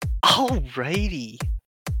Alrighty.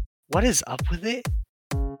 What is up with it?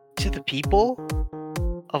 To the people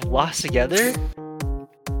of Lost Together?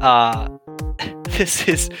 This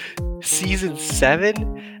is season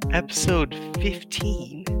 7, episode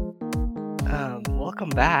 15. Welcome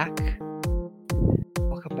back.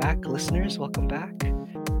 Welcome back, listeners. Welcome back.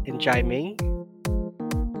 And Jai Ming.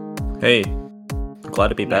 Hey, glad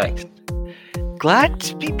to be Nice. back. Glad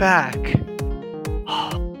to be back.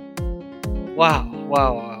 Wow.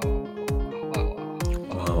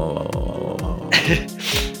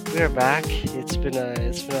 We are back. It's been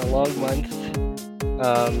a long month.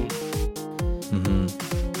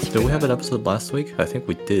 Did we have an episode last week? I think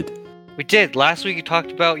we did. We did. Last week you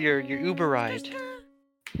talked about your Uber ride.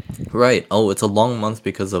 Right. Oh, it's a long month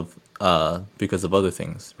because of other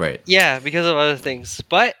things. Right. Yeah, because of other things.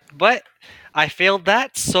 But I failed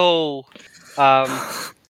that, so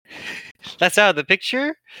that's out of the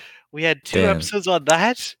picture. We had 2 Damn. episodes on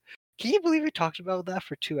that. Can you believe we talked about that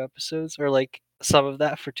for 2 episodes, or like some of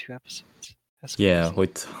that for 2 episodes? That's Yeah,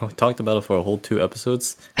 crazy. we talked about it for a whole 2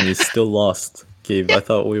 episodes, and you still lost, Gabe. I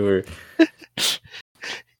thought we were,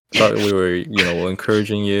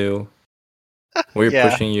 encouraging you. We were Yeah.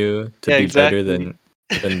 pushing you to Yeah, be better exactly.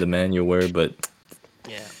 than the man you were, but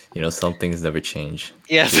Yeah. some things never change.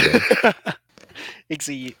 Yes. Yeah.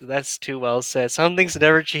 Exactly. That's too well said. Some things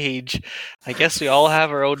never change. I guess we all have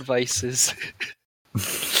our own vices.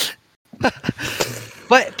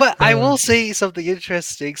 But I will say something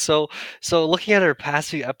interesting. So looking at our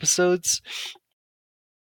past few episodes,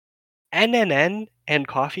 NNN and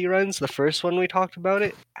Coffee Runs, the first one we talked about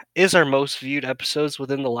it, is our most viewed episodes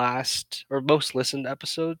within the last, or most listened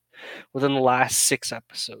episode within the last 6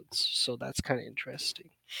 episodes. So that's kind of interesting.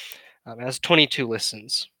 It has 22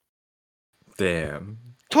 listens. Damn.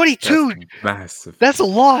 22! That's massive. That's a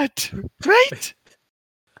lot, right?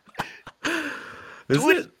 Is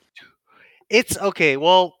it? It's okay.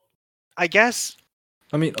 Well, I guess.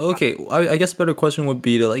 I mean, okay. I guess a better question would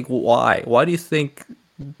be why? Why do you think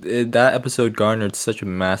that episode garnered such a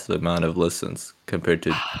massive amount of listens compared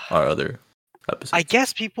to our other episodes? I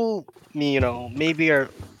guess people, maybe are,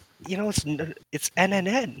 it's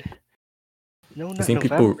NNN. No, I not think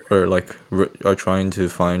November. people are trying to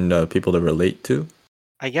find people to relate to.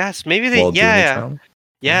 I guess maybe they, while doing the challenge?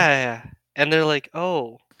 yeah, and they're like,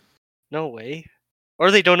 oh, no way, or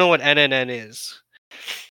they don't know what NNN is,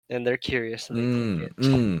 and they're curious. And they click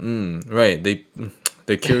it. Right.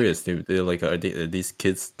 They're curious. They're like, are these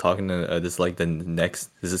kids talking to this like the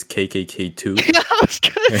next? Is this KKK2? Yeah, I was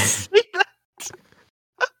gonna say that.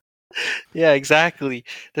 Yeah, exactly.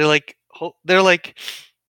 They're like,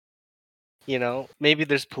 maybe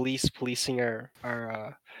there's policing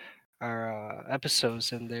our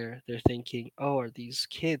episodes, and they're thinking, oh, are these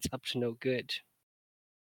kids up to no good?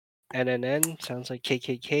 NNN sounds like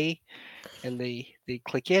KKK, and they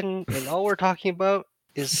click in, and all we're talking about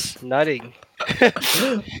is nutting.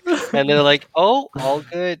 And they're like, oh, all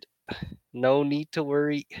good, no need to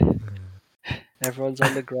worry, everyone's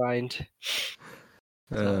on the grind.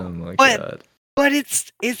 Oh my god. But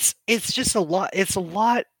it's just a lot. It's a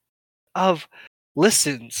lot of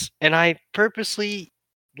listens, and I purposely,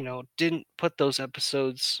 didn't put those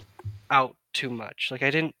episodes out too much. Like, I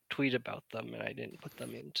didn't tweet about them, and I didn't put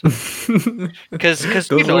them into because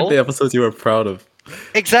those weren't the episodes you were proud of.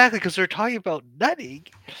 Exactly, because we're talking about nutting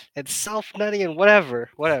and self-nutting and whatever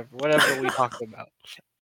we talked about.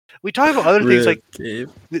 We talk about other things like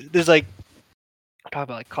there's like talk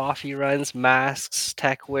about like coffee runs, masks,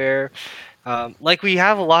 techwear. Like, we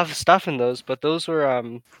have a lot of stuff in those, but those were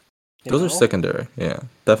those are secondary. Yeah,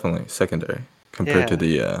 definitely secondary compared to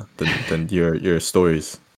the your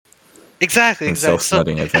stories. Exactly.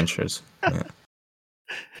 Self-nutting adventures. Yeah.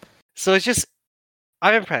 So it's just,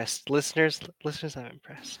 I'm impressed, listeners. I'm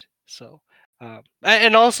impressed. So,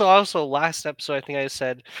 and also last episode, I think I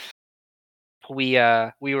said we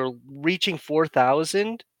were reaching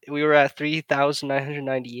 4,000. We were at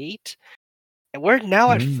 3,998, and we're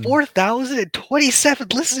now at 4,027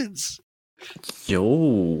 listens. Yo,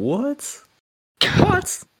 what?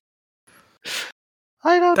 What?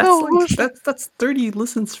 I don't know. That's 30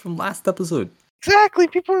 listens from last episode. Exactly,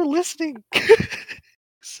 people are listening.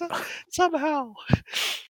 Somehow.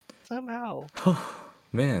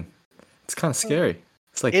 Man, it's kind of scary.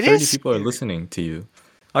 It's like It 30 is people are listening to you.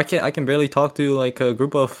 I can barely talk to like a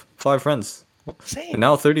group of 5 friends. Same. And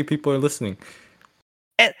now 30 people are listening.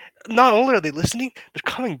 And not only are they listening,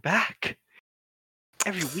 they're coming back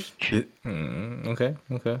every week. Okay.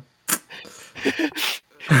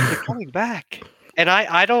 They're coming back. And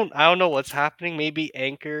I don't know what's happening. Maybe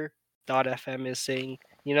Anchor.fm is saying,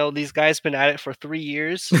 these guys been at it for 3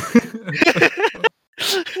 years.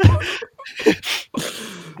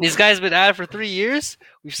 These guys have been at it for 3 years.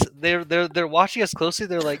 They're watching us closely.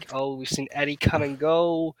 They're like, oh, we've seen Eddie come and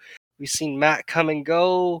go. We've seen Matt come and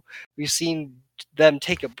go. We've seen them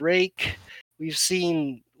take a break. We've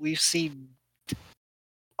seen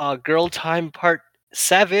Girl Time Part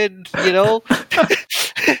 7. You know,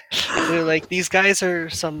 they're like, these guys are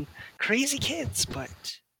some crazy kids, but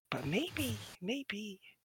maybe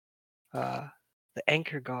the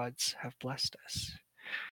anchor gods have blessed us.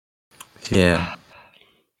 Yeah.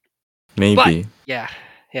 Maybe. But,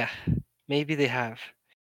 yeah, maybe they have.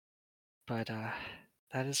 But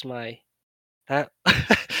that is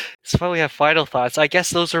that's why we have final thoughts. I guess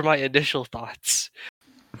those are my initial thoughts.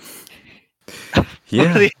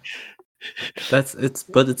 Yeah. Really? But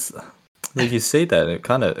it's like you say that it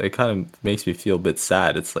kind of makes me feel a bit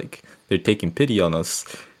sad. It's like they're taking pity on us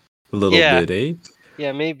a little bit, eh?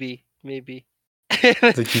 Yeah, maybe.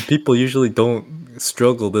 Like people usually don't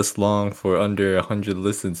struggle this long for under 100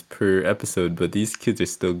 listens per episode, but these kids are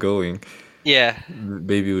still going. Yeah.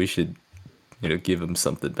 Maybe we should, give them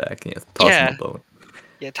something back. Yeah, toss them a bone.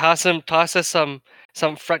 Yeah, toss us some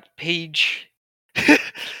front page,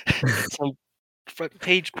 some front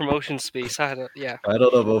page promotion space. I don't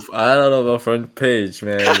know about front page,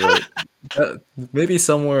 man. But maybe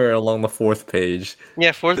somewhere along the fourth page.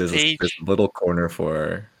 Yeah, fourth there's page. There's a little corner for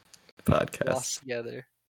our podcast. Lost together.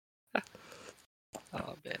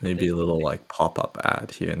 Oh man. Maybe a little like pop-up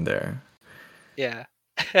ad here and there. Yeah.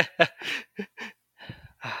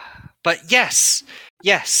 But yes.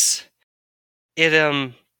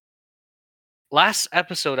 It last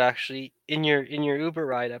episode actually, in your Uber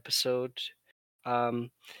ride episode, where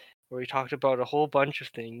we talked about a whole bunch of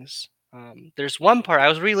things. There's one part I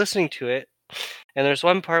was re-listening to it, and there's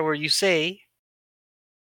one part where you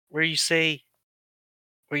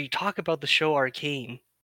talk about the show Arcane.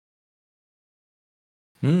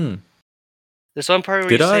 There's one part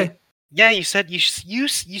where say, yeah, you said you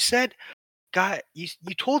said, God, you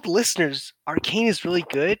told the listeners Arcane is really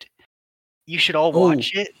good. You should all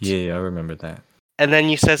watch it. Yeah, I remember that. And then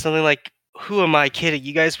you said something like, "Who am I kidding?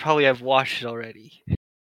 You guys probably have watched it already."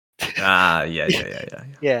 Yeah.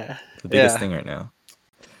 Yeah. The biggest thing right now.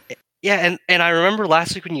 Yeah, and I remember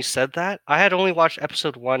last week when you said that, I had only watched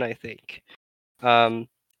episode 1, I think. And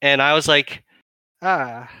I was like,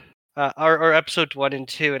 or episode 1 and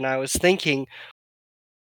 2, and I was thinking,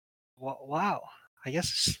 wow, I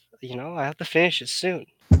guess I have to finish it soon.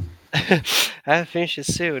 And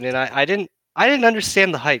I didn't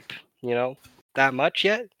understand the hype, that much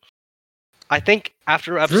yet. I think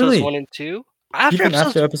after episodes 1 and 2, after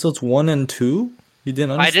episodes 1 and 2, you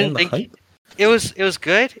didn't understand the hype? It was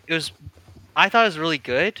good. I thought it was really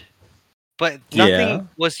good, but nothing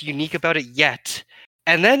was unique about it yet.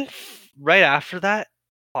 And then right after that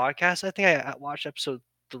podcast, I think I watched episode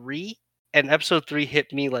 3, and episode 3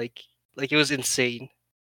 hit me like it was insane.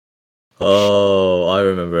 Oh, I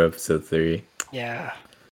remember episode 3. Yeah.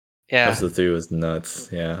 Episode 3 was nuts.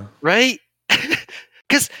 Yeah. Right?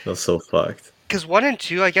 Because it was so fucked. Because 1 and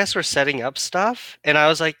 2, I guess, were setting up stuff, and I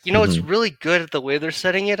was like, it's really good at the way they're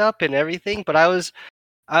setting it up and everything. But I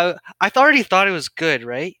already thought it was good,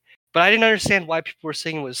 right? But I didn't understand why people were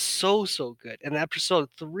saying it was so good. And episode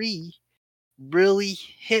 3 really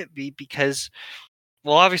hit me because,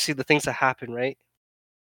 well, obviously the things that happen, right?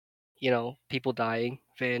 People dying,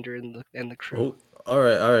 Vander and the crew. Oh, all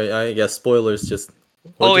right. I guess spoilers just.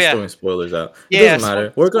 We're just throwing spoilers out. It doesn't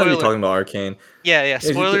matter. We're going to be talking about Arcane. Yeah.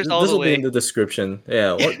 Spoilers all the way. This will be in the description.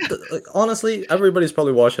 Yeah. Honestly, everybody's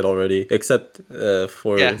probably watched it already, except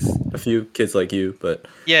for a few kids like you. But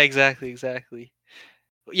yeah, exactly.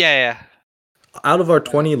 Yeah. Out of our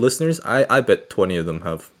 20 listeners, I bet 20 of them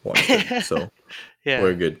have watched it. So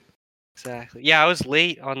we're good. Exactly. Yeah, I was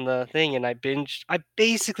late on the thing, and I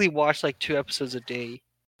basically watched like 2 episodes a day.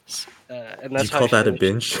 And that's you call that a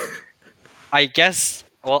binge? I guess,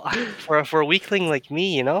 well, for a weakling like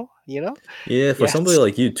me, Yeah, for somebody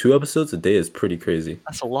like you, 2 episodes a day is pretty crazy.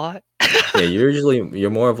 That's a lot. Yeah, you're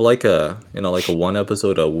more of like a 1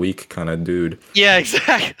 episode a week kind of dude. Yeah,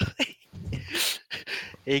 exactly.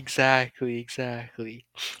 Exactly.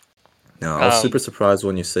 No, I was super surprised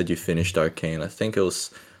when you said you finished Arcane. I think it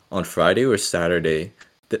was on Friday or Saturday,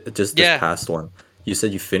 just this past one. You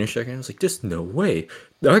said you finished Arcane. I was like, "There's no way."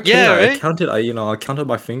 Arcane, right? I counted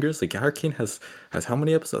my fingers. Like Arcane has how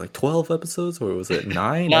many episodes? Like 12 episodes, or was it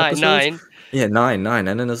 9 episodes? 9. Yeah, 9.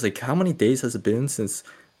 And then I was like, how many days has it been since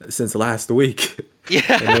last week? Yeah.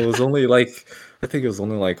 And it was only like, I think it was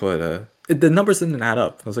only like what? The numbers didn't add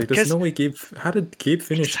up. I was like, there's no way Gabe. How did Gabe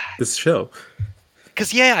finish this show?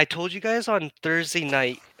 Because I told you guys on Thursday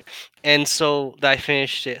night, and so I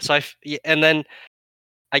finished it. So and then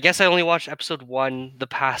I guess I only watched episode 1 the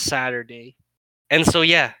past Saturday, and so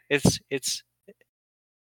yeah, it's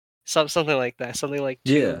something like that, something like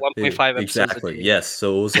 1.5 episodes a exactly. day. Yes,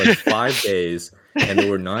 so it was like 5 days, and there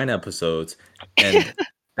were 9 episodes, and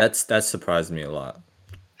that surprised me a lot.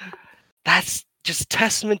 That's just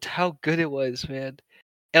testament to how good it was, man.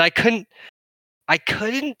 And I couldn't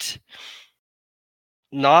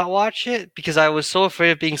not watch it because I was so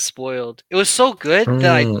afraid of being spoiled. It was so good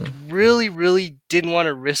that I really, really didn't want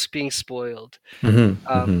to risk being spoiled.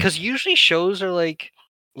 Because usually shows are like,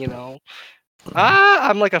 you know,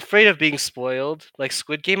 I'm like afraid of being spoiled. Like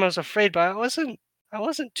Squid Game, I was afraid, but I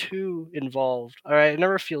wasn't too involved. All right, I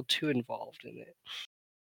never feel too involved in it.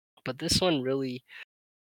 But this one really,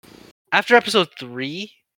 after episode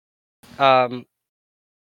 3,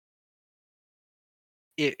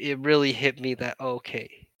 it really hit me that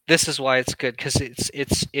okay, this is why it's good because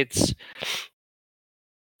it's.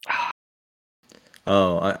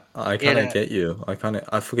 Oh, I kind of get you. I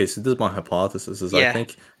forget. So this is my hypothesis. Is I Yeah.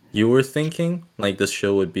 think you were thinking like this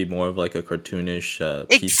show would be more of like a cartoonish,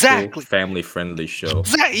 Exactly. peaceful, family-friendly show.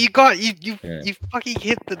 Exactly. You fucking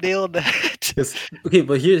hit the nail on the head. Okay,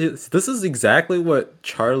 but this is exactly what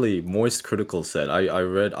Charlie Moist Critical said.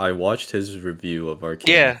 I watched his review of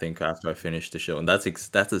Arcane. I think after I finished the show, and that's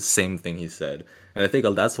the same thing he said. And I think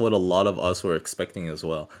that's what a lot of us were expecting as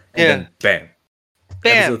well. And then bam.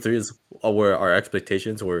 Episode 3 is where our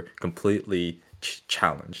expectations were completely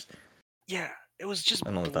challenged. Yeah, it was just.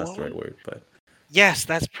 I don't know if that's the right word, but yes,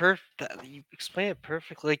 that's perfect. You explained it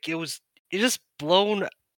perfectly. Like it just blown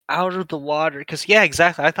out of the water. Because yeah,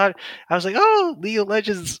 exactly. I was like, oh, League of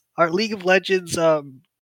Legends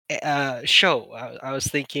show. I was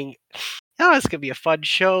thinking, oh, it's gonna be a fun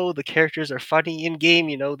show. The characters are funny in game.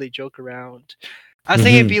 They joke around. I was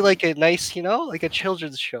thinking it'd be like a nice, like a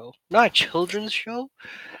children's show. Not a children's show,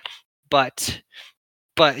 but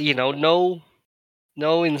no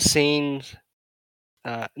insane,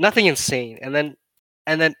 nothing insane. And then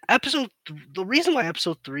the reason why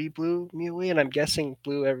episode 3 blew me away, and I'm guessing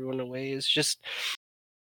blew everyone away, is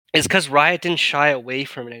because Riot didn't shy away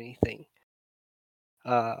from anything.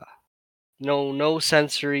 No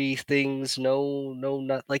sensory things,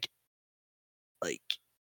 not like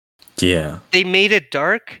yeah, they made it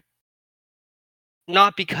dark,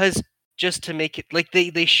 not because just to make it like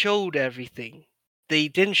they showed everything. They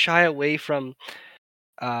didn't shy away from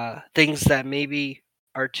things that maybe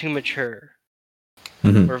are too mature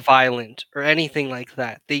or violent or anything like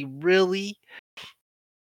that. They really.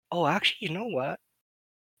 Oh, actually, you know what?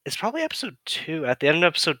 It's probably episode 2. At the end of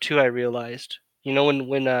episode 2, I realized.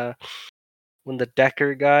 When the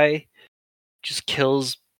Decker guy just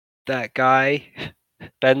kills that guy,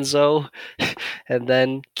 Benzo, and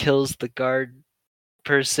then kills the guard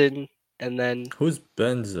person, and then who's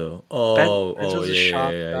Benzo? Oh, Benzo's a shop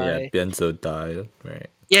guy. Benzo died, right?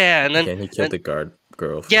 Yeah, and then he killed the guard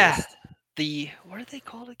girl first. Yeah, what are they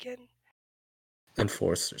called again?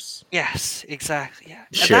 Enforcers. Yes, exactly. Yeah,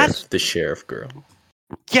 the sheriff girl.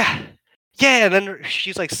 Yeah, and then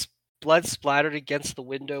she's like blood splattered against the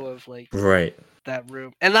window of like that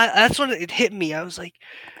room, and that's when it hit me. I was like,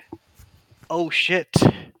 "Oh shit,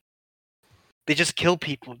 they just kill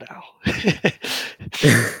people now."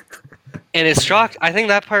 And it's shocked. I think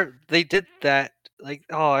that part they did that like,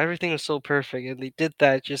 oh, everything was so perfect, and they did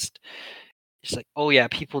that just like, oh yeah,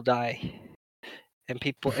 people die, and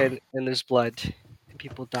people and there's blood, and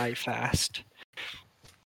people die fast.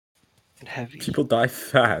 Heavy. People die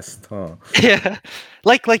fast, huh? Yeah,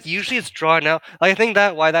 like usually it's drawn out. Like I think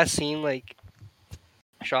why that scene like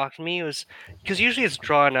shocked me was because usually it's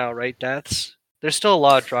drawn out, right? Deaths. There's still a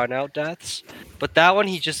lot of drawn out deaths, but that one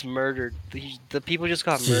he just murdered. The people just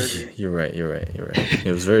got murdered. You're right.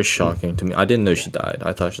 It was very shocking to me. I didn't know she died.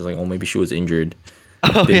 I thought she was like, oh, maybe she was injured.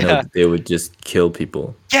 Didn't know they would just kill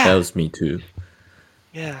people. Yeah, that was me too.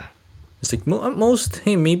 Yeah. It's like most.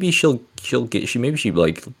 Hey, maybe she'll get. Maybe she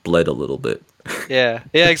like bled a little bit. Yeah,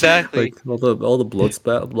 exactly. Like all the blood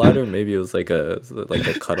splatter. Maybe it was like a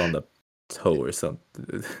cut on the toe or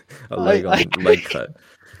something. A leg cut.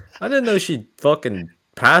 I didn't know she fucking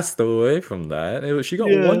passed away from that. She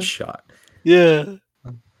got one shot. Yeah.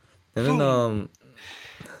 And then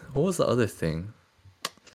what was the other thing?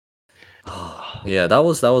 Yeah, that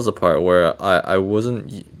was the part where I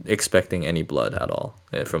wasn't expecting any blood at all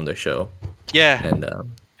from the show. Yeah. And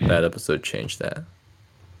that episode changed that.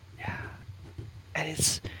 Yeah. And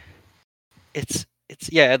it's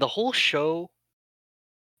the whole show.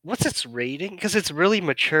 What's its rating? Because it's really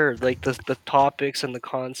mature, like the topics and the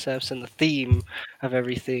concepts and the theme of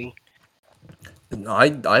everything.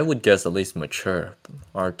 I would guess at least mature.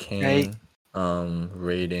 Arcane,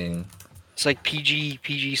 rating It's like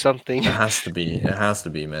PG something. It has to be. It has to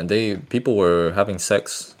be, man. People were having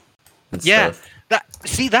sex and Yeah, stuff.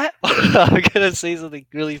 that I'm gonna say something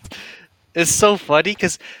really. It's so funny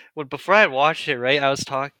because before I watched it, right,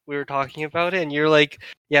 we were talking about it, and you're like,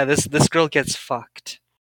 yeah, this girl gets fucked,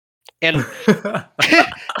 and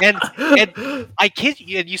and I kid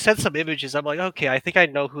you, and you sent some images. I'm like, okay, I think I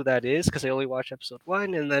know who that is because I only watched episode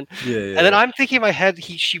 1, and then I'm thinking in my head,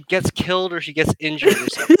 she gets killed or she gets injured or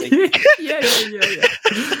something. yeah.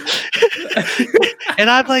 And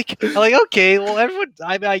I'm like, okay, well, everyone.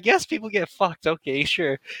 I guess people get fucked. Okay,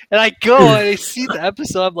 sure. And I go and I see the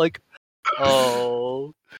episode. I'm like,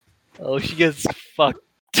 oh, she gets fucked.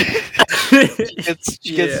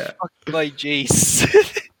 she gets fucked by Jace.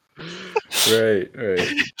 Right.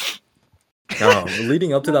 Now,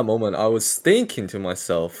 leading up to that moment, I was thinking to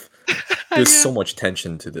myself, there's so much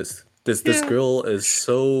tension to this. This girl is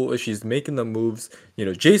she's making the moves. You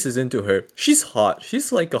know, Jace is into her. She's hot.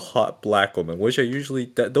 She's like a hot black woman, which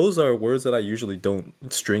those are words that I usually don't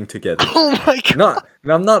string together. Oh my god.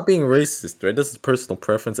 I'm not being racist, right? This is personal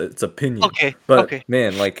preference. It's opinion. Okay. But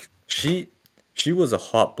man, like she was a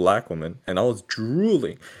hot black woman, and I was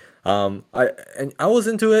drooling. I was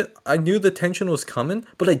into it. I knew the tension was coming,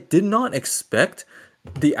 but I did not expect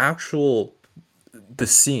the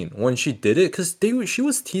scene when she did it, because she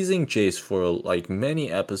was teasing Jace for like many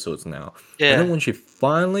episodes now. Yeah. And then when she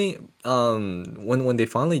finally when they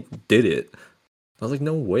finally did it, I was like,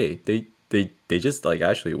 no way. They just like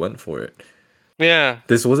actually went for it. Yeah.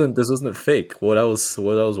 This wasn't fake. What I was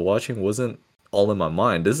watching wasn't all in my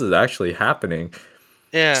mind. This is actually happening.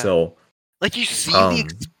 Yeah. So like you see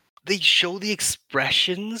they show the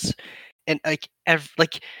expressions, and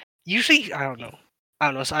like usually I don't know.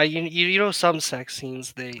 So you know, some sex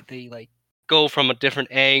scenes they like go from a different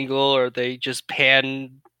angle, or they just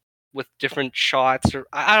pan with different shots, or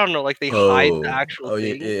I don't know, like they hide the actual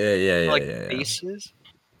thing. Yeah. Faces.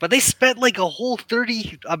 But they spent like a whole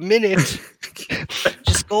 30 minutes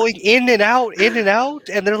just going in and out,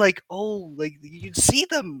 and they're like, oh, like you can see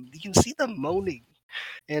them moaning.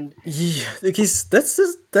 And yeah, because that's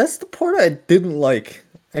the part I didn't like.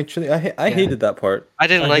 Actually, I hated that part. I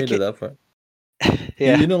didn't like hated that part.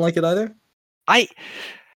 Yeah. You didn't like it either? I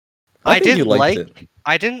didn't like it.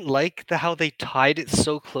 I didn't like how they tied it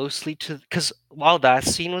so closely to, because while that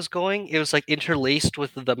scene was going, it was like interlaced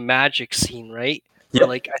with the magic scene, right? Yeah.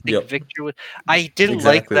 Like I think Victor would. I didn't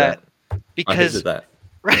like that because I hated that.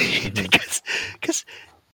 Right? Mm-hmm. Because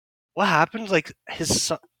what happened? Like his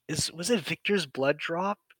son, was it Victor's blood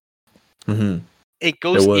drop? Mm-hmm. It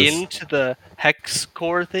goes into the hex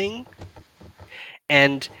core thing,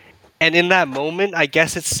 and in that moment, I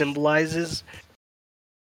guess it symbolizes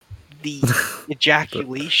the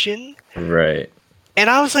ejaculation. Right. And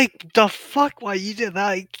I was like, the fuck, why you did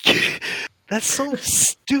that? That's so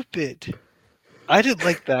stupid. I didn't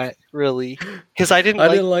like that, really. Because I didn't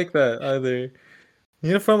like that either.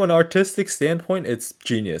 You know, from an artistic standpoint, it's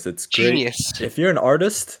genius. It's great. Genius. If you're an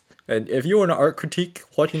artist, and if you were an art critique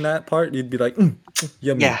watching that part, you'd be like,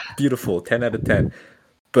 yummy, beautiful, 10 out of 10.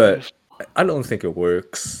 But I don't think it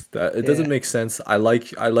works. It doesn't make sense. I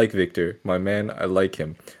like Victor, my man. I like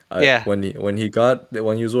him. When he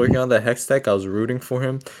was working on the hex tech, I was rooting for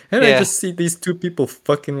him, and I just see these two people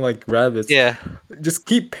fucking like rabbits. Yeah. Just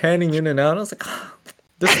keep panning in and out. I was like,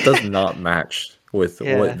 this does not match with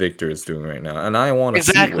what Victor is doing right now, and I want to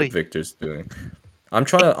see what Victor's doing. I'm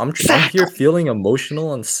here feeling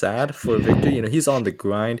emotional and sad for Victor. You know, he's on the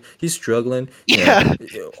grind. He's struggling. You know,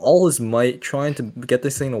 all his might trying to get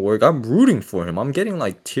this thing to work. I'm rooting for him. I'm getting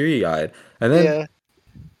like teary-eyed. And then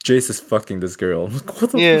Jace is fucking this girl.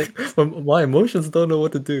 What the fuck? My emotions don't know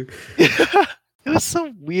what to do. It was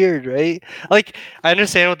so weird, right? Like, I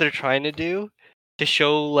understand what they're trying to do to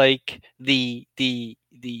show like the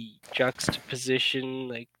juxtaposition,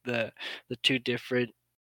 like the two different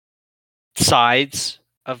sides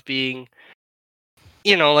of being,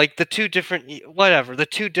 you know, like the two different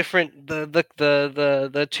the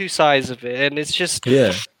two sides of it, and it's just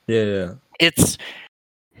it's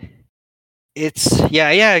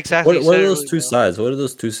exactly. What are those two sides? What are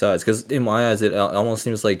those two sides? Because in my eyes, it almost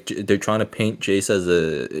seems like they're trying to paint Jace as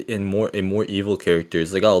a more evil character.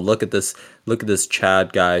 It's like, oh, look at this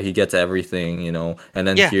Chad guy. He gets everything, you know. And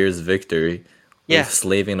then here's Victor,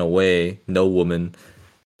 slaving away, no woman,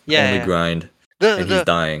 only grind, and he's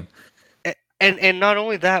dying. And not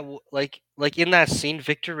only that, like in that scene,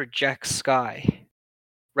 Victor rejects Sky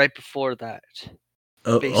right before that.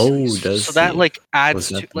 Does that like adds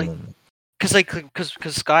to like. Because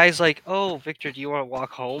Sky's like, oh, Victor, do you want to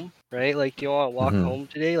walk home? Right? Like, do you want to walk home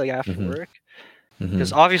today, like after work?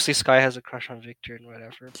 because obviously Sky has a crush on Victor and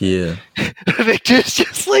whatever. Yeah. Victor's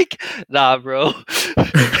just like, nah, bro,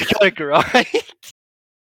 I gotta grind.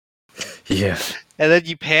 Yeah. And then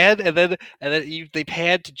you pan, and then they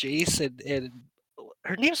pan to Jace, and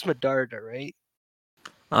her name's Medarda, right?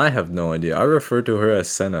 I have no idea. I refer to her as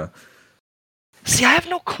Senna. See, I have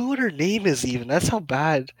no clue what her name is even. That's how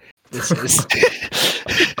bad this is.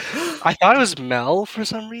 I thought it was Mel for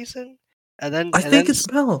some reason, and then I think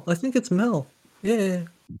it's Mel. I think it's Mel. Yeah.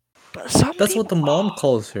 But that's what the mom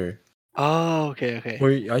calls her. Oh, okay. Or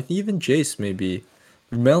even Jace maybe.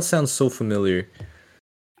 Mel sounds so familiar.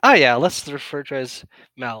 Oh yeah, let's refer to her as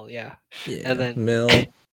Mel. Yeah. And then Mel,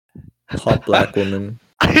 hot black woman.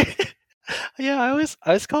 Yeah, I always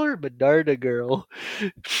call her Medarda girl.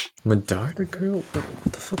 Medarda girl?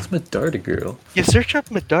 What the fuck's Medarda girl? You search up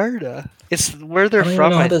Medarda. It's where they're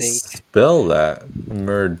from, I think. Spell that.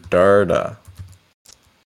 Medarda.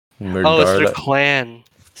 Oh, it's their clan.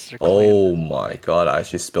 Oh my god, I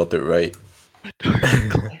actually spelled it right.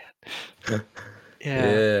 Medarda clan.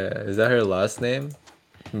 Yeah. Is that her last name?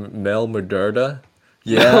 Mel Medarda?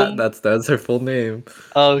 Yeah, that's her full name.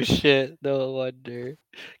 Oh shit! No wonder.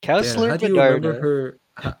 Counselor How do you remember her?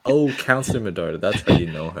 Oh, Counselor Medarda. That's how you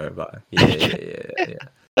know her by. Yeah.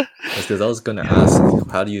 That's because I was gonna ask,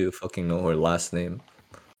 how do you fucking know her last name?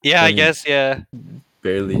 Yeah, I guess. Yeah.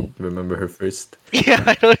 Barely remember her first. Yeah,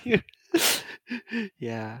 I know you.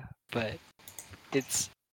 Yeah, but it's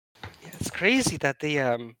crazy that they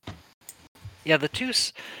the two.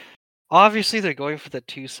 Obviously, they're going for the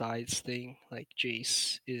two sides thing. Like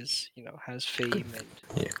Jace is, has fame and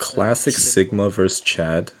classic Sigma versus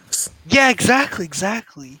Chad. Yeah, exactly.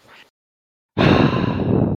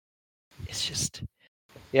 It's just,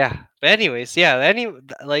 But anyways, they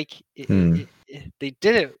did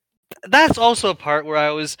it. That's also a part where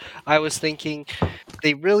I was thinking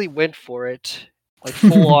they really went for it, like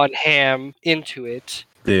full on ham into it.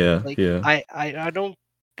 Yeah, I don't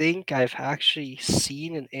think I've actually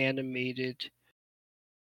seen an animated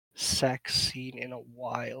sex scene in a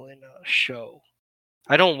while in a show.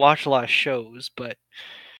 I don't watch a lot of shows, but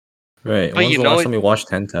right. When's the last time you watched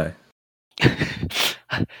hentai?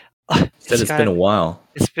 It's been a while.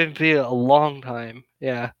 It's been a long time.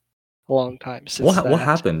 Yeah, a long time since. What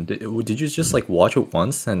happened? Did you just watch it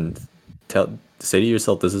once and say to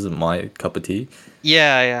yourself, "This isn't my cup of tea"?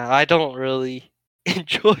 Yeah. I don't really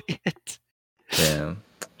enjoy it. Damn.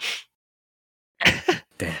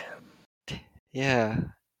 Yeah,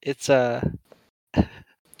 it's How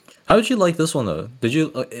did you like this one though? Did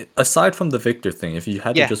you, aside from the Victor thing, if you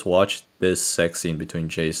had to just watch this sex scene between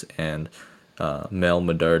Jace and Mel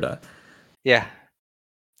Medarda? Yeah,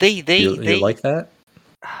 they like that?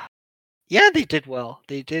 Yeah, they did well.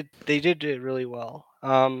 They did it really well.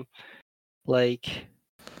 From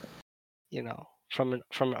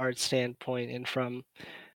an art standpoint and from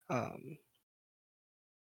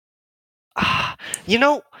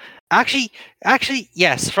actually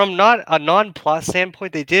yes, from not a non-plot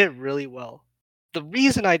standpoint, they did it really well. The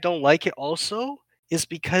reason I don't like it also is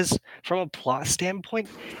because from a plot standpoint,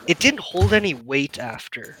 it didn't hold any weight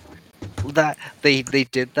after that they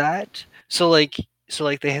did that. So they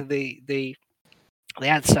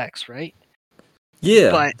had sex, right?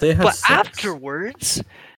 Yeah, but afterwards,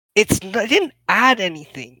 it didn't add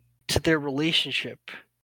anything to their relationship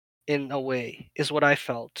in a way, is what I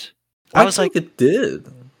felt. I was like, it did.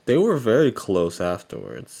 They were very close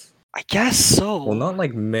afterwards. I guess so. Well, not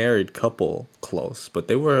like married couple close, but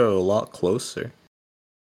they were a lot closer.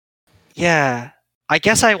 Yeah, I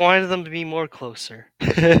guess I wanted them to be more closer.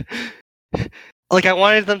 Like I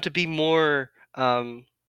wanted them to be more,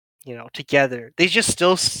 together. They just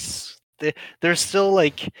still, they're still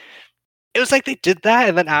like, it was like they did that,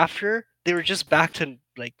 and then after they were just back to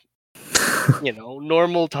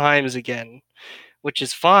normal times again, which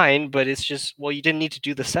is fine. But it's just, well, you didn't need to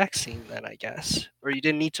do the sex scene then, I guess, or you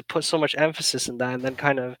didn't need to put so much emphasis in that, and then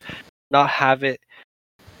kind of not have it.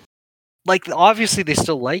 Like obviously they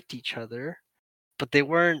still liked each other, but they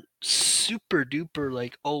weren't super duper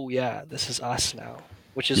like, oh yeah, this is us now,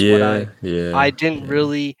 which is what I didn't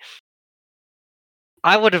really.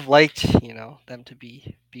 I would have liked, them to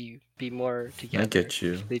be more together. I get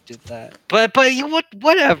you. If they did that, but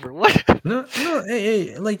whatever. No,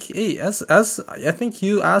 hey, as I think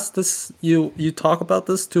you asked this, you talk about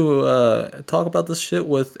this shit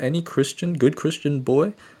with any good Christian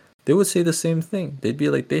boy, they would say the same thing. They'd be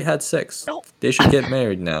like, they had sex. No. They should get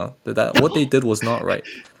married now. What they did was not right.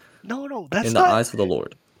 No, that's in the eyes of the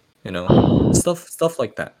Lord. Stuff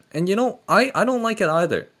like that. And I don't like it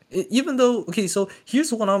either. Even though, okay, so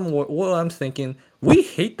here's what I'm thinking. We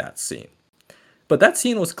hate that scene. But that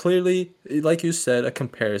scene was clearly, like you said, a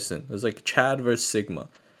comparison. It was like Chad versus Sigma.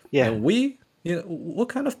 Yeah. And what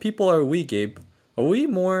kind of people are we, Gabe? Are we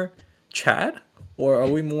more Chad or are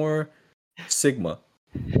we more Sigma?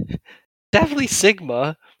 Definitely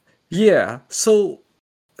Sigma. Yeah. So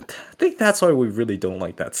I think that's why we really don't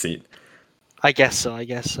like that scene. I guess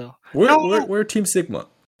so. We're Team Sigma.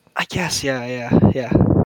 I guess, yeah.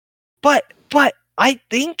 But I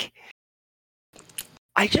think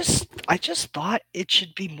I just thought it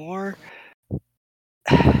should be more.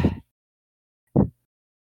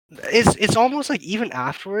 It's almost like even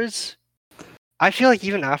afterwards, I feel like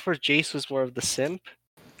even afterwards, Jace was more of the simp,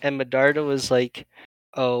 and Medarda was like,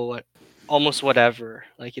 oh, almost whatever.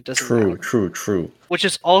 Like it doesn't matter. True. Which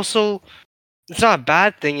is also, it's not a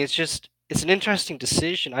bad thing. It's just it's an interesting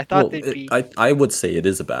decision. I thought they'd be. I would say it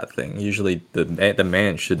is a bad thing. Usually, the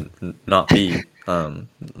man should not be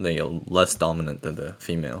less dominant than the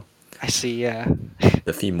female. I see, yeah.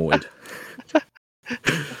 The femoid.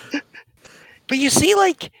 But you see,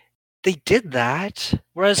 like they did that.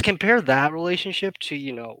 Whereas compare that relationship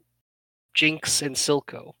to Jinx and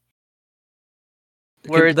Silco,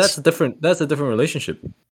 where that's a different relationship,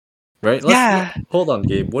 right? Hold on,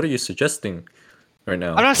 Gabe. What are you suggesting right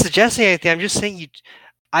now? I'm not suggesting anything. I'm just saying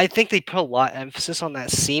I think they put a lot of emphasis on that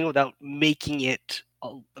scene without making it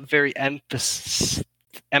very emphasized.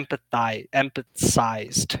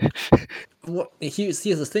 Well, here's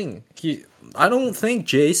the thing. I don't think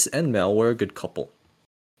Jace and Mel were a good couple.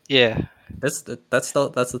 Yeah. That's the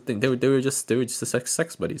thing. They were just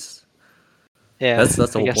sex buddies. Yeah. That's the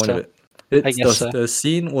whole point of it. The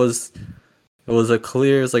scene was. It was a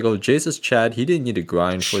clear. It's like, oh, Jace is Chad. He didn't need to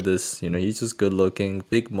grind for this. He's just good looking,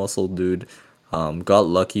 big muscle dude. Got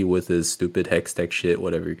lucky with his stupid hex tech shit,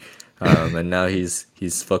 whatever. And now he's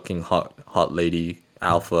fucking hot lady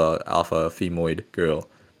alpha femoid girl.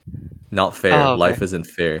 Not fair. Oh, okay. Life isn't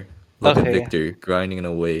fair. Look at Victor grinding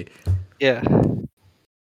away. Yeah.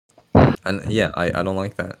 And yeah, I don't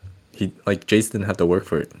like that. Jace didn't have to work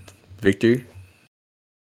for it. Victor's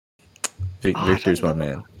my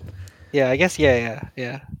man. Yeah, I guess yeah.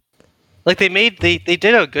 Like they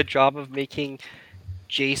did a good job of making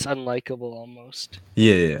Jace unlikable almost.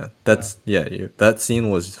 Yeah. That scene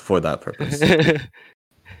was for that purpose. Exactly.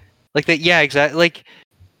 Like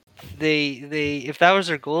they if that was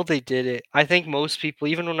their goal, they did it. I think most people,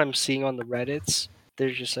 even when I'm seeing on the Reddits,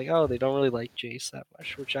 they're just like, oh, they don't really like Jace that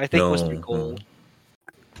much, which I think was their goal.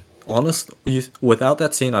 Honestly, without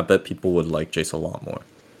that scene, I bet people would like Jace a lot more.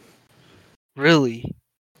 Really?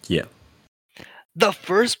 Yeah. The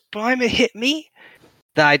first time it hit me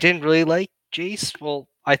that I didn't really like Jace, well,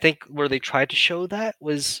 I think where they tried to show that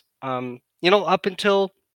was, up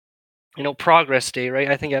until, Progress Day,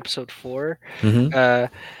 right? I think episode 4.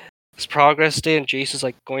 Mm-hmm. It's Progress Day, and Jace is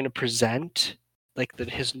like going to present like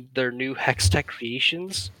their new Hex Tech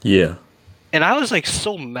creations. Yeah. And I was like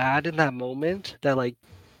so mad in that moment that like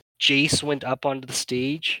Jace went up onto the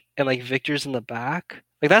stage and like Victor's in the back.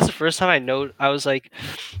 Like that's the first time I was like,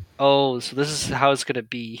 oh, so this is how it's gonna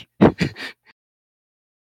be.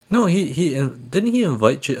 No, he didn't he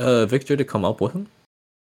invite Victor to come up with him?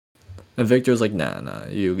 And Victor was like, nah,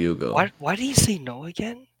 you go. Why did he say no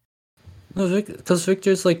again? No, because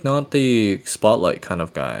Victor's like not the spotlight kind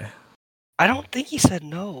of guy. I don't think he said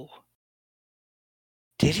no.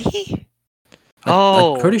 Did he?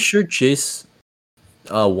 I'm pretty sure Jace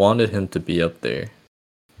wanted him to be up there.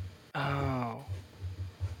 Oh.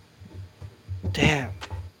 Damn.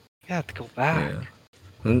 You have to go back. Yeah.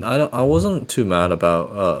 And I wasn't too mad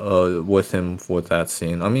about with him with that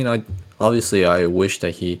scene. I mean, I wish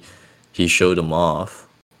that he showed him off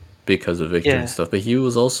because of Victor and stuff, but he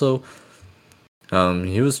was also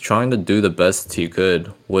he was trying to do the best he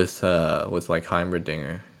could with like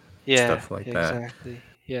Heimerdinger, stuff like that. Exactly.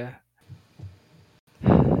 Yeah.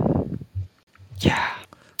 Yeah.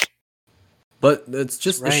 But it's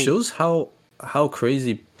just it shows how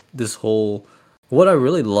crazy this whole. What I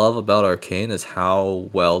really love about Arcane is how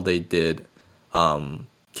well they did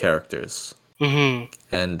characters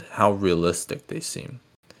and how realistic they seem.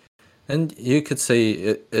 And you could say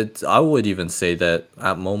it. I would even say that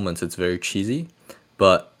at moments it's very cheesy,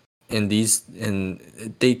 but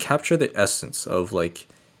they capture the essence of like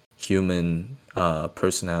human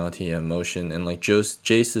personality and emotion, and like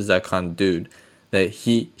Jace is that kind of dude that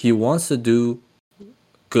he wants to do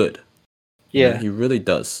good. Yeah, he really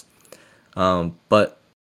does. But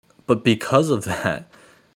because of that,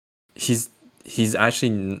 he's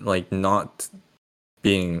actually like not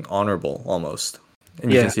being honorable almost,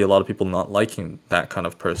 and you can see a lot of people not liking that kind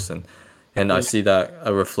of person, and I see that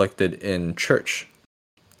reflected in church.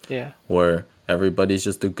 Yeah, where everybody's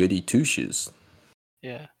just a goody two shoes.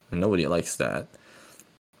 Yeah. And nobody likes that.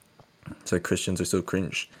 It's like Christians are so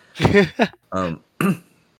cringe.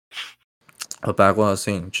 But back what I was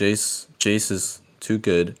saying, Jace is too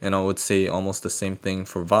good, and I would say almost the same thing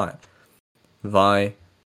for Vi. Vi,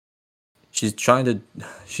 she's trying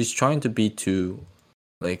to be too,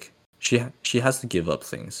 like, she has to give up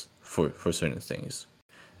things for certain things.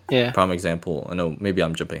 Yeah. Prime example, I know maybe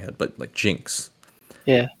I'm jumping ahead, but like Jinx.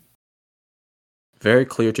 Yeah. Very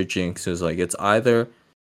clear to Jinx is like it's either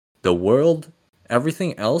the world,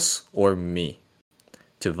 everything else, or me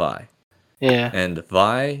to Vi. Yeah. And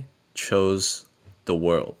Vi chose the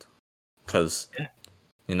world because Yeah.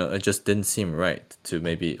 it just didn't seem right to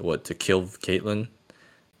maybe to kill Caitlyn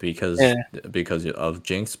because Yeah. of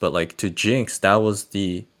Jinx, but like to Jinx that was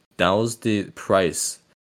the price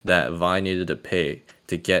that Vi needed to pay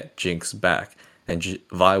to get Jinx back, and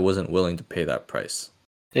Vi wasn't willing to pay that price.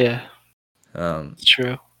 Yeah. It's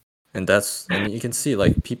true. And you can see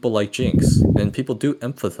like people like Jinx, and people do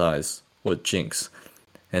empathize with Jinx,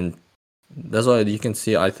 and that's why you can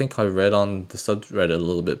see. I think I read on the subreddit a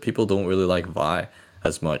little bit. People don't really like Vi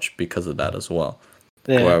as much because of that as well.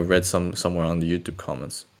 Yeah. Or I read somewhere on the YouTube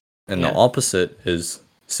comments. And Yeah. the opposite is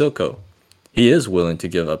Silco. He is willing to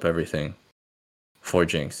give up everything for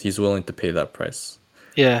Jinx. He's willing to pay that price.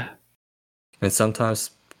 Yeah. And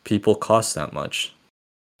sometimes people cost that much.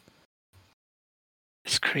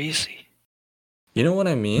 It's crazy. You know what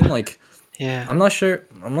I mean? Like, yeah. I'm not sure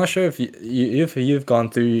if you've gone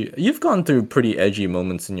through pretty edgy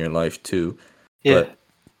moments in your life too. Yeah.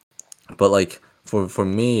 But like for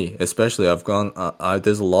me especially, I've gone.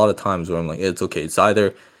 There's a lot of times where I'm like, it's okay. It's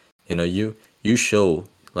either, you show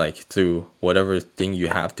like through whatever thing you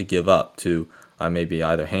have to give up to maybe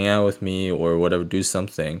either hang out with me or whatever, do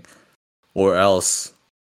something, or else,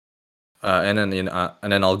 and then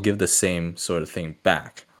I'll give the same sort of thing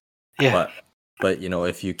back. Yeah. But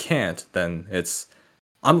if you can't, then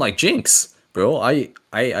I'm like Jinx, bro. I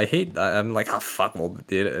hate that. I'm like, oh fuck. Well,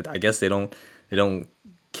 I guess they don't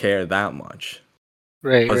care that much.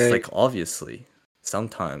 Right. But it's Right. like obviously,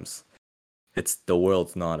 sometimes it's the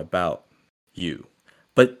world's not about you.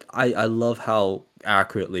 But I love how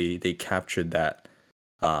accurately they captured that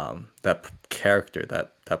character,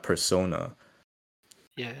 that persona.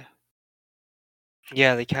 Yeah.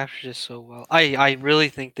 Yeah, they captured it so well. I really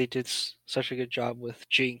think they did such a good job with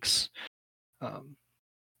Jinx.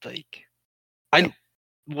 Like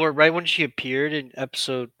right when she appeared in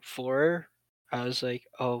episode 4, I was like,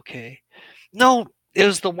 oh, okay. No, it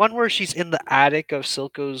was the one where she's in the attic of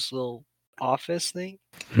Silco's little office thing,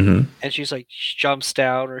 Mm-hmm. and she's like, she jumps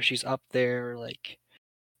down, or she's up there,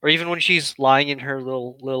 or even when she's lying in her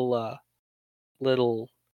little.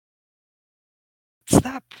 What's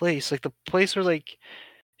that place? Like the place where like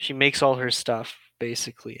she makes all her stuff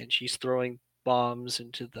basically, and she's throwing bombs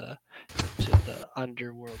into the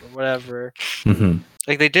underworld or whatever. Mm-hmm.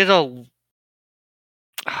 Like they did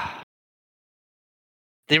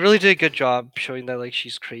they really did a good job showing that like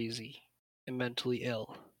she's crazy and mentally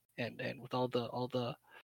ill, and with all the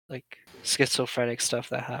like schizophrenic stuff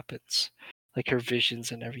that happens, like her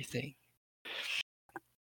visions and everything.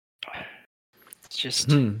 It's just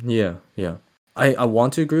Yeah. I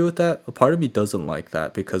want to agree with that. A part of me doesn't like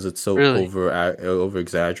that because it's so really, over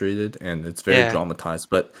exaggerated and it's very yeah, dramatized.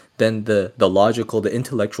 But then the logical, the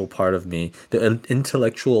intellectual part of me, the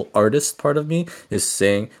intellectual artist part of me is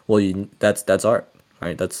saying, well, that's art,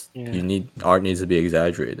 right? Art needs to be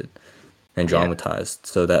exaggerated and yeah, dramatized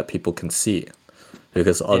so that people can see it.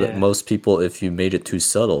 Because yeah, most people, if you made it too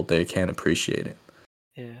subtle, they can't appreciate it.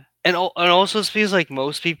 yeah, and also it feels like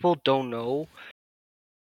most people don't know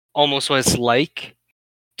almost what it's like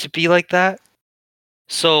to be like that.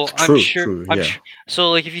 So I'm sure. True, yeah.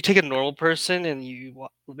 So like, if you take a normal person and you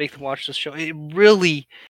make them watch the show,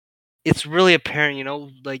 it's really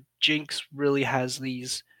apparent. Like Jinx really has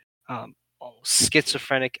these almost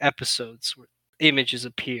schizophrenic episodes where images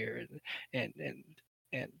appear, and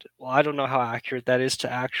well, I don't know how accurate that is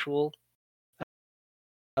to actual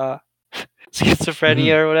uh,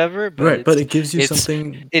 schizophrenia or whatever, but Right, but it gives you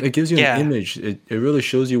something. it It gives you an yeah. image. It really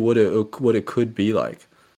shows you what it could be like.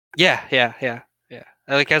 Yeah.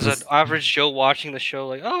 Like as an average Joe watching the show,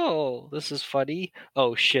 like, oh, this is funny.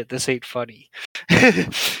 Oh shit, this ain't funny.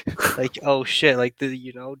 Like, oh shit, like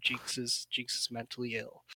Jinx is mentally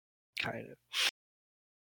ill, kind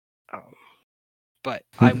of. But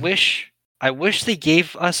I wish they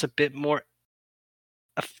gave us a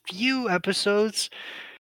few episodes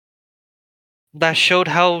that showed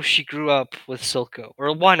how she grew up with Silco,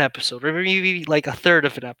 or one episode, or maybe like a third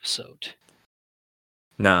of an episode.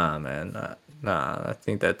 Nah, man, nah. I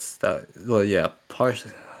think that's that. Well, yeah,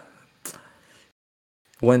 partially.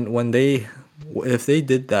 when they if they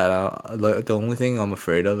did that, the only thing I'm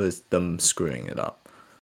afraid of is them screwing it up.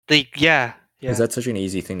 Yeah. Because that's such an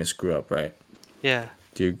easy thing to screw up, right? Yeah.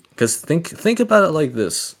 Dude, because think about it like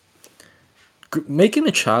this: making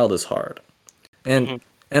a child is hard, and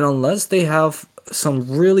unless they have some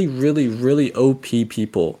really, really, really OP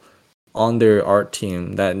people on their art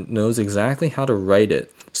team that knows exactly how to write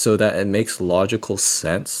it so that it makes logical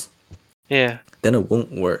sense, yeah, then it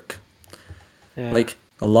won't work. Yeah. Like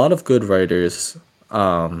a lot of good writers,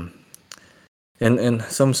 and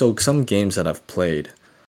some games that I've played,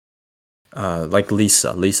 like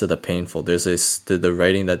Lisa the Painful. There's the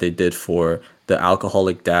writing that they did for the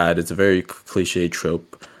alcoholic dad. It's a very cliche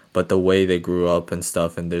trope, but the way they grew up and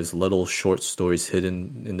stuff, and there's little short stories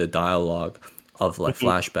hidden in the dialogue of like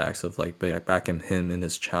flashbacks of like back in him in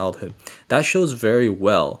his childhood. That shows very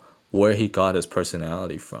well where he got his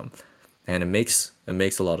personality from, and it makes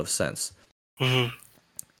a lot of sense.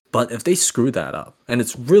 But if they screw that up, and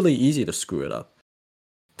it's really easy to screw it up,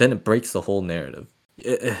 then it breaks the whole narrative.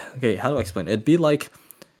 Okay, how do I explain? It'd be like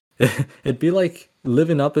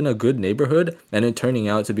living up in a good neighborhood and it turning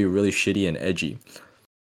out to be really shitty and edgy.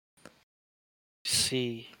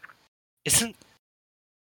 See, isn't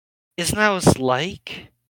that what it's like?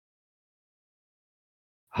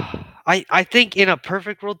 I think in a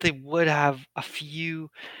perfect world they would have a few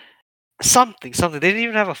something. They didn't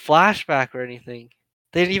even have a flashback or anything.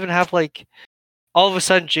 They didn't even have like all of a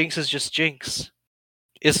sudden Jinx is just Jinx.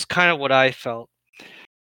 It's kind of what I felt.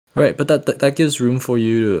 Right, but that gives room for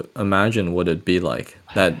you to imagine what it'd be like.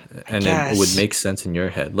 It would make sense in your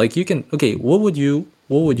head. Like you can, okay, what would you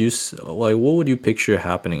picture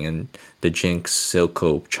happening in the Jinx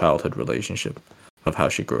Silco childhood relationship of how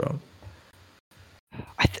she grew up?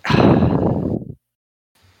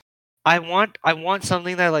 I want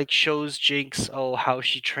something that like shows Jinx how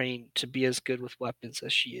she trained to be as good with weapons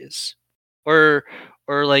as she is. Or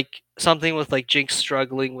like something with like Jinx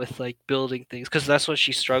struggling with like building things because that's what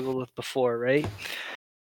she struggled with before, right?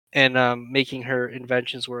 And making her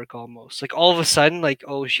inventions work almost like all of a sudden like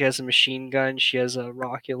she has a machine gun, she has a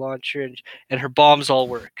rocket launcher, and her bombs all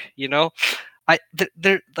work.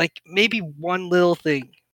 They're like maybe one little thing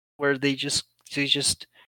where they just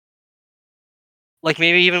like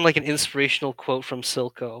maybe even like an inspirational quote from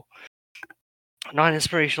Silco. Not an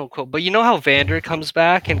inspirational quote, but you know how Vander comes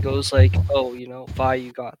back and goes like, "Oh, Vi,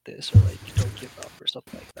 you got this," or like, "Don't give up," or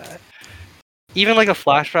something like that. Even like a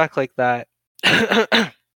flashback like that,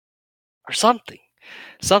 or something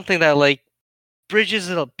that like bridges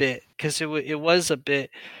it a bit, because it was a bit,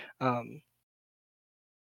 um,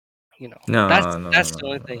 No, that's the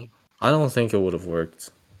only thing. I don't think it would have worked.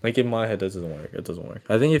 Like in my head, it doesn't work. It doesn't work.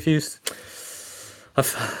 I think if you, if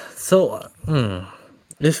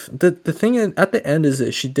the thing at the end is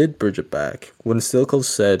that she did bridge it back when Silco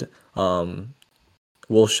said,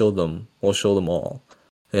 we'll show them all,"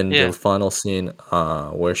 in the final scene,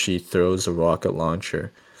 where she throws a rocket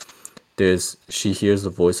launcher. She hears the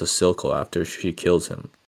voice of Silco after she kills him,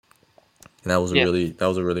 and that was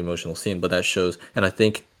a really emotional scene. But that shows, and I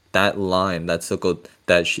think that line that Silco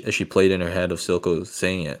that she played in her head of Silco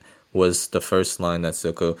saying it was the first line that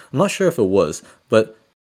Silco. I'm not sure if it was, but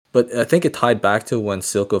I think it tied back to when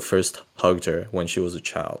Silco first hugged her when she was a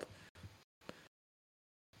child.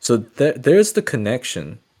 So there's the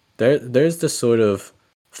connection. There's the sort of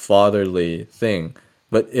fatherly thing.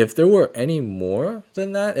 But if there were any more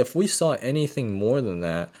than that, if we saw anything more than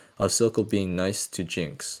that of Silco being nice to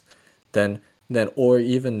Jinx, then or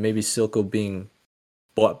even maybe Silco being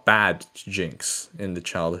bad to Jinx in the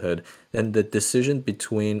childhood, then the decision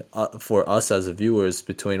between for us as viewers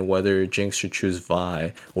between whether Jinx should choose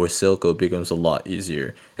Vi or Silco becomes a lot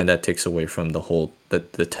easier, and that takes away from the whole the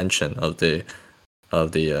tension of the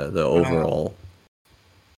overall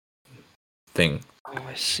thing. Oh,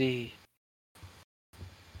 I see.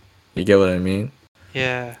 You get what I mean?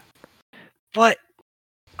 Yeah. But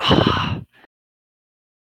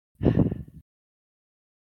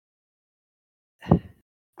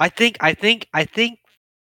I think I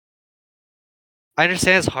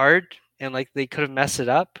understand it's hard and like they could have messed it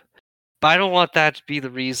up, but I don't want that to be the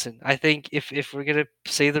reason. I think if we're gonna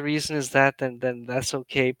say the reason is that, then that's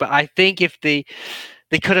okay. But I think if they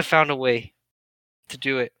could have found a way to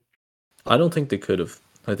do it. I don't think they could have.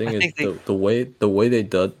 I think the way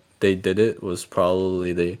they did it was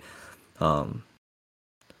probably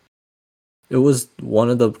it was one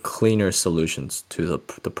of the cleaner solutions to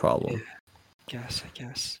the problem. Yeah. I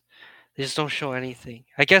guess they just don't show anything.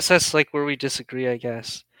 I guess that's like where we disagree. I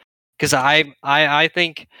guess because I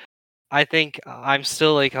think I'm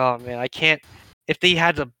still like, oh man, I can't. If they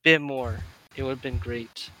had a bit more, it would have been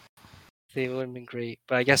great. they would have been great.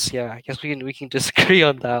 But I guess we can disagree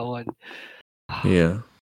on that one. Yeah.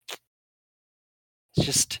 It's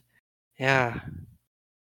just yeah.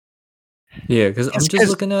 Yeah, because I'm just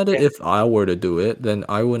looking at it. Yeah. If I were to do it, then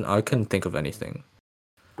I couldn't think of anything.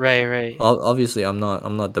 Right. Obviously, I'm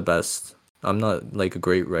not the best. I'm not like a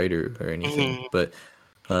great writer or anything. Mm-hmm. But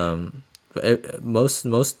most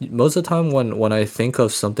of the time when I think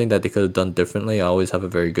of something that they could have done differently, I always have a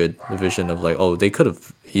very good vision of like, oh, they could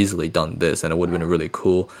have easily done this, and it would have been really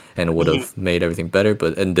cool, and it would have made everything better.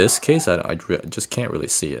 But in this case, I just can't really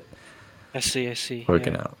see it. I see.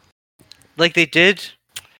 Working out. Like they did.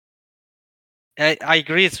 I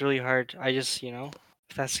agree. It's really hard. I just if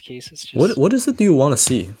that's the case, it's just what is it do you want to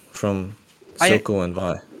see from Silco and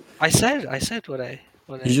Vi? I said what I.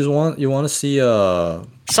 You just want to see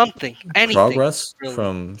something, anything progress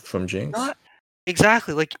really. from Jinx. Not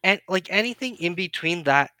exactly like anything in between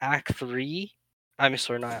that Act 3. I'm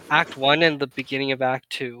sorry, not Act 1 and the beginning of Act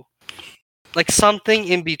 2. Like something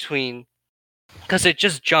in between, because it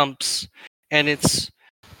just jumps, and it's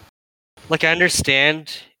like I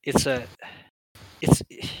understand it's it's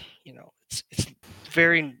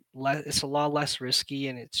a lot less risky,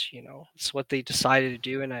 and it's it's what they decided to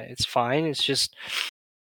do, and it's fine. It's just.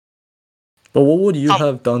 But what would you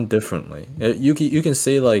have done differently? You can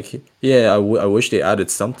say like, yeah, I wish they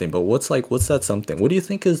added something, but what's that something? What do you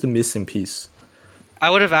think is the missing piece? I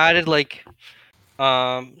would have added like,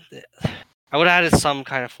 I would have added some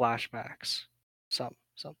kind of flashbacks,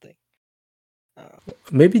 something.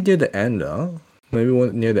 Maybe near the end, huh? Maybe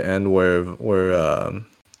near the end where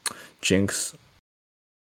Jinx.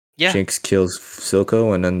 Yeah. Jinx kills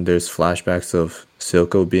Silco, and then there's flashbacks of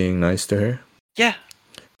Silco being nice to her. Yeah.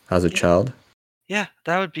 As a child. Yeah,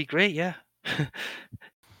 that would be great. Yeah.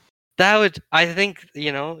 That would, I think,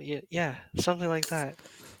 yeah, something like that.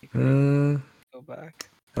 Go back.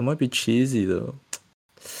 It might be cheesy though.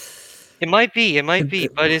 It might be,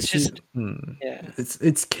 but it's just, yeah.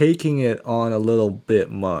 It's caking it on a little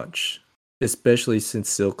bit much, especially since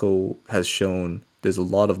Silco has shown there's a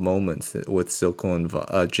lot of moments with Silco and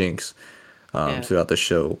Jinx throughout the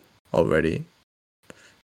show already.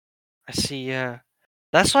 I see, yeah.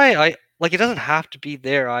 That's why it doesn't have to be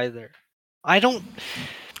there either. I don't.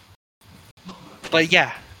 But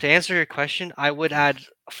yeah, to answer your question, I would add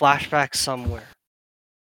a flashback somewhere.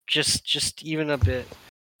 Just even a bit,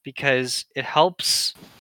 because it helps.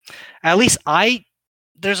 At least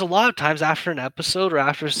there's a lot of times after an episode or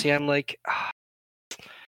after a scene, I'm like,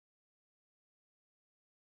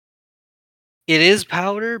 it is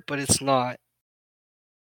powder, but it's not.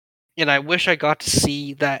 And I wish I got to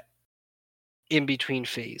see that in between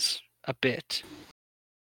phase a bit.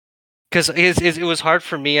 Because it was hard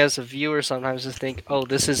for me as a viewer sometimes to think, oh,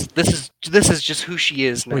 this is just who she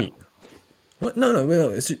is now. Wait, what?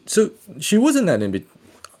 No. So she wasn't that in between.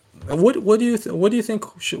 What do you think?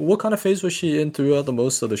 What kind of phase was she in throughout the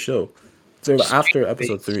most of the show? So after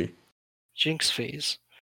episode 3. Jinx phase.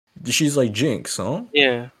 She's like Jinx, huh?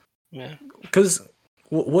 Yeah. Because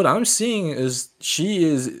what I'm seeing is she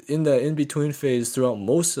is in the in between phase throughout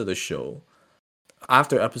most of the show.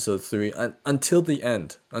 After episode 3 until the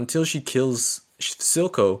end, until she kills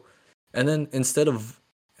Silco, and then instead of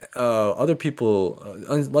other people,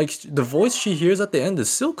 like the voice she hears at the end is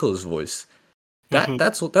Silco's voice.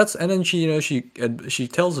 That's and then she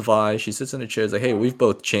tells Vi, she sits in a chair, is like, hey, we've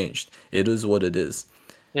both changed. It is what it is.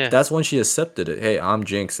 Yeah. That's when she accepted it. Hey, I'm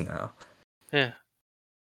Jinx now. Yeah.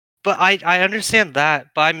 But I understand that,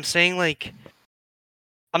 but I'm saying like,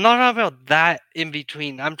 I'm not talking about that in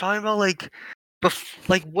between. I'm talking about like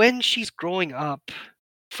when she's growing up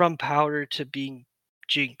from powder to being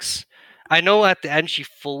Jinx. I know at the end she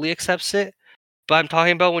fully accepts it, but I'm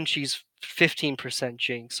talking about when she's 15%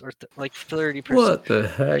 Jinx or like 30%. What the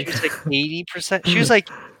heck? She was like 80%. She was like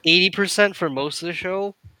 80% for most of the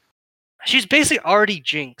show. She's basically already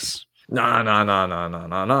Jinx. No, not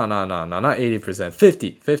 80%.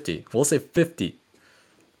 50. We'll say 50.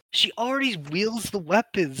 She already wields the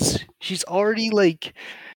weapons. She's already like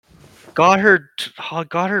got her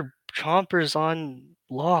chompers on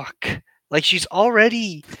lock. Like she's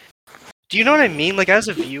already. Do you know what I mean? Like as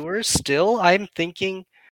a viewer, still I'm thinking,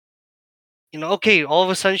 okay, all of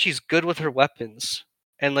a sudden she's good with her weapons,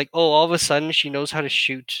 and like, oh, all of a sudden she knows how to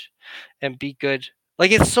shoot and be good.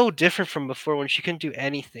 Like it's so different from before when she couldn't do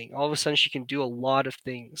anything. All of a sudden she can do a lot of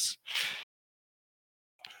things.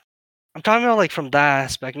 I'm talking about like from that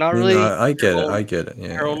aspect, not really. I get it.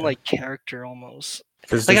 Yeah, her own like character almost.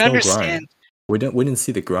 Because like I understand. We didn't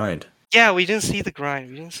see the grind. Yeah, we didn't see the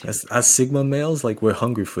grind. As Sigma males, like we're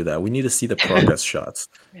hungry for that. We need to see the progress shots.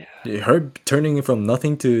 Yeah. Her turning from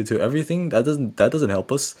nothing to everything, that doesn't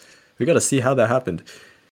help us. We gotta see how that happened.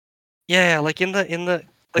 Yeah, like in the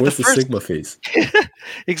like where's the first Sigma phase?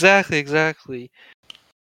 exactly.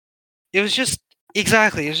 It was just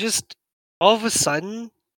all of a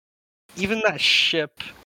sudden, even that ship.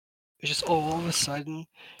 It's just all of a sudden,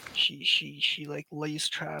 she like lays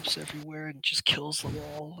traps everywhere and just kills them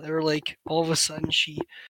all. Or like all of a sudden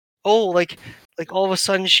like all of a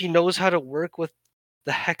sudden she knows how to work with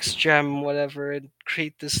the hex gem, whatever, and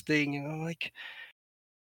create this thing. And I'm like,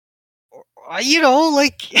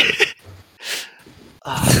 like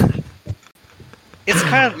it's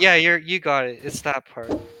kind of you got it. It's that part.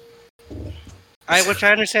 Which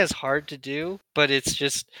I understand is hard to do, but it's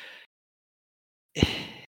just.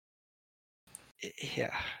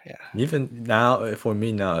 Yeah. Even now, for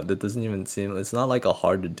me now, that doesn't even seem. It's not like a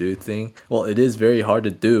hard to do thing. Well, it is very hard to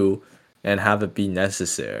do, and have it be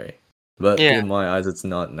necessary. But in my eyes, it's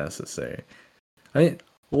not necessary. I mean,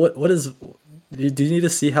 what is? Do you need to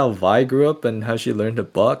see how Vi grew up and how she learned to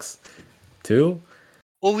box, too?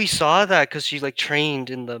 Well, we saw that because she like trained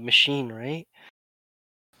in the machine, right?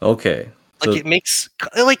 Okay. Like it makes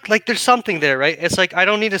like there's something there, right? It's like I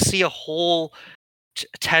don't need to see a whole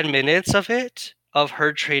 10 minutes of it of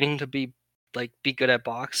her training to be good at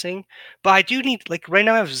boxing, but I do need right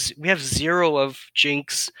now we have 0 of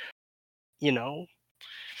Jinx, No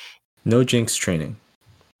Jinx training.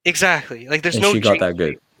 Exactly. Like there's and no she got that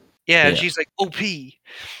good. Yeah, and she's like OP.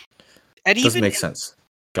 And doesn't make sense.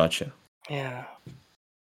 Gotcha. Yeah.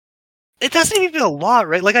 It doesn't even a lot,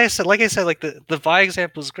 right? Like I said, like the Vi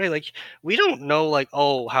example is great. Like we don't know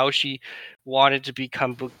how she wanted to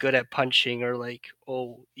become good at punching or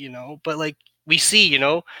but like we see,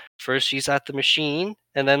 first she's at the machine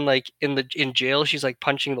and then in jail she's like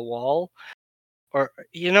punching the wall or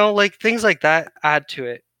like things like that add to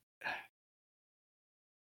it.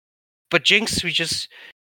 But Jinx we just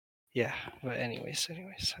but anyways.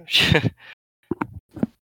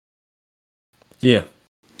 Yeah.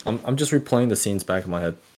 I'm just replaying the scenes back in my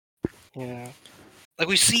head. Yeah. Like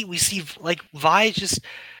we see like Vi just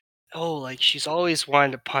she's always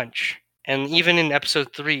wanted to punch. And even in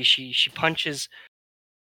episode 3 she punches.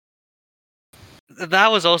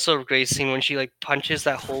 That was also a great scene when she punches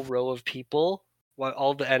that whole row of people, while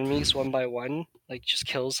all the enemies one by one, just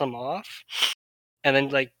kills them off. And then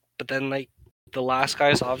but then the last guy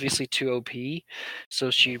is obviously too OP, so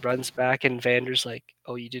she runs back and Vander's like,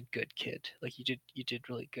 "Oh, you did good, kid. Like you did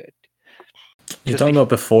really good." You're talking about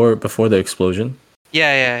before the explosion?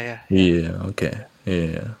 Yeah. Yeah. Okay.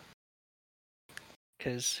 Yeah.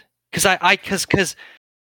 Because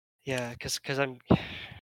I'm.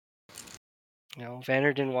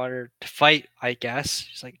 Vander didn't want her to fight, I guess.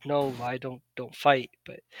 She's like, "No, I don't fight,"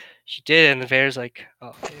 but she did, and the Vander's like,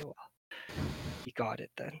 oh, "Okay, well, you got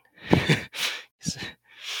it then."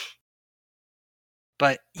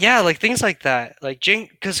 But yeah, things like that,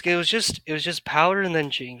 Jinx, because it was just Powder and then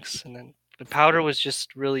Jinx, and then the Powder was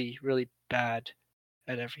just really, really bad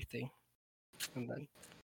at everything, and then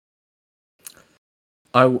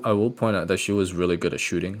I will point out that she was really good at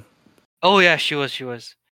shooting. Oh yeah, she was.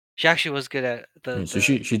 She actually was good at So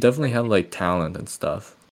she definitely had talent and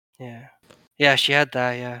stuff. Yeah, she had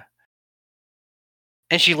that. Yeah.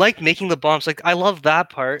 And she liked making the bombs. I love that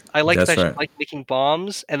part. I liked that she liked making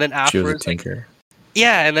bombs, and then afterwards, she was a tinker.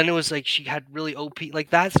 And then it was she had really OP.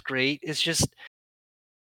 That's great. It's just,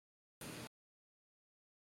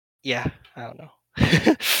 I don't know.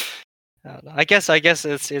 I don't know. I guess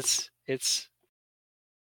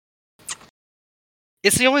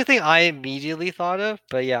it's the only thing I immediately thought of.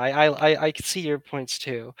 But yeah, I can see your points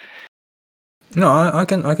too. No, I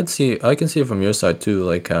can see it from your side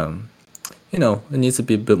too. It needs to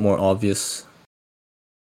be a bit more obvious.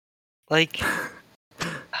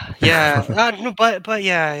 Yeah, no, but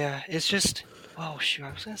yeah. It's just, oh shoot,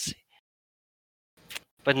 I was gonna say,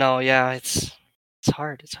 but no, yeah, it's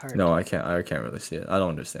hard. It's hard. No, I can't really see it. I don't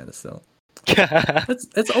understand it still.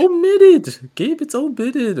 It's omitted, Gabe. It's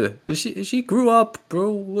omitted. She grew up,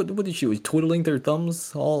 bro. What did she was twiddling their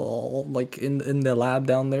thumbs all in the lab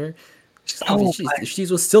down there.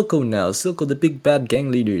 She's with Silco now. Silco, the big bad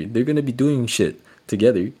gang leader. They're gonna be doing shit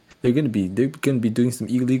together. They're gonna be doing some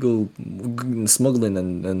illegal smuggling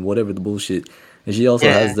and whatever the bullshit. And she also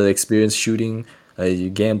has the experience shooting,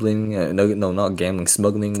 gambling. No, not gambling,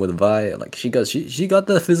 smuggling with Vi. She got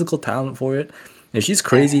the physical talent for it. And she's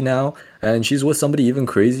crazy now, and she's with somebody even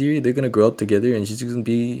crazier. They're gonna grow up together, and she's gonna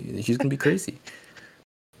be crazy.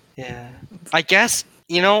 Yeah, I guess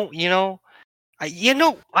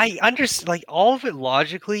I understand. All of it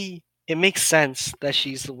logically, it makes sense that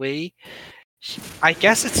she's the way. I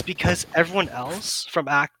guess it's because everyone else from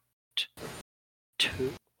Act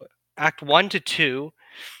 1 to 2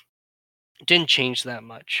 didn't change that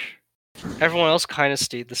much. Everyone else kind of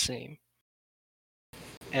stayed the same.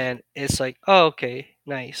 And it's like, oh, okay,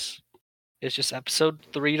 nice. It's just episode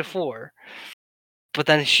 3 to 4. But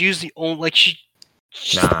then she's the only, like, she's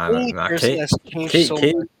the only person that's changed so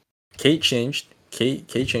much. Kate changed. Kate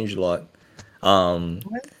changed a lot.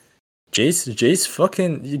 Jace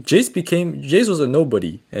was a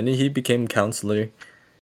nobody, and then he became counselor.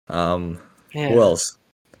 Who else?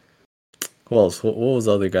 What was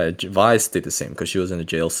the other guy? Vi stayed the same because she was in a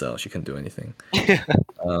jail cell. She couldn't do anything.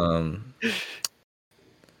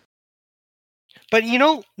 But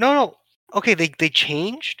no. Okay, they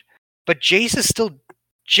changed, but Jace is still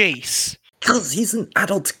Jace. Because he's an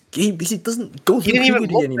adult. He doesn't go through puberty anymore. He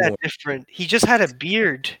didn't even look that different. He just had a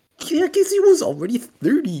beard. Yeah, because he was already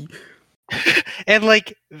 30. And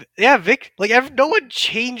like, yeah, Vic, like no one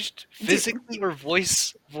changed physically or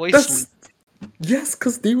voice. Yes,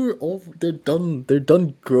 because they're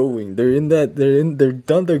done growing. They're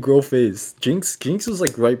done their growth phase. Jinx was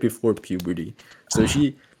like right before puberty, so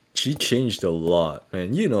she changed a lot,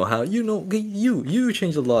 man. You know how you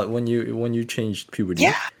changed a lot when you changed puberty.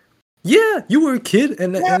 Yeah, you were a kid,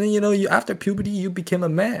 and then you after puberty you became a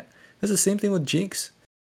man. That's the same thing with Jinx.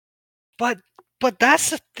 But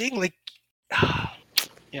that's the thing, like,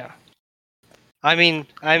 yeah. I mean.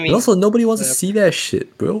 But also, nobody wants to see that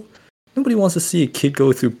shit, bro. Nobody wants to see a kid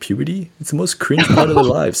go through puberty. It's the most cringe part of their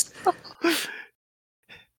lives.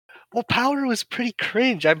 Well, Powder was pretty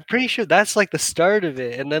cringe. I'm pretty sure that's like the start of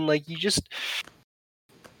it, and then like you just.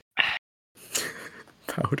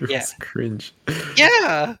 Powder was cringe.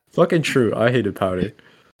 Yeah. Fucking true. I hated Powder.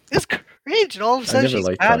 It's cringe, and all of a sudden she's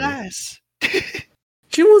badass.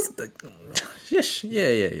 She was.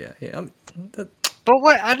 Yeah. But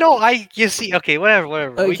what I know, you see. Okay, whatever.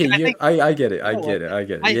 Okay, I get it.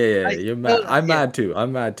 Yeah. You're mad. I'm mad too. I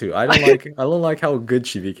don't like how good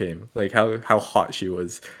she became. Like how hot she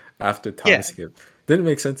was after time skip. Didn't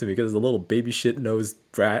make sense to me because the little baby shit nosed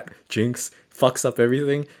brat Jinx fucks up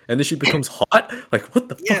everything, and then she becomes hot. Like what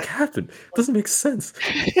the fuck happened? Doesn't make sense.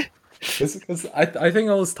 Because I think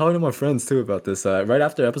I was talking to my friends too about this. Right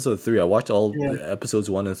after episode 3, I watched all episodes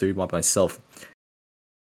 1 and 3 by myself.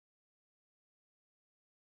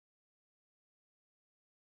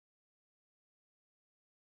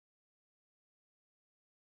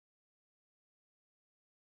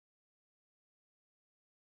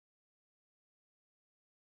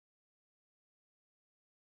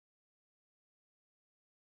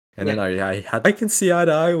 And then I can see eye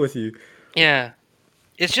to eye with you. Yeah,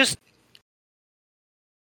 it's just.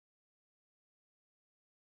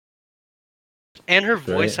 And her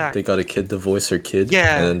voice acting. They got a kid to voice her kid.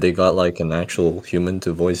 Yeah. And then they got like an actual human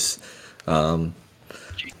to voice her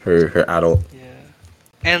adult. Yeah.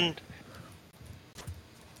 And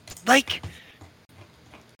like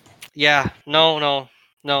no.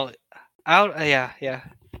 Yeah.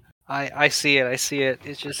 I see it.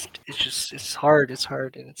 It's hard.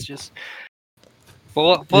 And it's just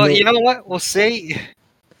But you know what? We'll say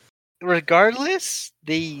regardless,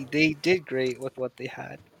 they did great with what they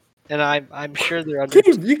had. And I'm sure they're under.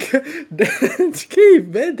 Gabe,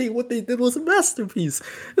 man, what they did was a masterpiece.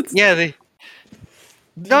 They.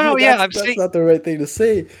 That's not the right thing to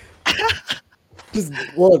say. Just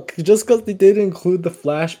because they didn't include the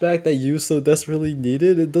flashback that you so desperately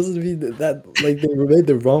needed, it doesn't mean that like they made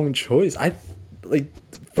the wrong choice. Gabe,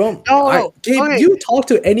 you talk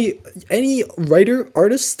to any writer,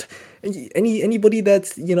 artist, anybody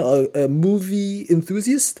that's a movie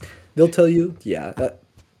enthusiast, they'll tell you,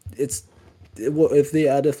 if they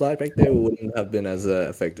added flashback there, it wouldn't have been as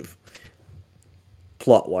effective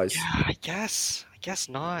plot wise. Yeah, I guess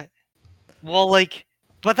not. Well, like,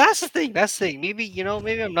 but that's the thing. Maybe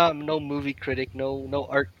I'm not no movie critic, no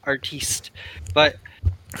artiste, but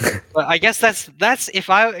I guess that's if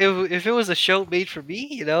it was a show made for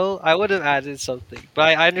me, I would have added something. But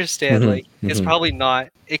I understand, it's probably not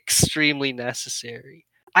extremely necessary.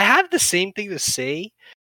 I have the same thing to say.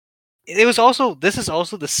 This is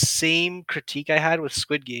also the same critique I had with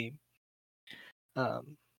Squid Game. I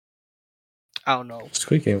don't know.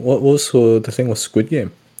 Squid Game. What was the thing with Squid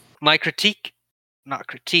Game? My not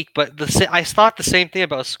critique, but I thought the same thing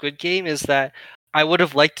about Squid Game is that I would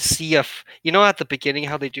have liked to see at the beginning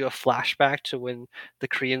how they do a flashback to when the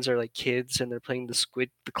Koreans are like kids and they're playing the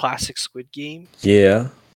classic Squid Game. Yeah.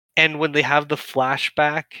 And when they have the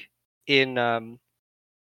flashback in the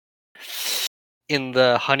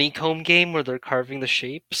honeycomb game where they're carving the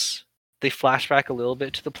shapes, they flash back a little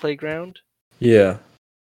bit to the playground. Yeah.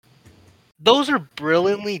 Those are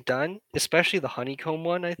brilliantly done, especially the honeycomb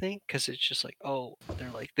one, I think, because it's just like,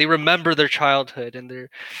 they remember their childhood and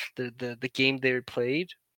the game they played.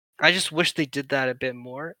 I just wish they did that a bit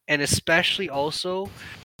more, and especially also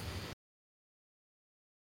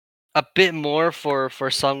a bit more for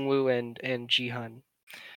Sungwoo and Jihan,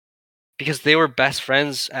 because they were best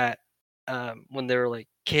friends at when they were like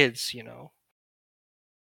kids, you know.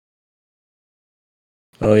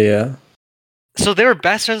 Oh yeah. So they were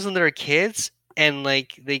best friends when they were kids, and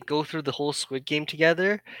like they go through the whole Squid Game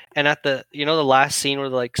together. And at the the last scene where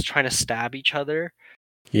they're like trying to stab each other.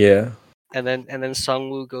 Yeah. And then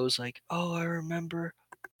Sungwoo goes like, "Oh, I remember."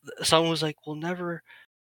 Sungwoo's like, it'll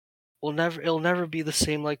never be the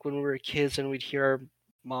same like when we were kids and we'd hear our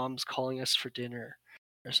moms calling us for dinner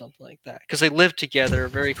or something like that." Because they lived together,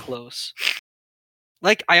 very close.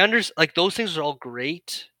 Like like those things are all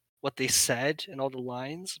great, what they said and all the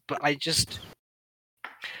lines, but I just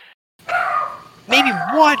maybe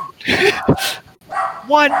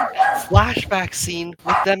one flashback scene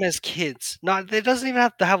with them as kids. Not it doesn't even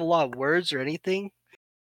have to have a lot of words or anything.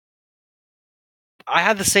 I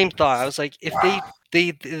had the same thought. I was like, if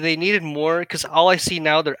they needed more, because all I see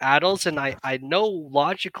now they're adults, and I know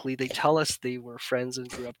logically they tell us they were friends and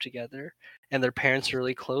grew up together, and their parents are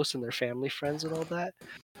really close and they're family friends and all that.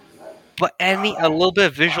 But a little bit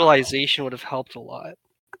of visualization would have helped a lot.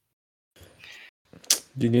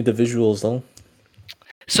 Do you need the visuals though?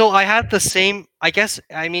 So I had the same. I guess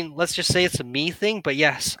let's just say it's a me thing. But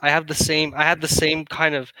yes, I had the same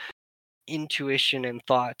kind of intuition and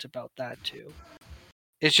thought about that too.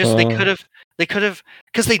 It's just they could have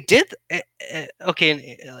because they did okay,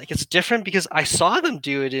 and like it's different because I saw them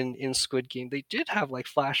do it in Squid Game. They did have like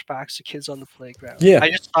flashbacks to kids on the playground. Yeah.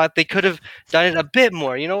 I just thought they could have done it a bit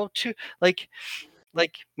more, to like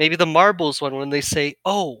maybe the marbles one when they say,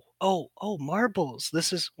 "Oh, marbles."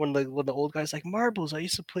 This is when the old guy's like, "Marbles. I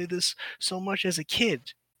used to play this so much as a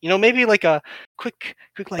kid." Maybe like a quick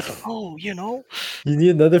like, "Oh, You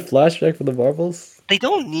need another flashback for the marbles? They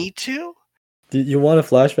don't need to. Do you want a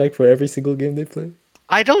flashback for every single game they play?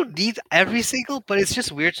 I don't need every single, but it's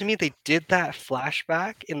just weird to me they did that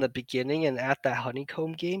flashback in the beginning and at that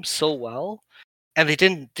honeycomb game so well, and they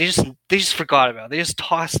just forgot about it. They just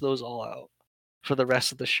tossed those all out for the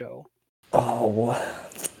rest of the show. Oh,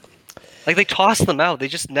 what? Like they tossed them out. They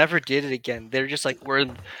just never did it again. They're just like we're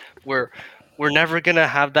never gonna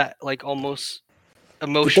have that like almost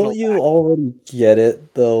emotional. But don't you already get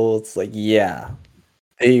it though? It's like, yeah,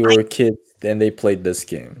 they were kids and they played this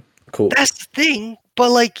game. Cool. That's the thing, but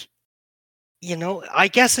like, I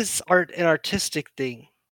guess it's an artistic thing.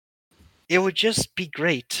 It would just be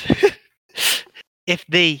great if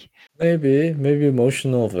they maybe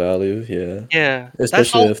emotional value, yeah,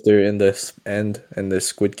 especially if they're in this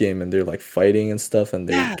Squid Game and they're like fighting and stuff and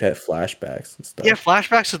they get flashbacks and stuff. Yeah,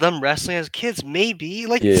 flashbacks of them wrestling as kids, maybe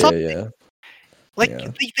like they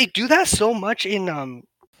do that so much in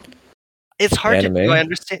it's hard anime? to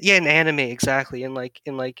understand. Yeah, in anime, exactly. In like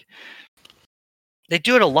they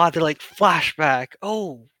do it a lot. They're like flashback.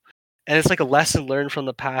 Oh, and it's like a lesson learned from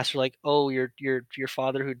the past. You're like, oh, your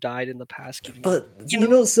father who died in the past. But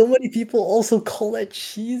so many people also call that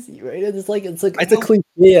cheesy, right? It's a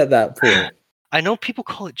cliche at that point. I know people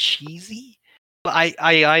call it cheesy, but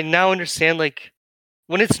I now understand like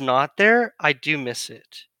when it's not there, I do miss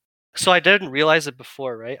it. So I didn't realize it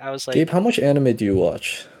before, right? I was like, Gabe, how much anime do you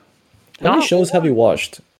watch? How many shows have you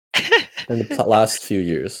watched in the last few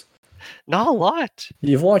years? Not a lot.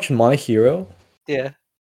 You've watched My Hero? Yeah.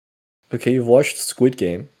 Okay, you've watched Squid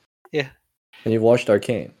Game? Yeah. And you've watched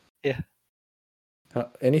Arcane? Yeah.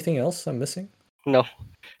 Anything else I'm missing? No.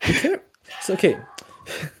 It's okay.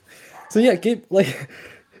 So yeah, Gabe, like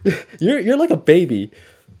you're like a baby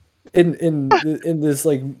in this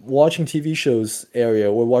like watching TV shows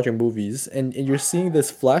area or watching movies, and you're seeing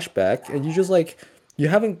this flashback, and you just like you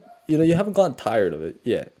haven't gotten tired of it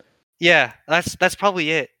yet. Yeah, that's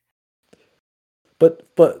probably it.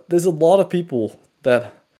 But there's a lot of people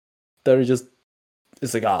that are just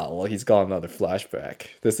it's like, well, he's got another flashback.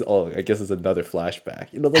 I guess it's another flashback.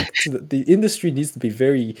 Like the industry needs to be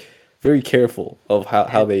very, very careful of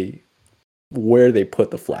how they where they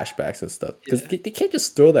put the flashbacks and stuff, because they can't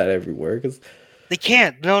just throw that everywhere. Because they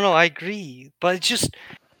can't. No, I agree. But it's just,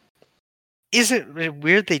 isn't it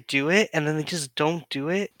weird they do it and then they just don't do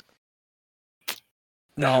it?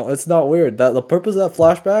 No, it's not weird. That the purpose of that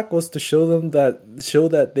flashback was to show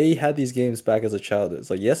that they had these games back as a child. It's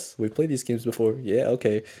like, yes, we played these games before. Yeah,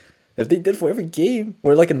 okay. If they did for every game,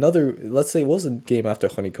 or like another, let's say it was a game after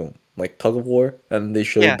Honeycomb, like Tug of War, and they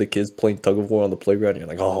showed the kids playing Tug of War on the playground, you're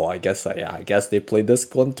like, oh, I guess they played this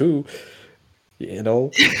one too.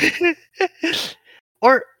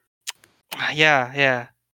 Or, yeah.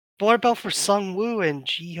 But what about for Sungwoo and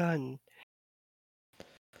Jihan?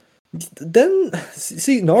 Then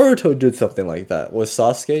see, Naruto did something like that with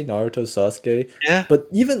Sasuke, Yeah. but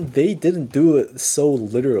even they didn't do it so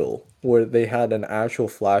literal where they had an actual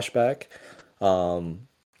flashback.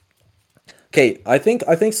 Okay, I think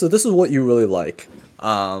so. This is what you really like.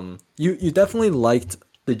 You definitely liked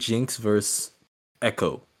the Jinx versus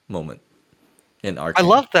Echo moment in I Arcane.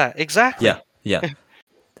 love that. Exactly. Yeah.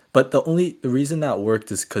 But the reason that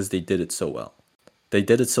worked is because they did it so well. They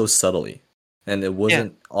did it so subtly, and it Yeah.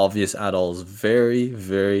 wasn't obvious at all. It's very,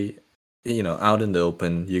 very, out in the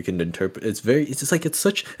open. You can interpret. It's very. It's just like it's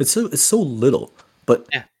so little. But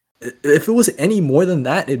Yeah. if it was any more than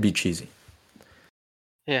that, it'd be cheesy.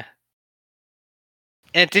 Yeah.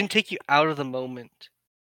 And it didn't take you out of the moment.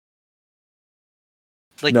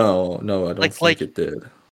 Like No, I don't think like it did.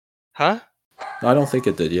 huh? I don't think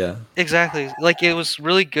it did. Yeah. Exactly. Like it was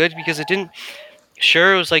really good because it didn't.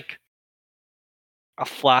 Sure, it was like a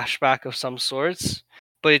flashback of some sorts,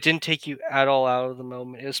 but it didn't take you at all out of the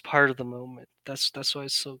moment. It was part of the moment. That's why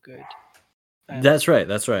it's so good. That's right.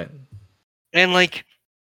 That's right. And like,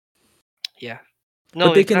 yeah, no,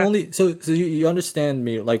 But they can exactly. only so you understand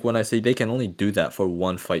me like when I say they can only do that for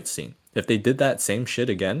one fight scene. If they did that same shit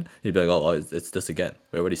again, you'd be like, oh, it's this again.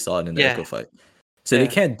 We already saw it in the Yeah, Echo fight. So they yeah,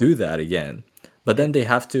 can't do that again. But yeah. then they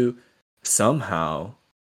have to somehow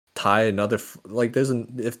tie another like there's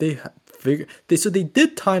an if they figure they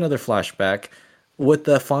did tie another flashback with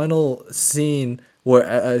the final scene where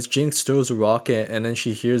as Jinx throws a rocket and then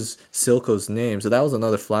she hears Silco's name. So that was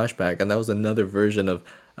another flashback, and that was another version of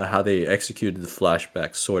how they executed the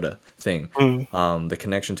flashback sort of thing. Mm. The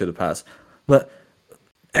connection to the past, but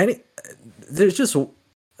any there's just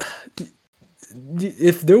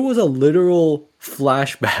if there was a literal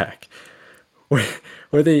flashback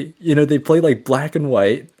where they they play like black and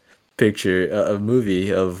white picture a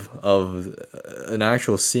movie of an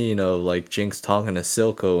actual scene of like Jinx talking to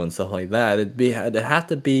Silco and stuff like that, it had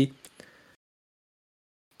to be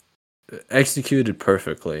executed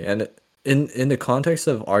perfectly. And in the context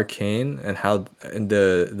of Arcane and how and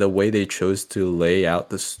the way they chose to lay out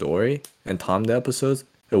the story and time the episodes,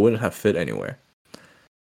 it wouldn't have fit anywhere.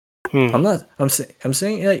 Hmm. I'm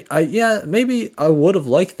saying like yeah, maybe I would have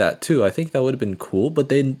liked that too. I think that would have been cool, but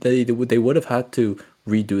they would have had to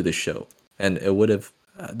redo the show, and it would have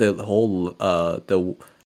the whole the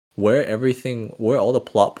where all the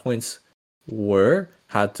plot points would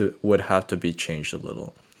have to be changed a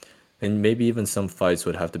little, and maybe even some fights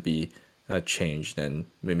would have to be changed and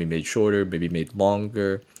maybe made shorter, maybe made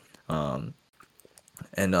longer, and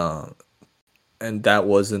uh and that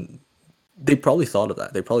wasn't they probably thought of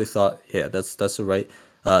that. They probably thought, yeah, that's the right,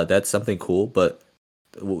 that's something cool, but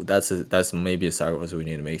that's maybe a sacrifice we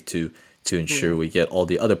need to make to ensure Yeah. we get all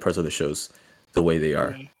the other parts of the shows the way they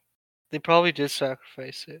are. Yeah. They probably did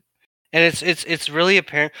sacrifice it, and it's really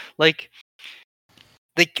apparent. Like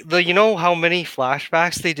you know how many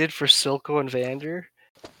flashbacks they did for Silco and Vander?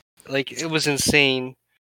 Like it was insane.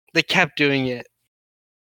 They kept doing it,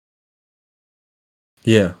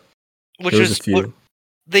 Yeah, which there was a was what few.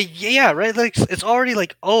 they yeah right. Like it's already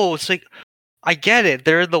like oh it's like I get it.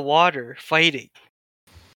 They're in the water fighting,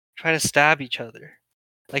 trying to stab each other.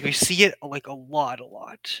 Like we see it like a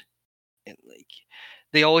lot, and like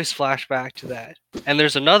they always flash back to that. And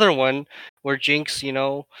there's another one where Jinx, you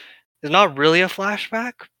know, is not really a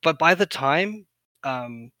flashback, but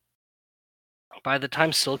um, by the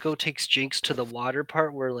time Silco takes Jinx to the water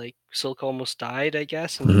part where like Silco almost died, I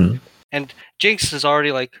guess, Mm-hmm. and Jinx is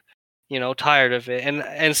already like, you know, tired of it,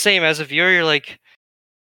 and same as a viewer, you're like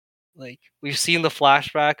we've seen the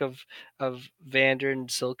flashback of Vander and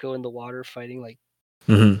Silco in the water fighting like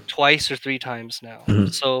Mm-hmm. twice or three times now. Mm-hmm.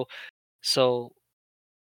 So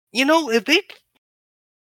you know if they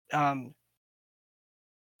um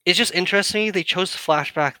it's just interesting they chose to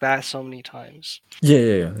flashback that so many times.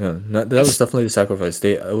 Yeah. No, that was definitely the sacrifice.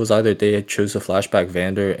 It was either they chose a flashback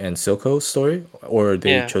Vander and Silco story, or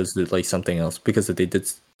they Yeah, chose like something else because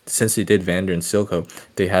since they did Vander and Silco,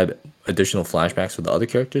 they had additional flashbacks with the other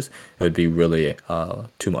characters. It would be really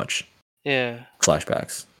too much yeah.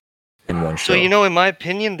 flashbacks in one So you show. know, in my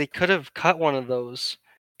opinion, they could have cut one of those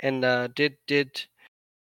and did.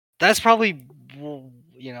 That's probably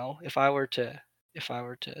you know if I were to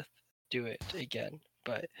do it again,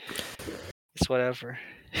 but it's whatever.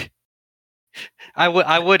 I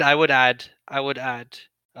would add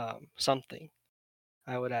something.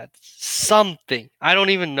 I would add something. I don't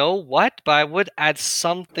even know what, but I would add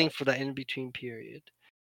something for the in between period.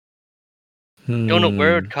 Don't know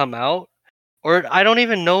where it would Hmm. come out, or I don't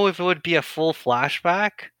even know if it would be a full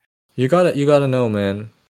flashback. You gotta know, man.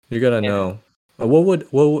 You gotta Yeah. know.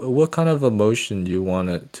 What kind of emotion do you want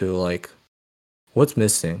it to like? What's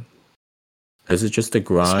missing? Is it just the It's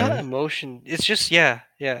not grind? emotion. It's just yeah.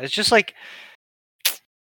 It's just like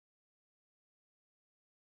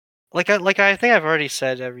I think I've already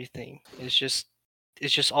said everything. It's just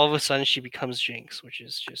all of a sudden she becomes Jinx, which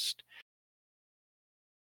is just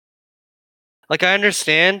like I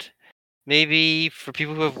understand maybe for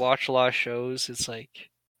people who have watched a lot of shows, it's like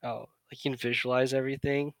oh, like you can visualize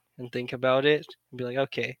everything and think about it and be like,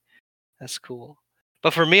 okay, that's cool.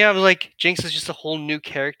 But for me, I'm like, Jinx is just a whole new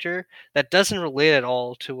character that doesn't relate at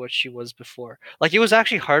all to what she was before. Like, it was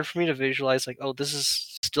actually hard for me to visualize, like, oh, this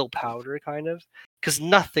is still Powder, kind of, because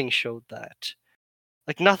nothing showed that.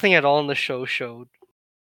 Like, nothing at all in the show showed.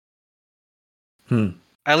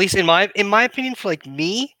 At least in my opinion, for like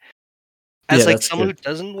me, as like someone who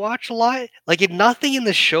doesn't watch a lot, like, nothing in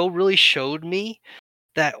the show really showed me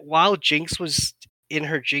that while Jinx was in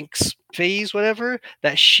her Jinx phase, whatever,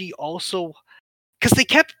 that she also because they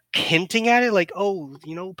kept hinting at it like, oh,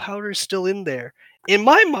 you know, Powder's still in there. In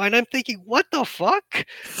my mind, I'm thinking, what the fuck?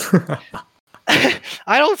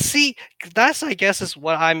 I don't see. That's, I guess, is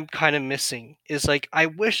what I'm kind of missing. Is like, I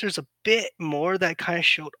wish there's a bit more that kind of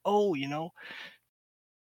showed, oh, you know,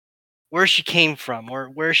 where she came from or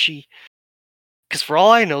where she. Because for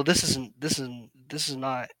all I know, this is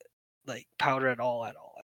not like Powder at all.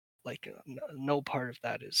 Like, no part of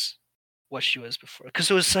that is what she was before.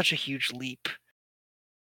 Because it was such a huge leap.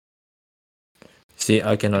 See,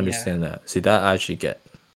 I can understand that. See, that I actually get.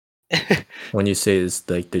 When you say it's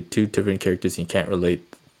like the two different characters, you can't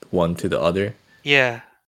relate one to the other. Yeah.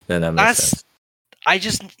 Then that makes sense. I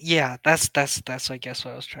just that's I guess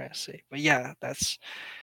what I was trying to say. But yeah, that's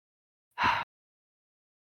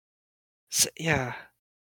yeah.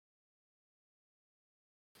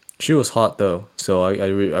 She was hot though, so I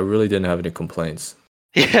really didn't have any complaints.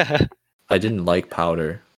 Yeah. I didn't like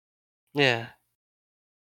Powder. Yeah.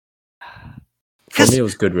 For me, it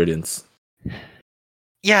was good riddance.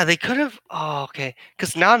 Yeah, they could have. Oh, okay.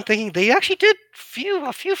 Because now I'm thinking they actually did a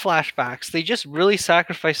few flashbacks. They just really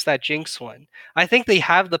sacrificed that Jinx one. I think they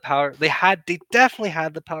have the power. They definitely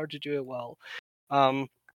had the power to do it well.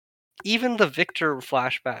 Even the Victor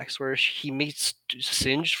flashbacks where he meets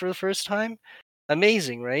Singed for the first time,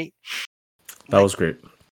 amazing, right? That was great.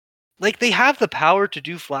 Like, they have the power to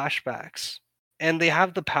do flashbacks, and they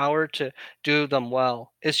have the power to do them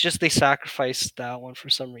well. It's just they sacrificed that one for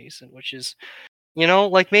some reason, which is, you know,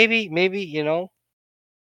 like maybe, you know,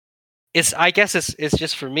 I guess it's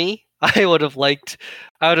just for me. I would have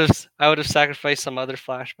sacrificed some other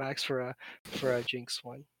flashbacks for a Jinx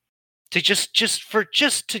one to just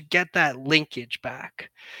to get that linkage back.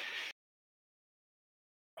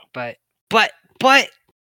 But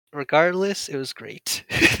regardless, it was great.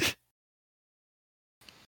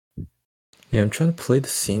 Yeah, I'm trying to play the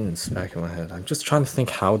scenes back in my head. I'm just trying to think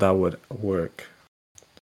how that would work.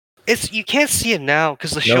 You can't see it now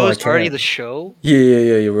because the show is already the show.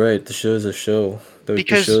 Yeah, you're right. The show is a show.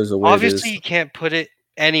 Because the show is the way obviously you can't put it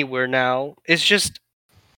anywhere now. It's just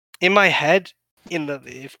in my head.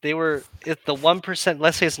 If the 1%,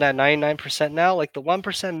 let's say it's not 99% now, like the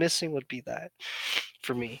 1% missing would be that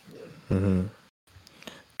for me.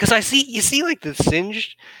 Because you see like the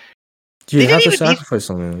Singed. You have to sacrifice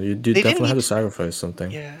something. You definitely have to sacrifice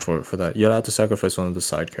something for that. You have to sacrifice one of the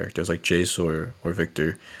side characters like Jace or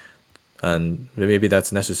Victor, and maybe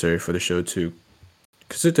that's necessary for the show to,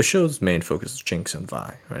 because the show's main focus is Jinx and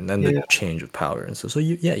Vi, right? And then the change of power and so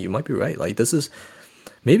you might be right. Like this is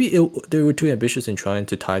maybe they were too ambitious in trying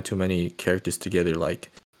to tie too many characters together, like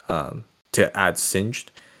to add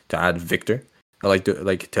Singed, to add Victor,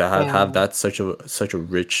 to have that such a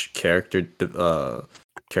rich character.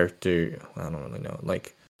 I don't really know,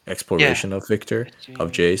 like exploration of Victor,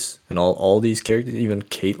 of Jace, and all these characters, even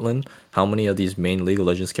Caitlyn. How many of these main League of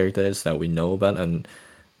Legends characters that we know about, and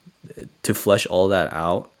to flesh all that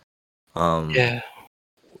out,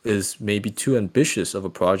 is maybe too ambitious of a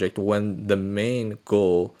project when the main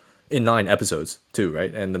goal in 9 episodes too,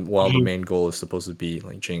 right? And while the main goal is supposed to be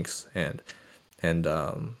like Jinx and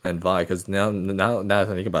Vi, because now that I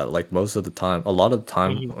think about it, like most of the time, a lot of the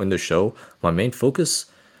time in the show, my main focus.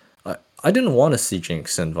 I didn't want to see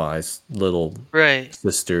Jinx and Vi's little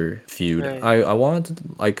sister feud. I wanted to,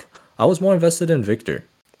 like, I was more invested in Victor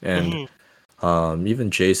and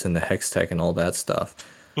even Jace and the Hextech and all that stuff.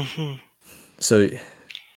 So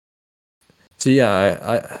yeah,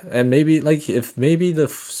 I and maybe like if maybe the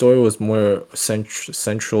story was more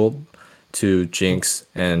central to Jinx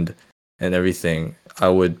and everything, I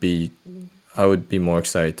would be more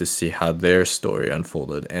excited to see how their story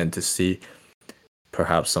unfolded and to see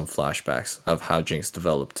perhaps some flashbacks of how Jinx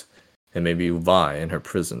developed, and maybe Vi in her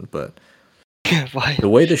prison. But the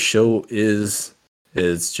way the show is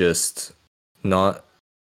just not.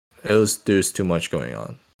 There's too much going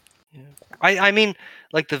on. Yeah. I mean,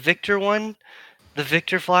 like the Victor one, the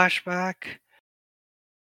Victor flashback. I'm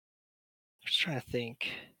just trying to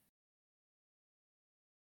think.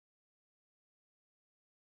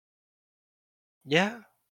 Yeah.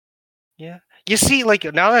 Yeah. You see, like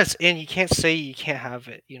now that's in, you can't say you can't have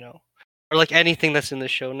it, you know, or like anything that's in the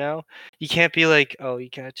show now. You can't be like, oh, you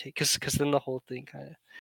gotta take, because then the whole thing kind of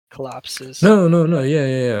collapses. No,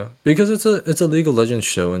 yeah. Because it's a League of Legends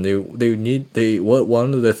show, and what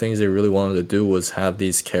one of the things they really wanted to do was have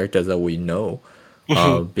these characters that we know,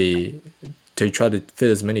 be to try to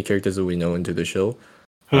fit as many characters that we know into the show.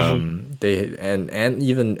 They and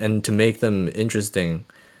even and to make them interesting,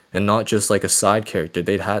 and not just like a side character.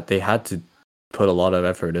 They had to put a lot of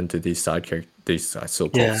effort into these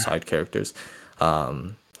so-called side characters,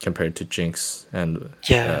 compared to Jinx and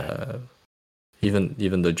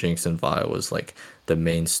even the Jinx and Vi was like the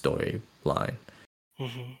main storyline.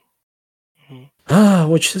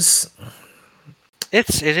 Which is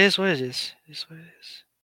it is what it is. It's what it is.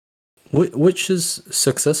 Which is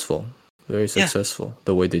successful, very successful.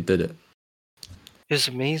 The way they did it. It's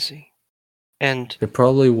amazing, and it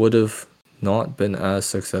probably would have not been as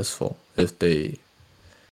successful if they.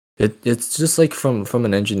 It's just like from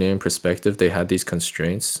an engineering perspective, they had these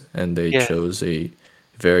constraints and they chose a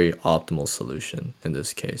very optimal solution in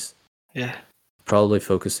this case. Yeah. Probably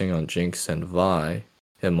focusing on Jinx and Vi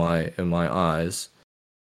in my eyes,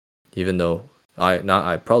 even though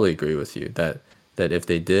I probably agree with you that if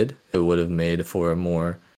they did, it would have made for a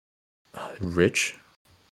more rich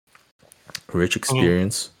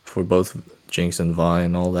experience for both Jinx and Vi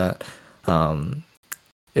and all that.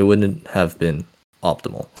 It wouldn't have been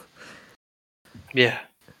optimal. Yeah.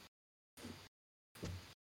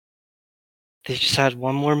 They just had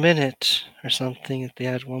one more minute or something. If they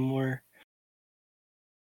had one more,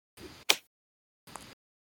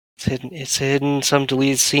 it's hidden some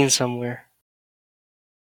deleted scene somewhere.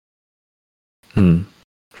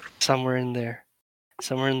 Somewhere in there,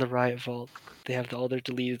 somewhere in the Riot Vault, they have all their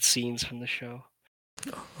deleted scenes from the show.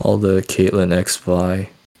 All the Caitlyn X Vi.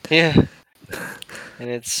 Yeah. And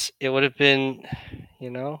it would have been, you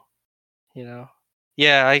know. Yeah.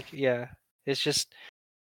 It's just.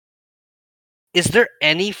 Is there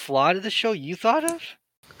any flaw to the show you thought of?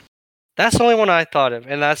 That's the only one I thought of,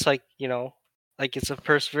 and that's like, you know, like it's a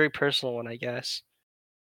very personal one, I guess.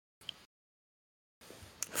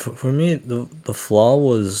 For me, the flaw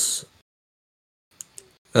was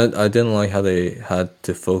I didn't like how they had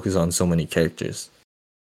to focus on so many characters.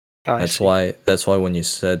 That's why when you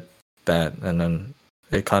said that, and then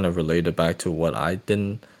it kind of related back to what I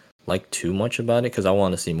didn't like too much about it, because I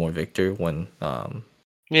want to see more Victor when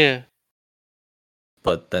yeah.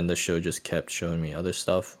 But then the show just kept showing me other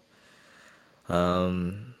stuff.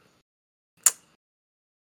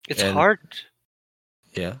 It's hard.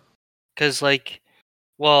 Yeah. Because like,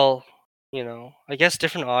 well, you know, I guess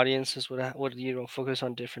different audiences would you know focus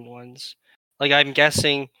on different ones. Like I'm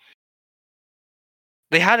guessing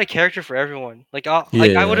they had a character for everyone. Like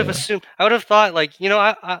I would have assumed, I would have thought like, you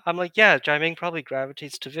know, I'm like, yeah, Jiaming probably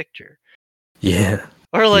gravitates to Victor. Yeah.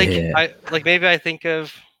 Or like maybe I think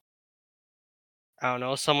of, I don't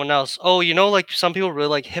know, someone else. Oh, you know, like some people really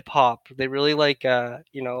like hip hop. They really like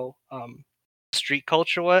you know, street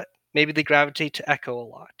culture. What? Maybe they gravitate to Echo a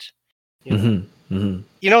lot. You know,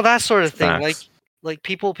 you know that sort of thing. Like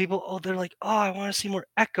people. Oh, they're like, oh, I want to see more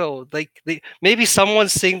Echo. Like maybe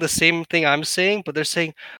someone's saying the same thing I'm saying, but they're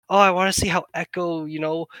saying, oh, I want to see how Echo. You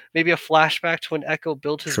know, maybe a flashback to when Echo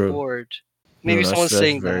built his board. Maybe someone's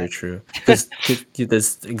saying very that. True. Because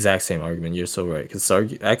this exact same argument. You're so right. Because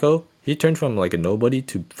Echo, he turned from like a nobody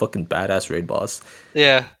to fucking badass raid boss.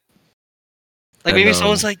 Yeah. Like maybe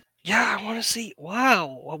someone's like, yeah, I want to see.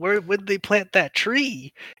 Wow, where would they plant that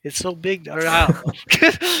tree? It's so big. Or I don't know.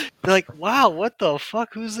 They're like, wow, what the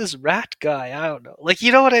fuck? Who's this rat guy? I don't know. Like,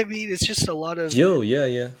 you know what I mean? It's just a lot of. Yeah.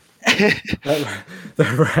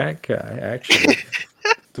 the rat guy, actually.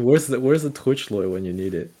 Where's the Twitch lore when you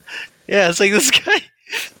need it? Yeah, it's like this guy.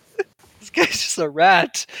 This guy's just a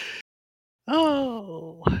rat.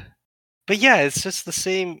 Oh, but yeah, it's just the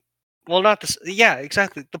same. Well, not this. Yeah,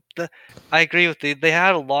 exactly. I agree with you. They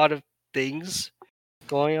had a lot of things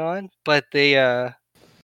going on, but they,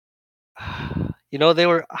 you know, they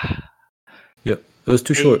were. Yep, it was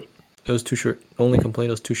too short. It was too short. Only complaint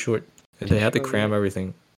was too short. They had to cram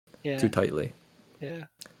everything too tightly. Yeah.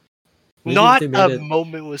 Maybe not a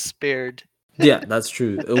moment was spared. Yeah, that's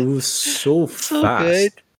true. It was so fast.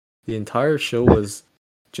 Good. The entire show was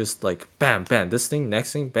just like bam, bam, this thing,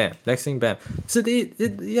 next thing, bam, next thing, bam. So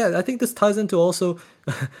yeah, I think this ties into also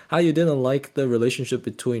how you didn't like the relationship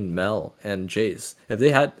between Mel and Jace. If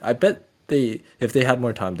they had, I bet if they had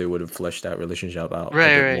more time, they would have fleshed that relationship out a bit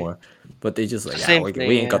Right. more. But they just like, yeah, Same we thing.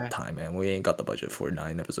 ain't got Yeah. the time, man. We ain't got the budget for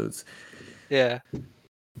 9 episodes. Yeah.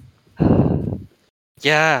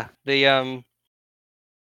 Yeah.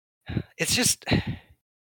 It's just.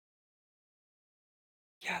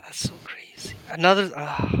 Yeah, that's so crazy. Another.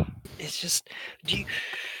 It's just. Do you?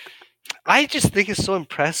 I just think it's so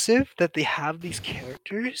impressive that they have these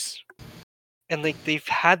characters, and like they've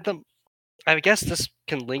had them. I guess this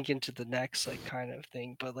can link into the next like kind of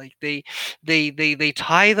thing, but like they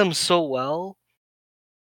tie them so well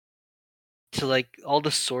to like all the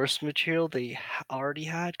source material they already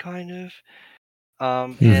had, kind of.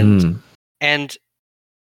 Mm-hmm. And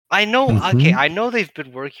I know, okay, Mm-hmm. I know they've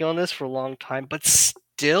been working on this for a long time, but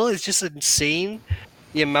still, it's just insane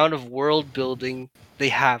the amount of world building they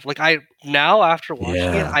have. Like now after watching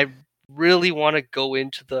it, Yeah. I really want to go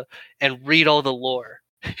into and read all the lore.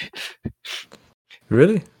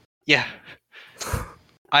 Really? Yeah.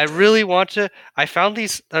 I really want to. I found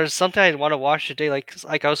there's something I want to watch today. Like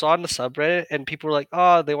I was on the subreddit and people were like,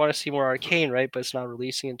 "Oh, they want to see more Arcane, right? But it's not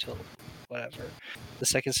releasing until whatever, the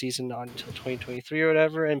second season not until 2023 or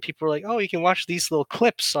whatever." And people were like, "Oh, you can watch these little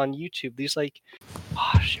clips on YouTube. These like,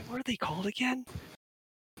 oh shit, what are they called again?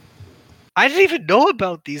 I didn't even know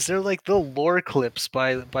about these. They're like the lore clips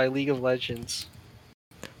by League of Legends.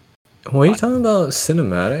 What are you talking about?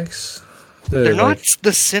 Cinematics? They're not Like the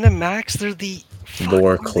cinematics. They're the lore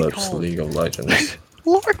what are they clips, called? League of Legends.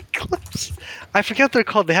 Lore clips. I forget what they're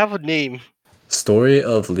called. They have a name. Story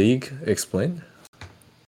of League explained.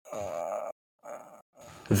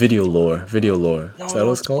 Video lore. Video lore. Is that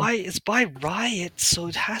what it's called? It's by Riot, so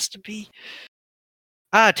it has to be.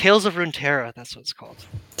 Tales of Runeterra. That's what it's called.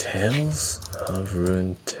 Tales of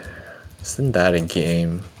Runeterra. Isn't that a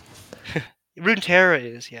game? Runeterra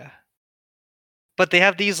is, yeah. But they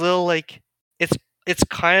have these little like it's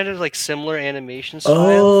kind of like similar animation style.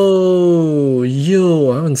 Oh,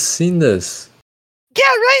 yo, I haven't seen this. Yeah,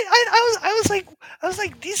 right. I was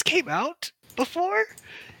like, these came out before.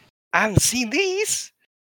 I haven't seen these.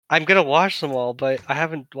 I'm gonna watch them all, but I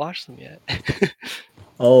haven't watched them yet.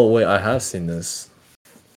 Oh wait, I have seen this.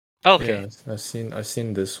 Okay. Yeah, I've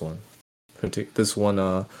seen this one. This one,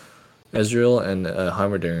 Ezreal and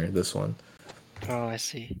Heimerdinger. This one. Oh, I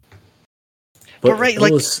see. But right,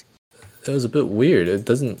 it was a bit weird. It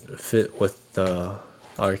doesn't fit with the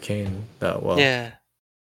Arcane that well. Yeah.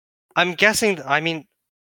 I'm guessing. I'm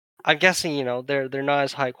guessing, you know, they're not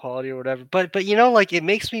as high quality or whatever. But you know, like it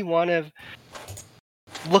makes me want to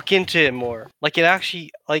look into it more. Like it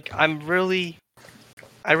actually, like I really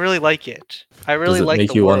like it. I really Does it like make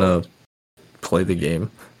the you world. want to play the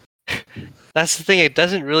game? That's the thing. It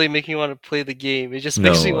doesn't really make me want to play the game. It just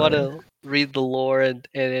makes me want to read the lore and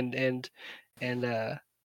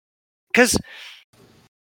because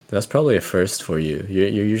that's probably a first for you.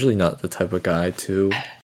 You're usually not the type of guy to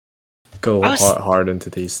go hard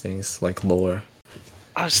into these things like lore.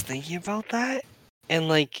 I was thinking about that, and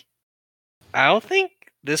like, I don't think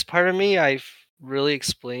this part of me I've really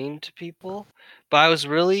explained to people, but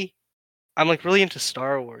I'm like really into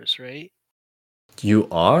Star Wars, right? You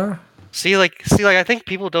are? See, I think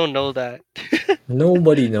people don't know that.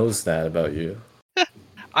 Nobody knows that about you.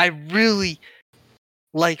 I really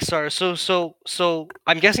like Star Wars. So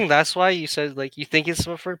I'm guessing that's why you said like you think it's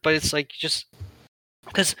preferred, but it's like just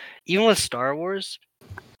because even with Star Wars,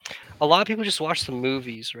 a lot of people just watch the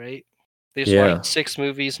movies, right? They just watch 6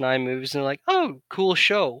 movies, 9 movies, and they're like, "Oh, cool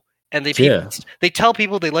show," and they tell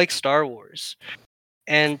people they like Star Wars,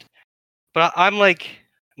 but I'm like,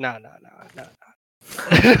 no.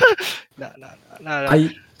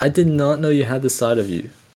 I did not know you had this side of you.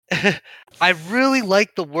 I really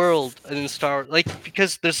like the world in Star Wars, like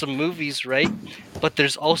because there's some movies, right? But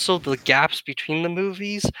there's also the gaps between the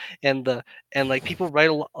movies and like people write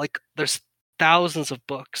a lot. Like there's thousands of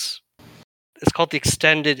books. It's called the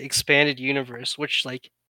expanded universe, which like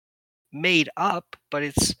made up, but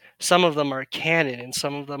it's some of them are canon and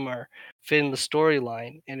some of them are fit in the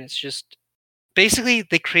storyline, and it's just basically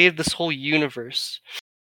they created this whole universe.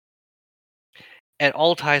 And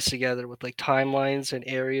all ties together with like timelines and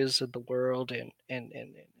areas of the world and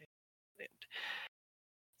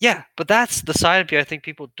yeah, but that's the side of you I think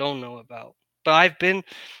people don't know about. But I've been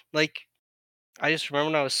like, I just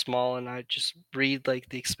remember when I was small and I just read like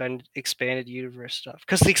the expanded universe stuff,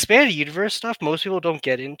 because the expanded universe stuff most people don't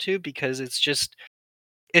get into because it's just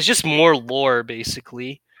more lore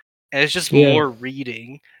basically, and it's just more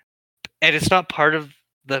reading, and it's not part of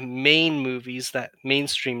the main movies that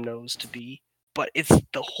mainstream knows to be, but it's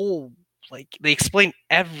the whole, like, they explain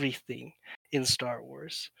everything in Star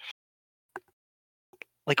Wars.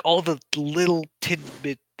 Like all the little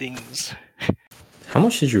tidbit things. How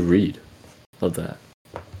much did you read of that?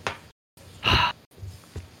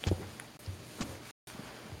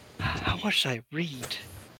 How much did I read?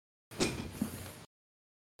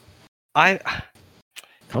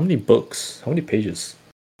 How many books? How many pages?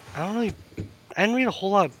 I didn't read a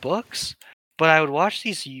whole lot of books, but I would watch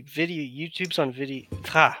these videos on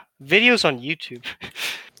YouTube.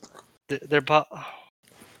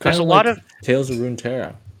 There's a lot of Tales of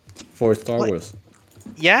Runeterra for Star Wars.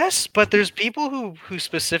 Yes, but there's people who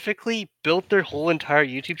specifically built their whole entire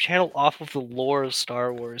YouTube channel off of the lore of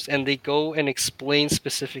Star Wars, and they go and explain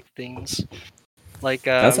specific things. Like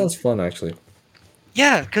that sounds fun, actually.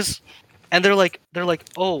 Yeah, and they're like,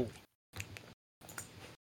 oh,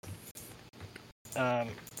 I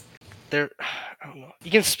don't know. You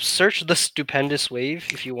can search the Stupendous Wave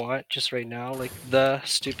if you want, just right now, like the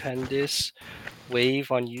Stupendous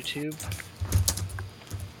Wave on YouTube.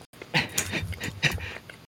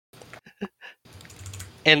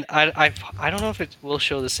 And I don't know if it will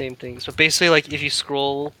show the same things, but basically, like, if you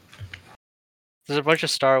scroll, there's a bunch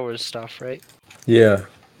of Star Wars stuff, right? Yeah,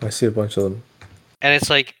 I see a bunch of them. And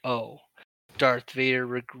it's like, oh, Darth Vader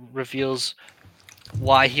reveals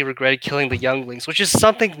why he regretted killing the younglings, which is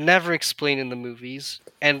something never explained in the movies,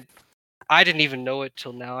 and I didn't even know it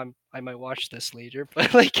till now. I might watch this later,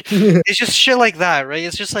 but like, it's just shit like that, right?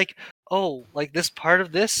 It's just like, oh, like this part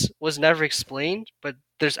of this was never explained, but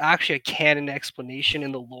there's actually a canon explanation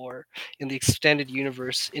in the lore, in the extended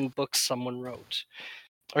universe, in books someone wrote,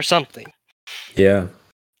 or something. Yeah.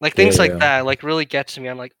 Like things like that, like really get to me.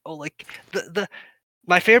 I'm like, oh, like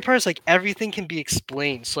my favorite part is like everything can be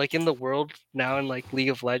explained. So like in the world now in like League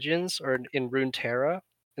of Legends or in Runeterra,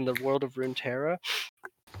 in the world of Runeterra,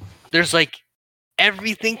 there's like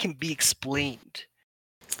everything can be explained.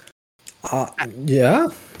 Yeah,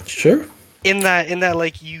 sure. In that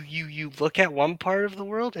like you look at one part of the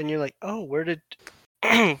world and you're like, oh, where did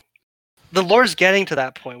the lore's getting to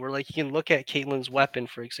that point where like you can look at Caitlyn's weapon,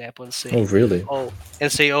 for example, and say, oh really?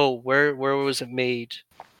 Where was it made?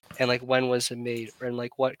 And like when was it made? And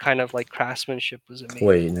like what kind of like craftsmanship was it made?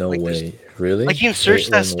 Wait, no like, way. Really? Like you can search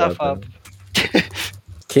that stuff up.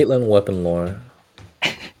 Caitlyn weapon lore.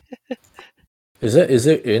 Is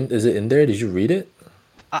it in there? Did you read it?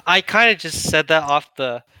 I kind of just said that off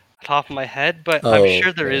the top of my head, but I'm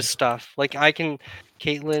sure there is stuff. Like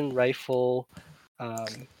Caitlyn rifle,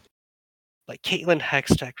 like Caitlyn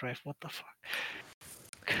Hextech rifle. What the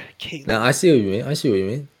fuck? Caitlyn. Now I see what you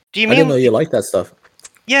mean. Do you mean? I didn't know you like that stuff.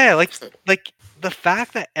 Yeah, like the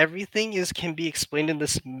fact that everything can be explained in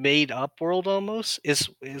this made up world almost is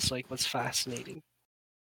like what's fascinating.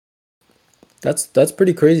 That's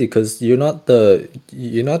pretty crazy because you're not the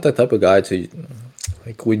type of guy to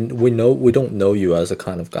like we don't know you as a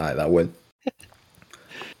kind of guy that would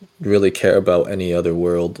really care about any other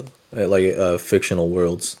world like fictional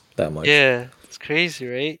worlds that much. Yeah, it's crazy,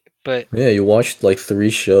 right? But yeah, you watched like 3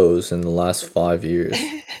 shows in the last 5 years,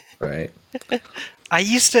 right? I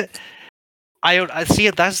see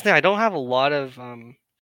it. That's the thing. I don't have a lot of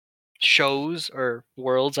shows or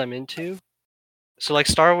worlds I'm into. So like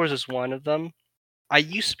Star Wars is one of them. I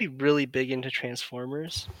used to be really big into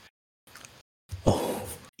Transformers. Oh.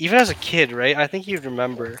 Even as a kid, right? I think you'd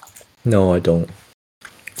remember. No, I don't.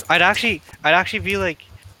 I'd actually be like,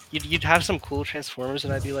 you'd have some cool Transformers,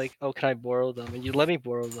 and I'd be like, oh, can I borrow them? And you'd let me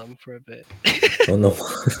borrow them for a bit. Oh no,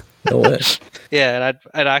 no way. Yeah, and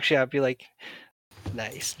I'd be like,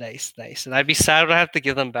 nice, and I'd be sad when I have to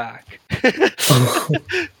give them back.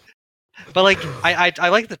 But like, I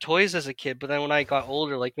liked the toys as a kid, but then when I got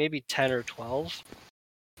older, like maybe 10 or 12,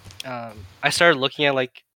 I started looking at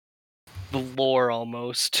like the lore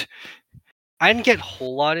almost. I didn't get a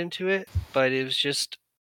whole lot into it, but it was just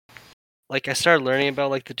like I started learning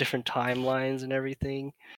about like the different timelines and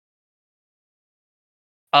everything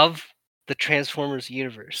of the Transformers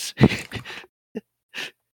universe.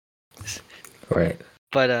 Right.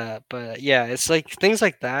 But yeah, it's like things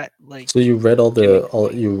like that. Like, so you read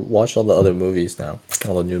you watched all the other movies now,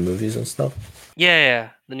 all the new movies and stuff. Yeah,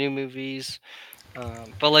 the new movies.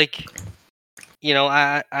 But like, you know,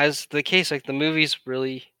 as the case, like the movies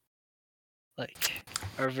really like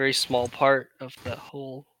are a very small part of the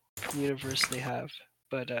whole universe they have.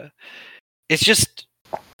 But it's just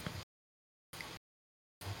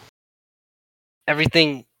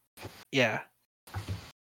everything. Yeah.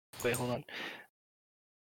 Wait, hold on.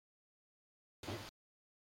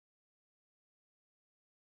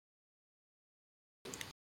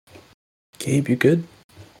 Gabe, you good?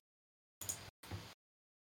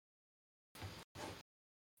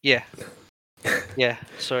 Yeah. Yeah.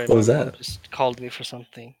 Sorry, What my was mom that? just called me for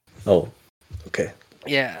something. Oh, okay.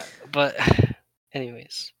 Yeah, but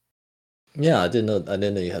anyways. Yeah, I didn't know. I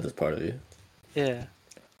didn't know you had this part of you. Yeah.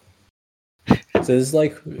 So it's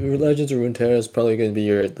like Legends of Runeterra is probably going to be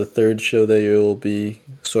the third show that you'll be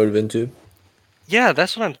sort of into. Yeah,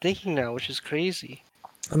 that's what I'm thinking now, which is crazy.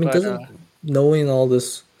 I mean, But doesn't knowing all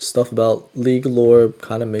this stuff about League lore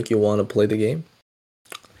kind of make you want to play the game?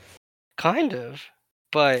 kind of.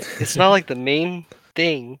 But it's not like the main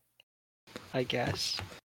thing, I guess.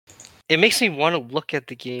 It makes me want to look at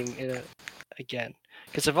the game again,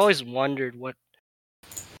 because I've always wondered what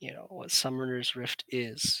Summoner's Rift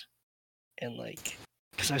is, and like,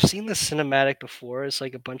 because I've seen the cinematic before. It's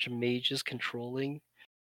like a bunch of mages controlling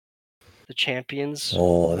the champions.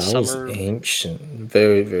 Oh, The that was summer, ancient.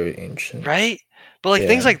 Very, very ancient. right? But like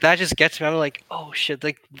things Yeah. like that just gets me. I'm like, oh shit,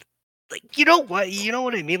 like you know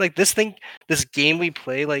what I mean? Like this game we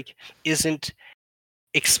play like isn't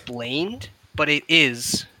explained, but it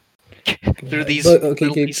is through these But okay,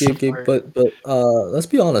 little okay, pieces okay, of okay, art. but let's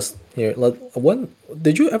be honest here. Like, when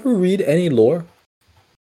did you ever read any lore?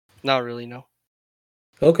 Not really, no.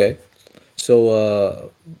 Okay,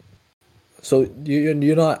 so so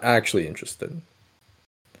you're not actually interested.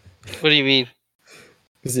 What do you mean?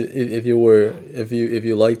 Because if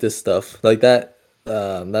you like this stuff like that,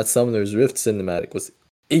 that Summoner's Rift cinematic was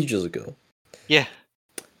ages ago. Yeah,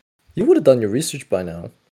 You would have done your research by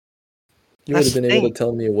now. You would that's have the been able thing. to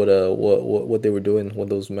tell me what they were doing with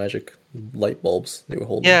those magic light bulbs they were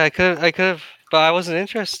holding. Yeah, I could have, but I wasn't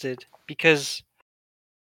interested because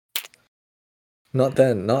Not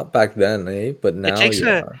then, not back then, eh? But it now takes you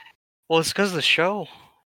a. are. Well, it's because of the show.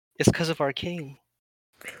 It's because of Arcane.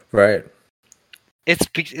 Right.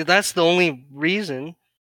 That's the only reason.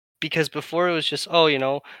 Because before it was just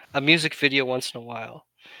a music video once in a while.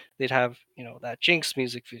 They'd have that Jinx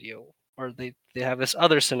music video, or they have this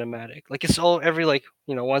other cinematic. Like it's all every like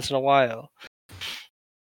once in a while.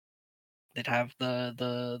 They'd have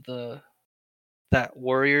the that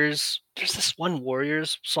Warriors. There's this one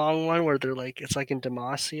Warriors song one where they're like it's like in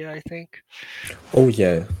Demacia, I think. Oh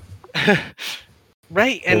yeah.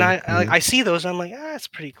 Right, and Oh, I see those. I'm like, it's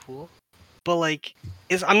pretty cool, but like,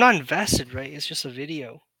 I'm not invested, right? It's just a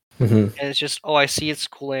video, mm-hmm. and it's just, I see it's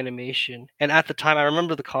cool animation. And at the time, I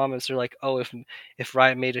remember the comments. They're like, oh, if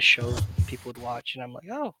Riot made a show, people would watch. And I'm like,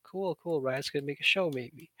 oh, cool, Riot's gonna make a show,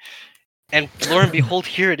 maybe. And lo and behold,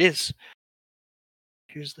 here it is.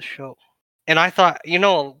 Here's the show. And I thought,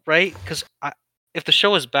 right? Because if the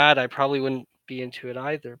show was bad, I probably wouldn't be into it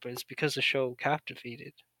either. But it's because the show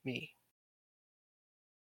captivated me,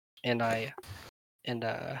 and I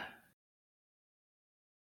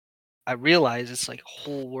realize it's like a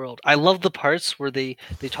whole world. I love the parts where they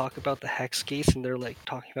talk about the Hex Gates and they're like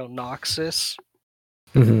talking about Noxus.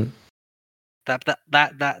 Mm-hmm.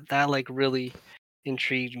 That like really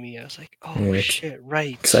intrigued me. I was like, oh shit,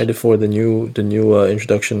 right. Excited for the new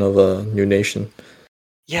introduction of a new nation.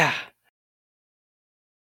 Yeah.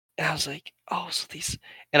 And I was like, oh, so these,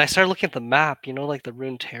 and I started looking at the map, like the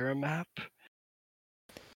Runeterra map.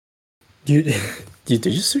 Did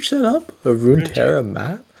you search that up? A Runeterra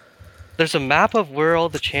map? There's a map of where all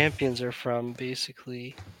the champions are from,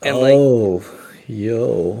 basically. And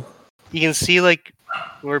yo. You can see like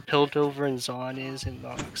where Piltover and Zaun is and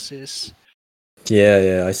Noxus.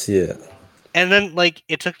 Yeah, I see it. And then like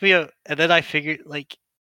it took me and then I figured like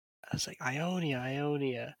I was like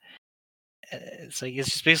Ionia. It's like it's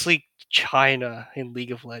just basically China in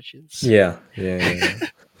League of Legends. Yeah.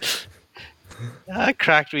 That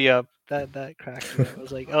cracked me up. That cracked me up. I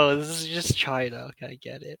was like, oh, this is just China. Okay, I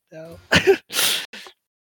get it now.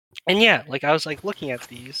 And yeah, like I was like looking at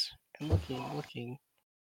these and looking.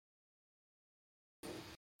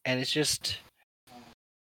 And it's just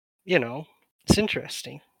it's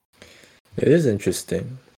interesting. It is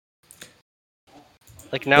interesting.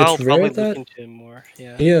 Like now I'll probably look into it more.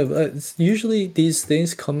 Yeah. Yeah, but it's usually these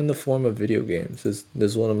things come in the form of video games.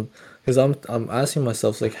 There's one of them, because I'm asking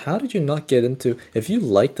myself, like, how did you not get into, if you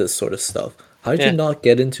like this sort of stuff, how did you not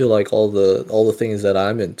get into like all the things that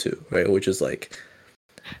I'm into, right? Which is like,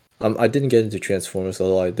 I didn't get into Transformers.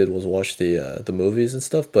 All I did was watch the movies and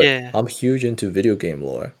stuff. But I'm huge into video game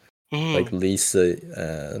lore. Mm-hmm. Like Lisa,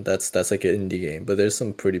 that's like an indie game, but there's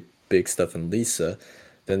some pretty big stuff in Lisa.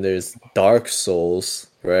 Then there's Dark Souls,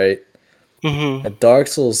 right? Mm-hmm. And Dark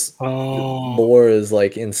Souls lore is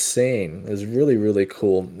like insane. It's really, really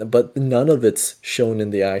cool. But none of it's shown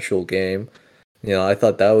in the actual game. I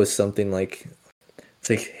thought that was something like,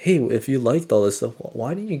 it's like, hey, if you liked all this stuff,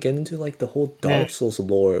 why didn't you get into like the whole Dark Souls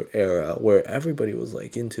lore era where everybody was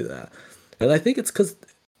like into that? And I think it's because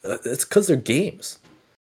they're games.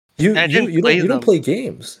 I didn't play you them. don't play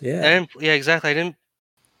games. Yeah. Yeah, exactly.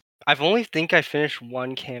 I've only think I finished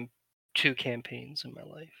two campaigns in my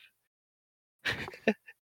life.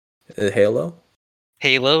 Halo?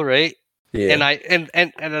 Halo, right? Yeah. And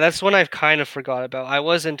and that's one I've kind of forgot about. I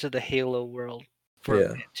was into the Halo world for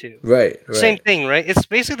a bit too. Right. Same thing, right? It's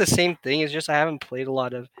basically the same thing. It's just I haven't played a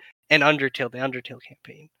lot of the Undertale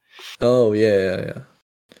campaign. Oh yeah.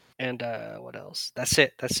 And what else? That's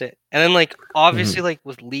it. And then like obviously like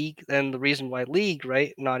with League, and the reason why League,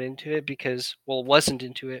 right, not into it wasn't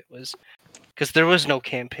into it was because there was no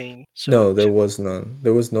campaign. So no, there was none.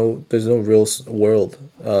 There's no real world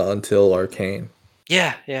until Arcane.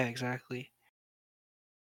 Yeah, exactly.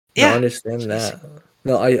 No, I understand that.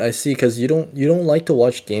 No, I see, because you don't like to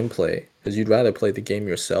watch gameplay because you'd rather play the game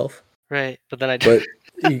yourself. Right, but then I but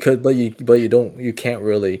you can't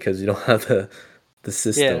really, because you don't have the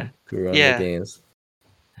system to run the games.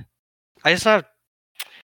 I just don't have,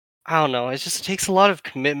 I don't know. It just takes a lot of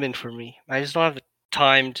commitment for me. I just don't have the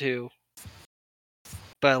time to.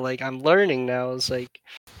 But like I'm learning now. It's like,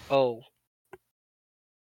 oh,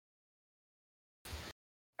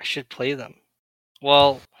 I should play them.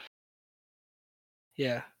 Well,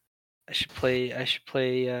 yeah, I should play.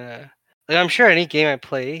 Like I'm sure any game I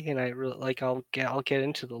play, and I really like, I'll get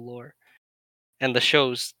into the lore, and the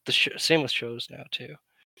shows. Same with shows now too.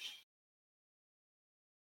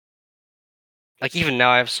 Like even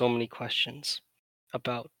now, I have so many questions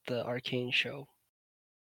about the Arcane show.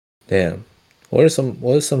 Damn. What are some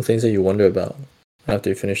things that you wonder about after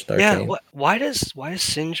you finish Arcane? Yeah, why does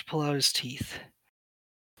Singe pull out his teeth?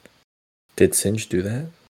 Did Singe do that?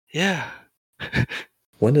 Yeah.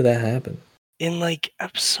 When did that happen? In like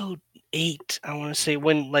episode 8, I want to say,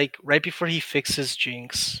 when like right before he fixes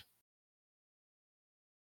Jinx.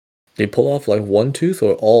 Did he pull off like one tooth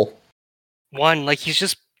or all? One, like he's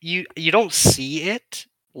just you don't see it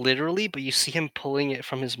literally, but you see him pulling it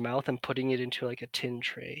from his mouth and putting it into like a tin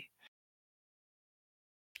tray.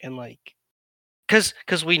 And like cuz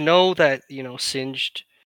we know that, Singed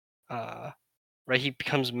right, he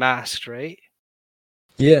becomes masked, right?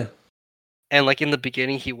 Yeah. And like in the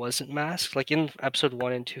beginning he wasn't masked. Like in episode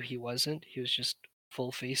 1 and 2 he wasn't. He was just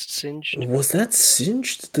full-faced Singed. Was that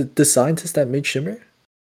Singed, the scientist that made Shimmer?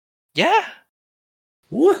 Yeah.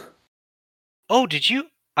 What? Oh, did you?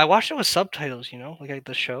 I watched it with subtitles, like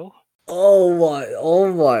the show.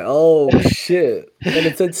 Oh shit. And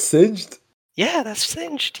it said Singed? Yeah, that's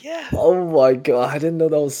Singed, yeah. Oh my god, I didn't know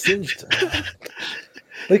that was Singed.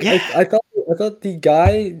 Like yeah. I thought the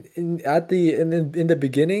guy in the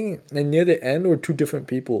beginning and near the end were two different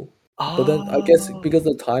people. Oh. But then I guess because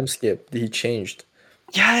of the time skip, he changed.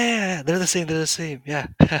 Yeah, they're the same, yeah.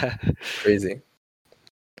 Crazy.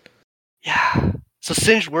 Yeah. So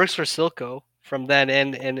Singed works for Silco from then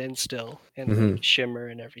and still, and like Shimmer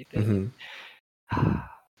and everything.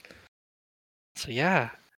 So yeah.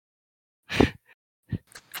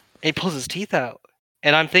 He pulls his teeth out.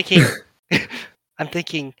 And I'm thinking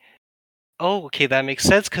oh, okay, that makes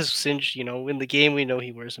sense, because Singed, in the game we know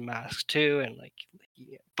he wears a mask too, and like,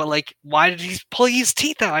 but like, why did he pull his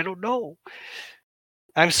teeth out? I don't know.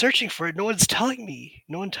 I'm searching for it. No one's telling me.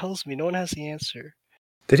 No one tells me. No one has the answer.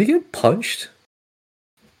 Did he get punched?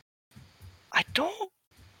 I don't know.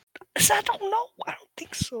 I don't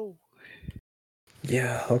think so.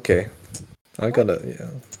 Yeah. Okay. Yeah.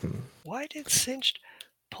 Why did Singed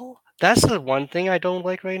pull? That's the one thing I don't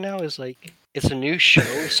like right now. Is like, it's a new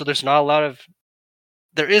show, so there's not a lot of.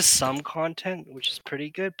 There is some content which is pretty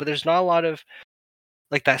good, but there's not a lot of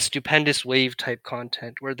like that stupendous wave type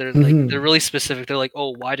content where they're like they're really specific. They're like,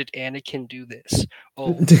 oh, why did Anakin do this?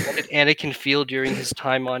 Oh, what did Anakin feel during his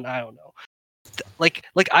time on, I don't know. Like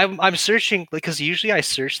I'm searching, like, because usually I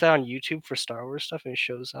search that on YouTube for Star Wars stuff and it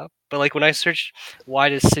shows up. But like when I search why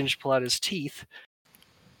does Singe pull out his teeth,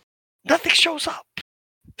 nothing shows up.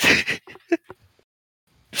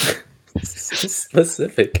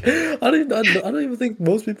 Specific. I don't even think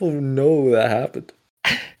most people know that happened.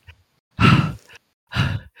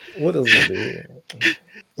 What is it?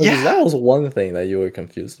 Yeah, that was one thing that you were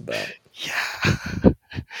confused about. Yeah.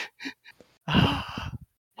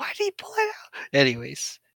 Why did he pull it out?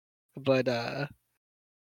 Anyways, but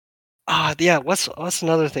yeah. What's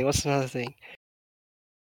another thing?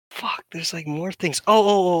 Fuck, there's like more things.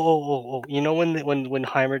 Oh. You know when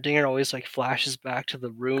Heimerdinger always like flashes back to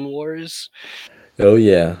the Rune Wars? Oh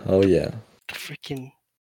yeah. The freaking.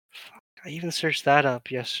 Fuck, I even searched that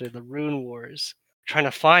up yesterday. The Rune Wars. Trying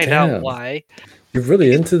to find out why. You're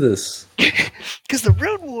really into this. Because the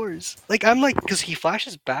Rune Wars. Like, I'm like, because he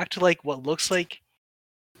flashes back to like what looks like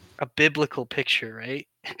a biblical picture, right?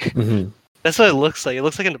 That's what it looks like. It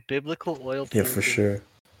looks like a biblical oil painting. Yeah, for sure.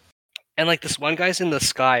 And like this one guy's in the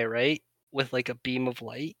sky, right, with like a beam of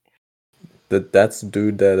light. That's the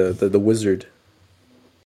dude that the wizard.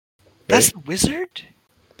 Right? That's the wizard.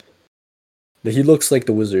 He looks like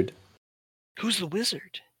the wizard. Who's the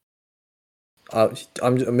wizard?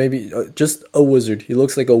 I'm maybe just a wizard. He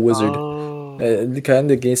looks like a wizard. Oh.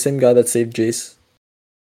 The same guy that saved Jace.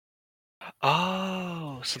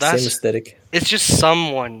 Oh, so that's same aesthetic. It's just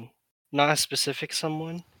someone, not a specific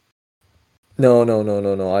someone. No.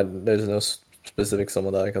 There's no specific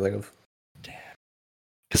someone that I can think of. Damn.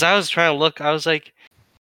 Because I was trying to look. I was like,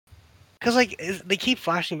 because like they keep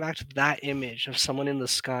flashing back to that image of someone in the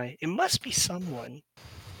sky. It must be someone,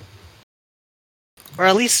 or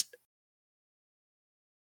at least.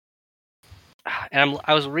 And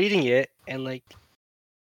I was reading it, and like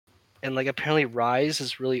apparently Rise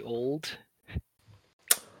is really old.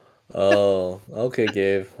 Oh, okay,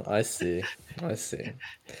 Gabe. I see.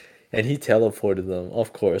 And he teleported them,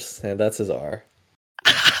 of course, and that's his R.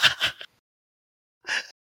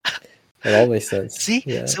 It all makes sense. See,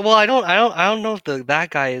 yeah. So, well, I don't know if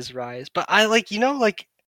that guy is Rise, but I like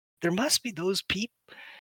there must be those people.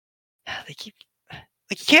 They keep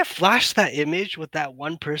like you can't flash that image with that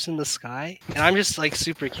one person in the sky, and I'm just like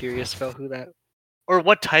super curious about who that or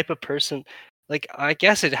what type of person. Like I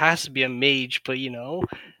guess it has to be a mage, but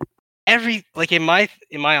every like in my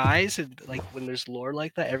eyes, like when there's lore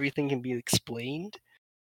like that, everything can be explained.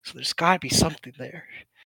 So there's gotta be something there.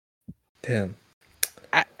 Damn.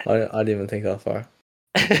 I didn't even think that far.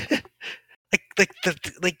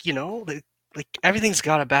 like everything's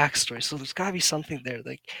got a backstory, so there's gotta be something there.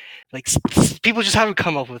 Like people just haven't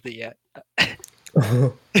come up with it yet.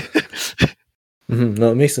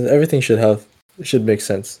 No, it makes sense. Everything should make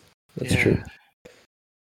sense. That's true.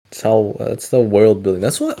 That's the world building.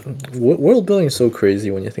 That's what world building is so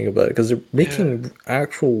crazy when you think about it, because they're making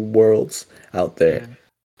actual worlds out there. Yeah,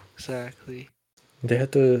 exactly. They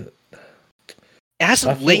have to. It has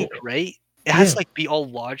to link, right? It has to like be all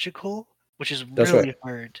logical, which is really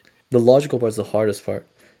hard. The logical part is the hardest part.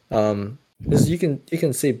 Because you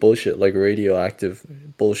can say bullshit like radioactive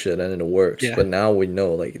bullshit and it works, but now we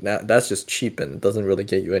know like that's just cheap and it doesn't really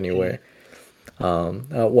get you anywhere.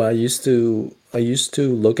 Well, I used to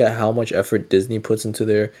look at how much effort Disney puts into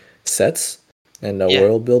their sets and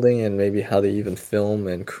world building and maybe how they even film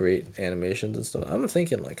and create animations and stuff. I'm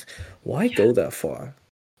thinking like, why go that far?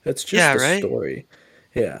 It's just a story.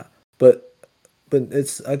 Yeah, but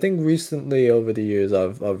it's, I think recently over the years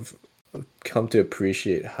I've come to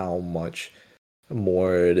appreciate how much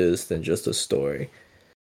more it is than just a story.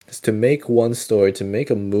 Because to make one story, to make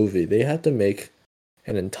a movie, they had to make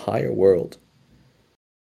an entire world.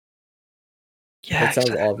 Yeah, that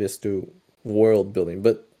sounds obvious to world building,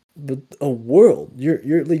 but a world,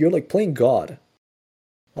 you're like playing God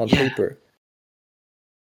on paper.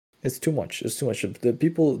 It's too much.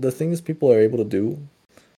 The things people are able to do,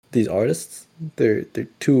 these artists, they're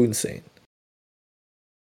too insane.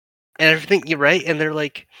 And everything, you're right, and they're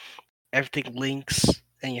like everything links,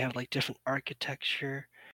 and you have like different architecture,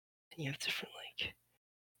 and you have different like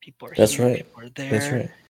people are That's here, right. people are there. That's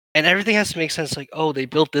right. And everything has to make sense. Like, oh, they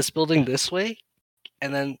built this building this way,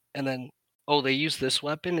 and then oh, they use this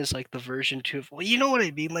weapon is like the version 2 of. Well, you know what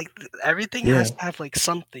I mean? Like everything has to have like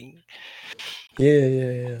something.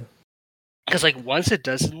 Yeah. Because like once it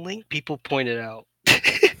doesn't link, people point it out.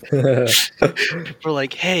 People are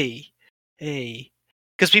like, hey.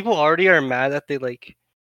 Because people already are mad that they like.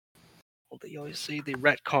 Well, they always say they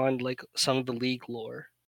retconned like some of the League lore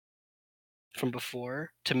from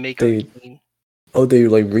before to make Arcane. Oh, they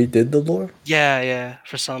like redid the lore? Yeah,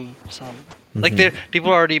 for some. Like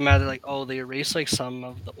people are already mad at like, oh, they erased like some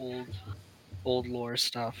of the old lore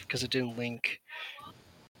stuff because it didn't link.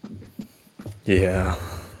 Yeah,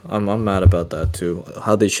 I'm mad about that too.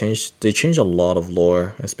 How they changed a lot of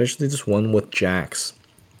lore, especially this one with Jax.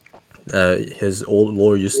 His old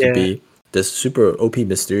lore used to be this super OP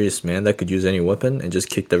mysterious man that could use any weapon and just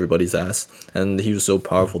kicked everybody's ass. And he was so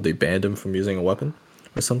powerful they banned him from using a weapon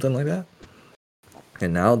or something like that.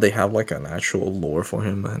 And now they have like an actual lore for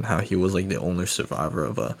him and how he was like the only survivor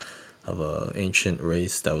of a ancient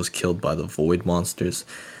race that was killed by the void monsters.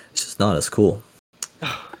 It's just not as cool.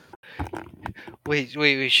 Wait,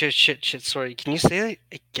 shit, sorry. Can you say that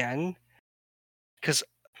again? Because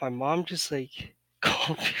my mom just like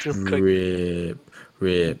called me real quick.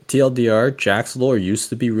 Rip. TLDR, Jack's lore used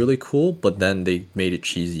to be really cool, but then they made it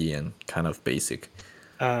cheesy and kind of basic.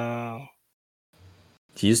 Oh.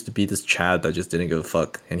 He used to be this Chad that just didn't give a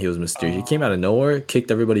fuck, and he was mysterious. He came out of nowhere, kicked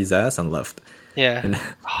everybody's ass, and left. Yeah. And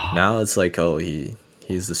now it's like, oh,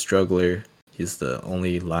 he's the struggler. He's the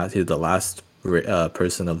last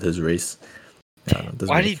person of his race Yeah, no,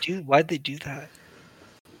 Why'd they do that?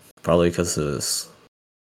 Probably because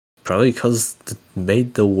it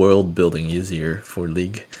made the world building easier for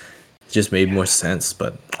League. It just made more sense,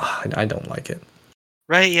 but I don't like it.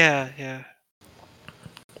 Right? Yeah.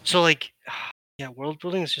 So like, yeah, world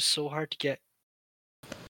building is just so hard to get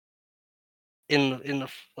in the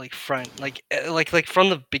like front, like from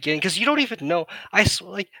the beginning, because you don't even know. That's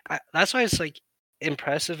why it's like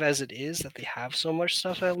impressive as it is that they have so much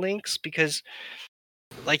stuff at Lynx, because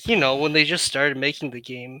like when they just started making the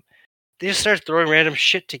game, they just started throwing random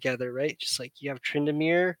shit together, right? Just like you have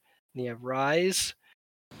Tryndamere, and you have Rise,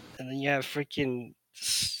 and then you have freaking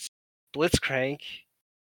Blitzcrank.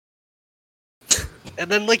 And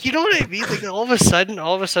then, like, you know what I mean? Like, all of a sudden,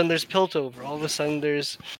 there's Piltover. All of a sudden,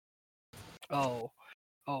 there's oh,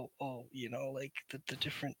 like the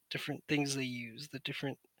different things they use, the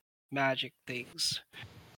different magic things.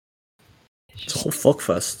 It's a whole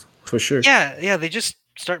fuckfest for sure. Yeah. They just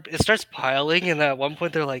starts piling, and at one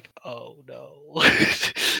point they're like, "Oh no."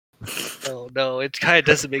 Oh no, it kind of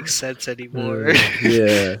doesn't make sense anymore.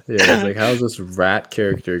 Yeah. It's like, how's this rat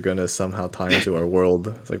character gonna somehow tie into our world?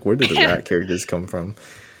 It's like, where did the rat characters come from?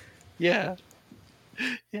 Yeah,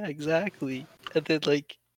 exactly. And then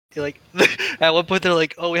like at one point they're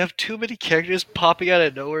like, "Oh, we have too many characters popping out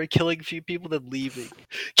of nowhere, killing a few people, then leaving."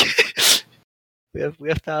 we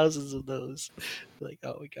have thousands of those. Like,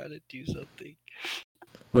 oh, we gotta do something.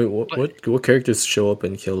 Wait, what characters show up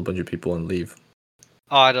and kill a bunch of people and leave?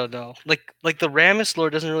 Oh, I don't know. Like the Rammus lore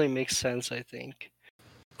doesn't really make sense, I think.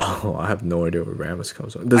 Oh, I have no idea where Rammus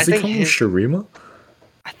comes from. Does he come from Shurima?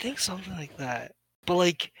 I think something like that. But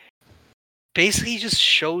like, basically, he just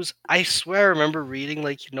shows. I swear, I remember reading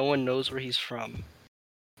like no one knows where he's from,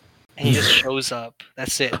 and he just shows up.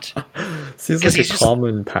 That's it. Seems like a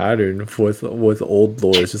common pattern with old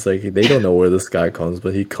lore. It's just like they don't know where this guy comes,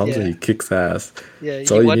 but he comes and he kicks ass. Yeah,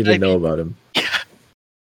 that's all you need to know about him.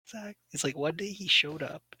 Exactly. It's like one day he showed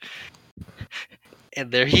up,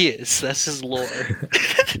 and there he is. That's his lore.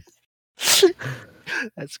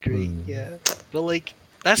 That's great. Yeah, but like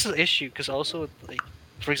that's the issue, because also like,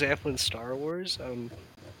 for example, in Star Wars,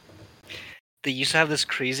 they used to have this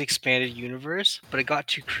crazy expanded universe, but it got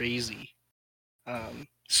too crazy.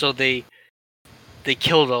 So they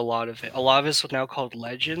killed a lot of it. A lot of it's now called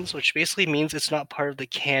Legends, which basically means it's not part of the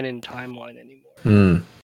canon timeline anymore.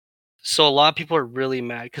 So a lot of people are really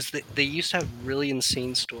mad because they used to have really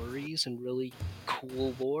insane stories and really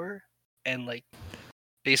cool lore, and like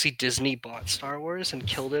basically Disney bought Star Wars and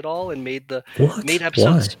killed it all and made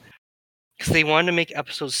episodes. Because they wanted to make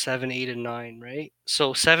episodes 7, 8, and 9, right?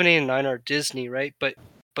 So 7, 8, and 9 are Disney, right? But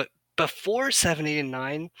before 7, 8, and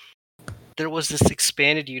 9, there was this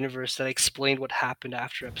expanded universe that explained what happened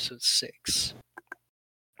after episode 6.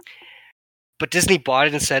 But Disney bought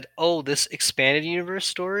it and said, "Oh, this expanded universe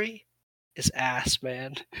story is ass,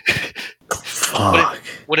 man." Fuck.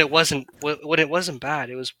 When it wasn't bad,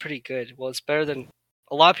 it was pretty good. Well, it's better than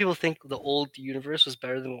a lot of people think the old universe was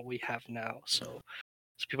better than what we have now. So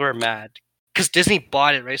people are mad because Disney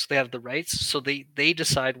bought it, right? So they have the rights. So they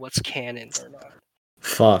decide what's canon or not.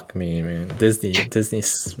 Fuck me, man. Disney's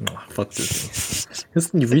fuck Disney.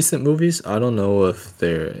 Because recent movies, I don't know if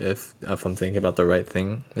I'm thinking about the right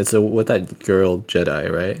thing. It's with that girl Jedi,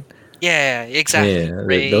 right? Yeah, exactly.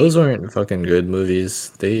 Yeah, those aren't fucking good movies.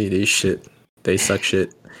 They shit. They suck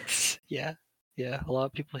shit. Yeah. A lot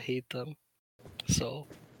of people hate them, so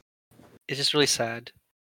it's just really sad.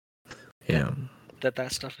 Yeah.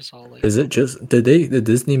 That stuff is all like. Is it just did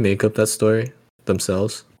Disney make up that story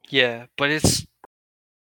themselves? Yeah, but it's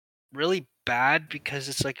really bad because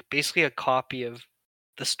it's like basically a copy of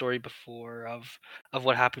the story before of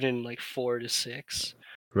what happened in like 4 to 6.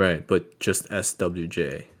 Right, but just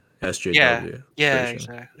SJW. Yeah,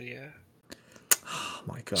 exactly. Yeah. Oh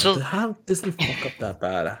my god! So how did Disney fuck up that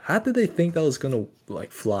bad? How did they think that was gonna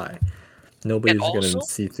like fly? Nobody's gonna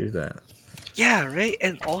see through that. Yeah, right.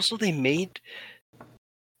 And also they made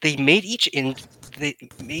each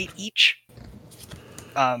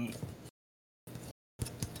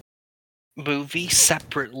movie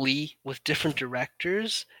separately with different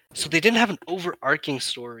directors, so they didn't have an overarching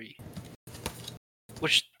story.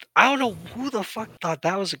 Which I don't know who the fuck thought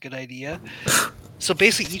that was a good idea. So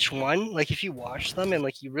basically, each one, like if you watch them and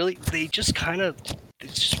like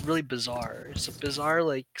it's just really bizarre. It's a bizarre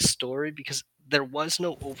like story because there was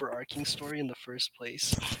no overarching story in the first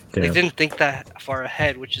place. Yeah. They didn't think that far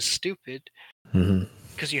ahead, which is stupid.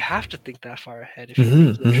 Because you have to think that far ahead if you're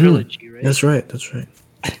making a trilogy, right? That's right.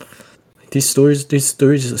 These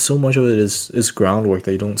stories, so much of it is groundwork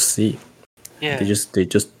they don't see. Yeah. They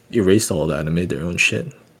just erased all that and made their own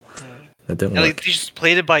shit. That didn't and work. they just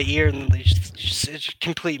played it by ear, and they just it's a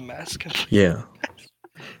complete mess. Yeah,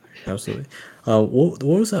 absolutely. What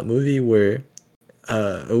was that movie where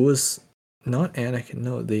it was not Anakin?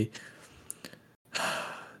 No,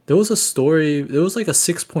 there was a story. There was like a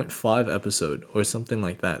 6.5 episode or something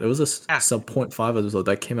like that. There was a sub 0.5 episode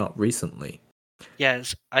that came out recently.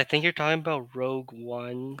 Yes, I think you're talking about Rogue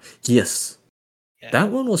One. Yes, that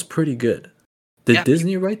one was pretty good. Did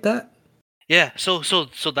Disney write that? Yeah, so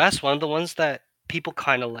that's one of the ones that people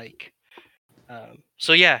kind of like.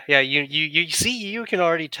 So yeah, you see, you can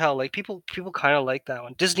already tell, like people kind of like that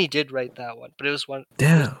one. Disney did write that one, but it was one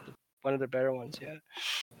of the better ones. Yeah.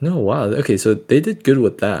 No, wow. Okay, so they did good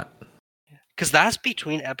with that. Because that's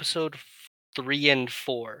between episode 3 and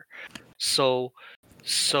 4. So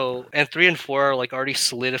and 3 and 4 are like already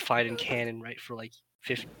solidified in canon, right? For like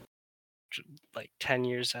 10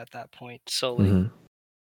 years at that point. So like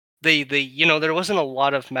they there wasn't a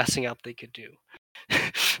lot of messing up they could do.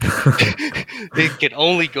 They could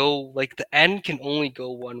only go, like, the end can only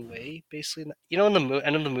go one way, basically. In the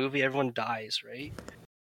end of the movie, everyone dies, right?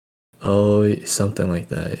 Oh, something like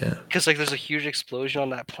that, yeah. Because like there's a huge explosion on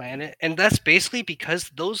that planet, and that's basically because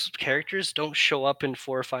those characters don't show up in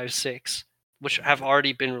 4, 5, 6, which have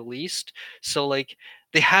already been released. So like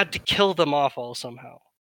they had to kill them off all somehow.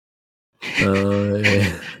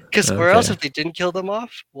 Because or else if they didn't kill them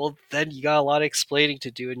off, well then you got a lot of explaining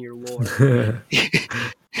to do in your lore.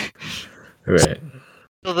 Right.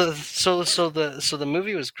 So the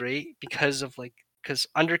movie was great because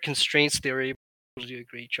under constraints they were able to do a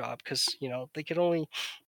great job, because they could only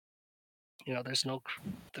there's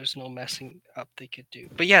no messing up they could do.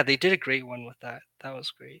 But yeah, they did a great one with that. That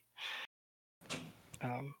was great.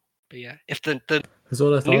 But yeah, if the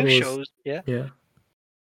new shows, yeah,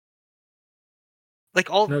 like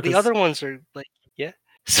all the other ones are like, yeah.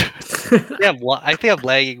 Yeah, I think I'm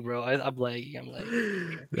lagging, bro. I'm lagging.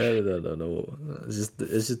 No. It's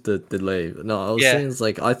just the delay. No, I was saying it's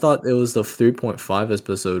like I thought it was the 3.5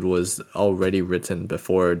 episode was already written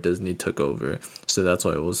before Disney took over, so that's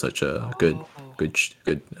why it was such a good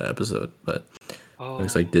episode. But it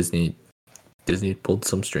looks like Disney pulled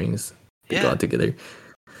some strings. They got together.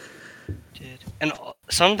 Did and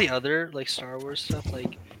some of the other like Star Wars stuff,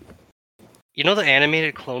 like the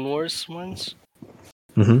animated Clone Wars ones.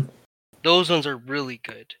 Mm-hmm. Those ones are really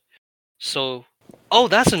good. So,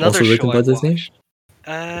 that's another also show by I Disney? watched.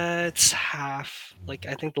 It's half. Like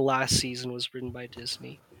I think the last season was written by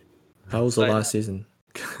Disney. How was the last season?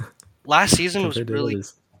 Last season was really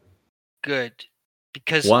good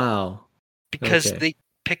because they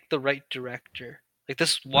picked the right director. Like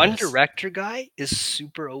this one director guy is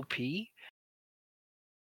super OP,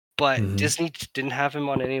 but Disney didn't have him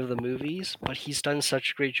on any of the movies. But he's done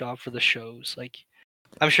such a great job for the shows. Like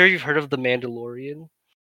I'm sure you've heard of The Mandalorian.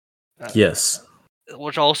 Yes.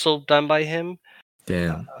 Which also done by him.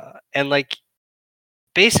 Damn. And like,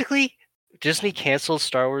 basically, Disney canceled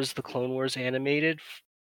Star Wars: The Clone Wars animated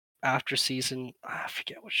after season, I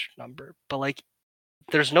forget which number, but like,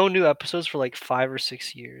 there's no new episodes for like 5 or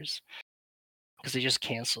 6 years because they just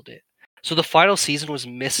canceled it. So the final season was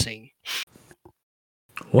missing.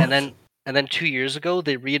 What? And then 2 years ago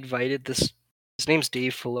they reinvited this. His name's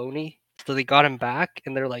Dave Filoni, so they got him back,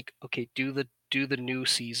 and they're like, okay, do the new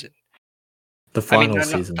season. The final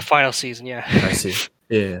season. The final season, yeah. I see.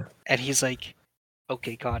 Yeah. And he's like,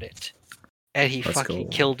 okay, got it. And he fucking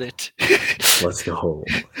killed it. Let's go.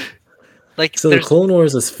 Like, so the Clone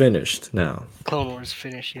Wars is finished now. Clone Wars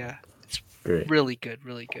finished, yeah. It's great. Really good.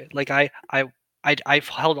 Like I've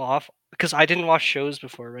held off because I didn't watch shows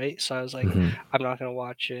before, right? So I was like, I'm not gonna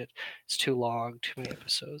watch it. It's too long, too many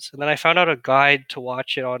episodes. And then I found out a guide to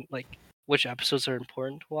watch it on, like, which episodes are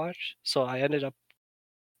important to watch. So I ended up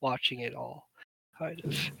watching it all. Kind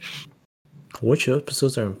of. Which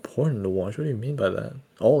episodes are important to watch? What do you mean by that?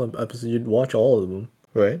 All episodes, you'd watch all of them,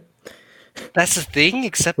 right? That's the thing,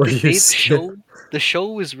 except the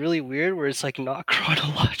show is really weird, where it's like not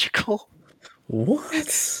chronological. What?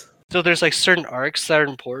 So there's like certain arcs that are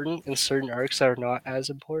important and certain arcs that are not as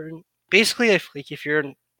important. Basically, if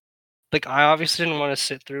you're like, I obviously didn't want to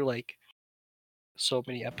sit through like so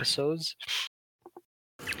many episodes.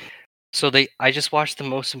 So I just watched the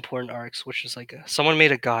most important arcs, which is like someone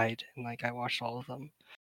made a guide, and like I watched all of them,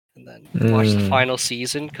 and then watched the final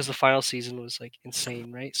season, because the final season was like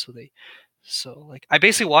insane, right? So like I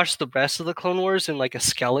basically watched the rest of the Clone Wars in like a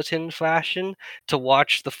skeleton fashion to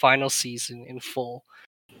watch the final season in full.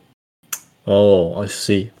 Oh, I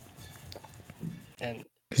see. And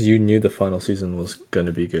because you knew the final season was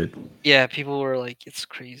gonna be good. Yeah, people were like, "It's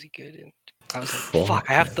crazy good," and I was like, "Fuck!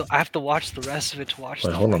 I have to watch the rest of it to watch."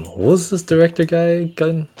 Wait, hold on. What was this director guy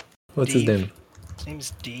again? What's his name? His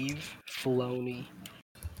name's Dave Filoni.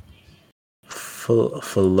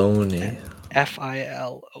 Filoni.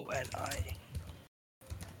 Filoni.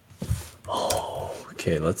 Oh,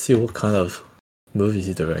 okay. Let's see what kind of movies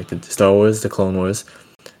he directed. Star Wars: The Clone Wars,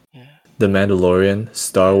 The Mandalorian,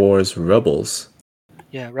 Star Wars: Rebels.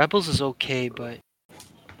 Yeah, Rebels is okay, but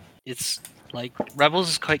it's like Rebels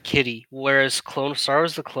is quite kiddie, whereas Star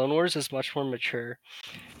Wars: The Clone Wars is much more mature.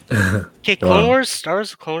 Okay, Star Wars: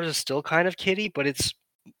 The Clone Wars is still kind of kiddie, but it's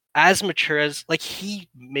as mature as like he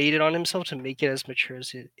made it on himself to make it as mature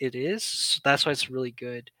as it is. So that's why it's really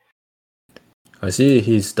good. I see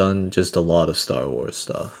he's done just a lot of Star Wars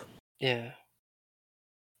stuff. Yeah,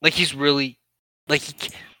 like he's really like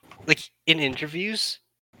in interviews,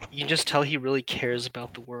 you can just tell he really cares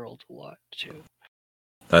about the world a lot too.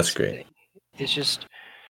 That's great. It's just.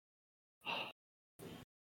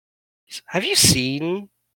 Have you seen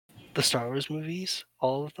the Star Wars movies?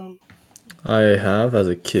 All of them? I have as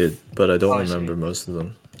a kid, but I don't remember most of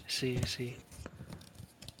them. I see.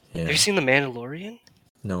 Yeah. Have you seen The Mandalorian?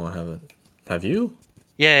 No, I haven't. Have you?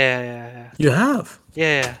 Yeah. You have?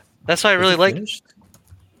 Yeah. That's why I really like. Finished?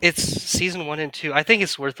 It's season 1 and 2. I think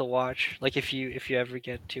it's worth a watch. Like if you ever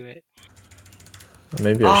get to it.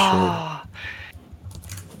 Maybe I should.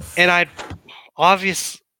 And I'd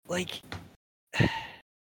like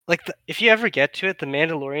if you ever get to it, The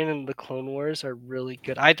Mandalorian and The Clone Wars are really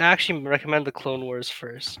good. I'd actually recommend The Clone Wars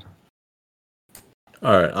first.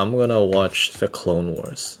 Alright, I'm gonna watch The Clone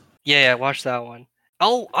Wars. Yeah, watch that one.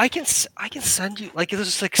 Oh, I can send you like there's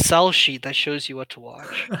this Excel sheet that shows you what to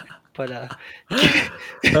watch. But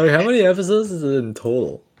how many episodes is it in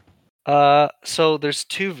total? So there's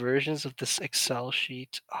 2 versions of this Excel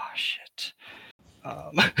sheet. Oh shit.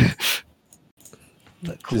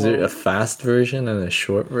 Is there a fast version and a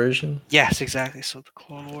short version? Yes, exactly. So the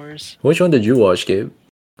Clone Wars. Which one did you watch, Gabe?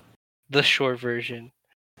 The short version.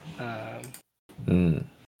 Because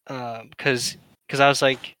I was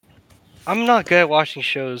like, I'm not good at watching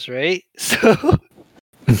shows, right? So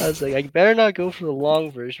I was like, I better not go for the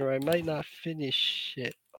long version, or I might not finish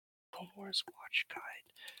it. Clone Wars Watch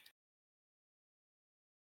Guide.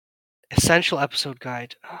 Essential episode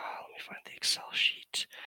guide. Let me find the Excel sheet.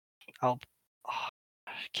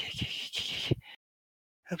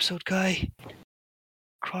 Episode guide.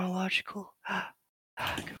 Chronological.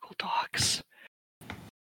 Google Docs.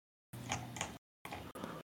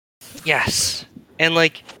 Yes. And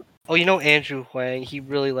like, Andrew Huang, he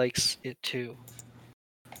really likes it too.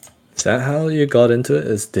 Is that how you got into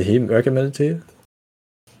it? Did he recommend it to you?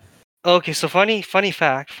 Okay, so fun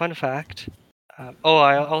fact.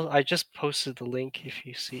 I just posted the link if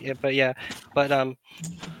you see it, but yeah, oh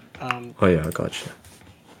yeah, I gotcha.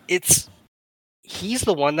 He's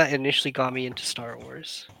the one that initially got me into Star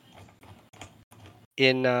Wars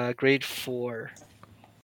in grade 4.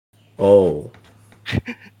 Oh.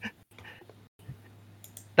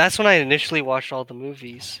 That's when I initially watched all the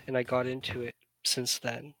movies, and I got into it since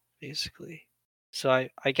then, basically. So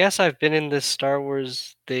I guess I've been in this Star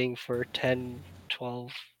Wars thing for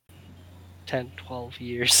 12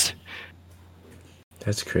 years.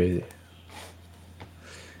 That's crazy.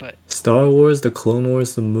 But Star Wars: The Clone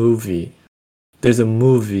Wars, the movie. There's a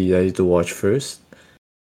movie that you have to watch first.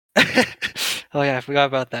 Oh yeah, I forgot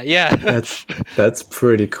about that. Yeah. That's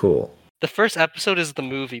pretty cool. The first episode is the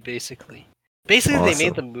movie, basically. Basically, awesome. They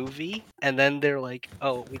made the movie, and then they're like,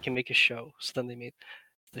 "Oh, we can make a show." So then they made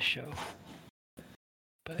the show.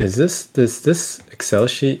 But is this Excel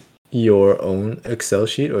sheet your own Excel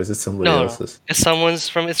sheet, or is it somebody else's? No. It's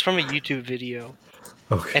from a YouTube video.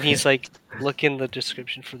 Okay. And he's like, look in the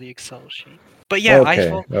description for the Excel sheet. But yeah,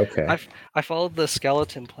 I followed the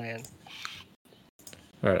skeleton plan.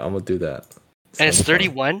 All right, I'm gonna do that. And it's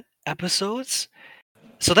 31 episodes,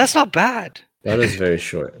 so that's not bad. That is very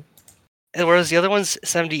short. And whereas the other one's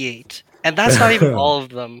 78, and that's not even all of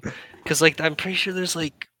them, because like I'm pretty sure there's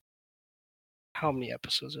like, how many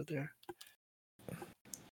episodes are there?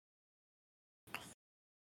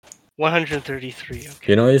 133.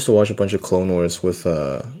 Okay. I used to watch a bunch of Clone Wars with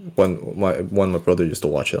my brother used to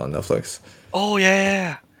watch it on Netflix. Oh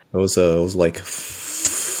yeah. It was like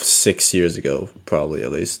 6 years ago, probably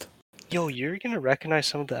at least. Yo, you're gonna recognize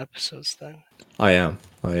some of the episodes then. I am.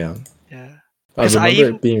 Yeah. I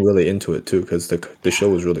remember being really into it too, because the show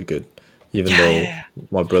was really good. Even though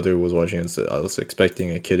my brother was watching it, so I was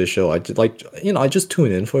expecting a kiddish show. I just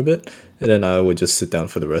tune in for a bit, and then I would just sit down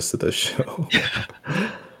for the rest of the show.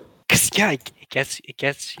 Cause it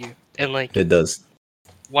gets you, and like it does.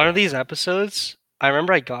 One of these episodes, I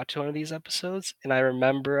remember I got to one of these episodes, and I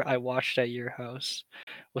remember I watched at your house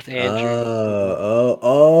with Andrew.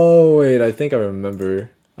 Oh, wait! I think I remember.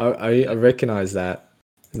 I recognize that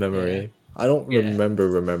memory. I don't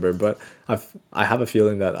remember, but I have a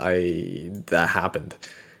feeling that that happened.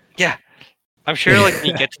 Yeah. I'm sure like when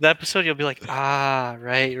you get to the episode, you'll be like, ah,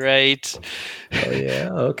 right. Oh yeah,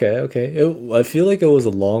 okay. I feel like it was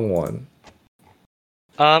a long one.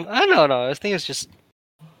 I don't know. I think it's just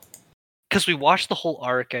because we watched the whole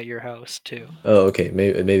arc at your house too. Oh, okay.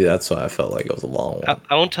 Maybe that's why I felt like it was a long one.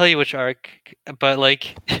 I won't tell you which arc, but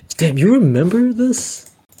like, damn, you remember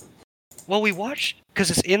this? Well, we watched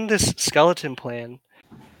because it's in this skeleton plan,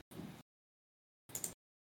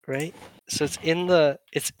 right? So it's in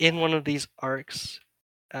one of these arcs.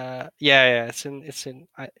 Yeah, it's in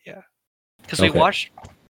yeah. Because we watched,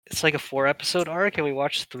 it's like a 4-episode arc, and we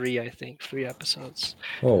watched 3 episodes.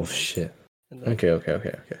 Oh shit. Okay.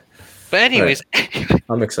 But anyways, right.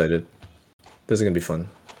 I'm excited. This is gonna be fun.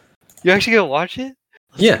 You actually gonna watch it?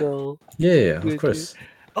 Let's go. Yeah, of course. Dude.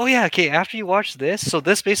 Oh yeah, okay. After you watch this, so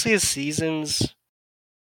this basically is seasons.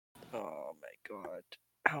 Oh my god,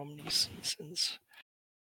 how many seasons?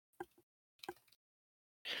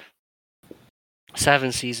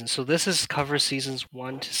 7 seasons. So this covers seasons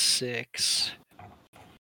 1 to 6.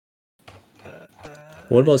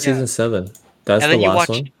 What about season 7? That's the last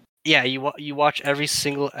one. Yeah, you watch every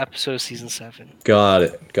single episode of season 7. Got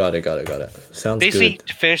it. Sounds basically good.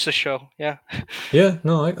 To finish the show. Yeah. Yeah.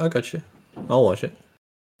 No, I got you. I'll watch it.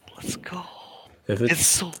 Let's go.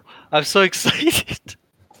 I'm so excited.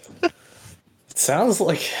 It sounds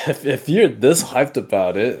like if you're this hyped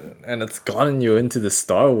about it and it's gotten you into the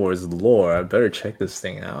Star Wars lore, I better check this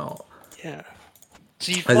thing out. Yeah.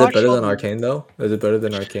 So is it better than Arcane though? Is it better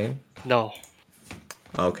than Arcane? No.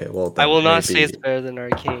 Okay, well I will not say it's better than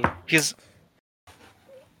Arcane because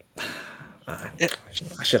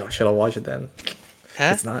should I watch it then?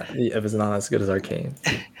 Huh? If it's not as good as Arcane.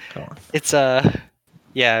 Come on. It's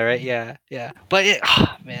yeah, right, yeah. But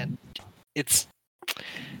man, it's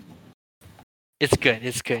good.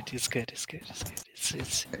 It's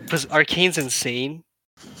because Arcane's insane.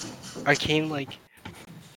 Arcane, like,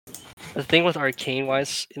 the thing with Arcane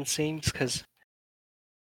wise insane is because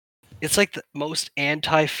it's like the most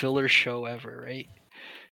anti-filler show ever, right?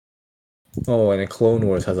 Oh, and Clone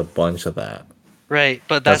Wars has a bunch of that. Right,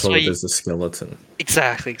 but that's why there's a skeleton.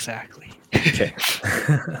 Exactly. Okay.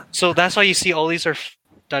 So that's why you see all these are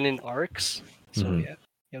done in arcs. So yeah,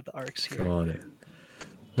 you have the arcs here. Got it.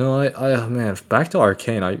 No, I man, back to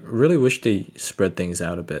Arcane. I really wish they spread things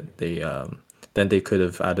out a bit. Then they could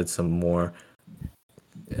have added some more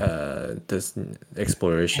this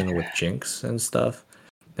exploration with Jinx and stuff,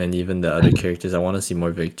 and even the other characters. I want to see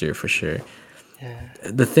more Victor for sure. Yeah.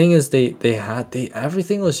 The thing is, they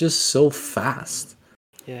everything was just so fast.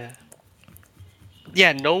 Yeah.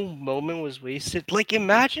 Yeah, no moment was wasted. Like,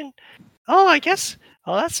 imagine. Oh,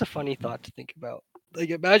 that's a funny thought to think about. Like,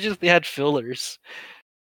 imagine if they had fillers.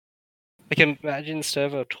 Like, imagine instead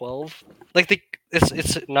of a 12, like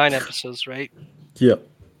it's 9 episodes, right? Yep.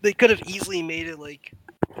 They could have easily made it like,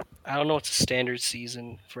 I don't know what's a standard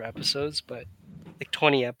season for episodes, but like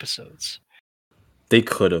 20 episodes. They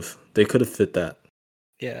could have fit that.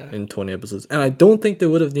 Yeah. In 20 episodes, and I don't think they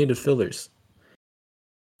would have needed fillers.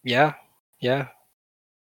 Yeah.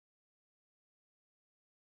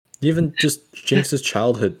 Even just Jinx's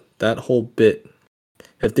childhood, that whole bit.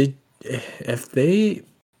 If they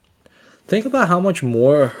think about how much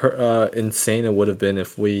more insane it would have been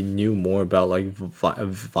if we knew more about like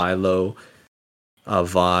Vilo,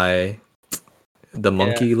 Vi, the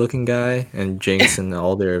monkey-looking guy, and Jinx and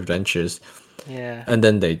all their adventures. Yeah. And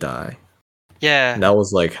then they die. Yeah. And that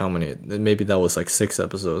was like how many? Maybe that was like 6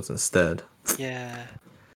 episodes instead. Yeah.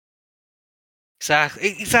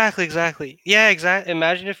 Exactly. Yeah, exactly.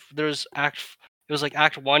 Imagine if there was it was like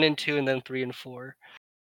act 1 and 2 and then 3 and 4.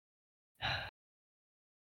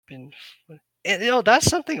 And that's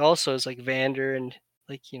something also is like Vander and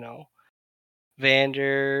like,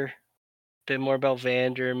 Vander, a bit more about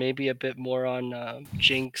Vander, maybe a bit more on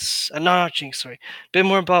Jinx. Not Jinx, sorry. A bit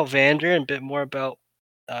more about Vander and a bit more about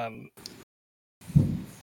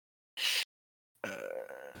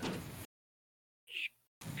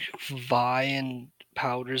Vi and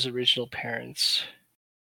Powder's original parents.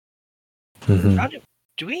 Mm-hmm.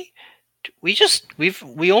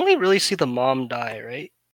 We only really see the mom die,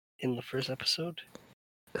 right? In the first episode.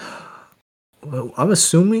 Well, I'm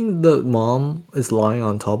assuming the mom is lying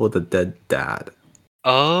on top of the dead dad.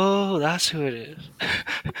 Oh, that's who it is.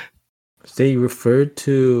 They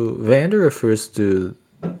Vander refers to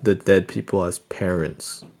the dead people as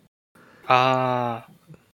parents. Ah.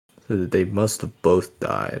 So they must have both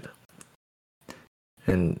died.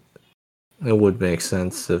 And it would make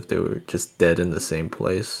sense if they were just dead in the same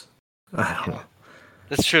place. I don't know.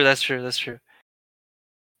 That's true. That's true. That's true.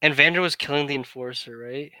 And Vander was killing the Enforcer,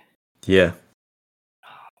 right? Yeah.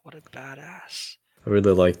 Oh, what a badass. I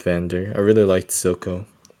really liked Vander. I really liked Silco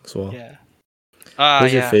as well. Yeah.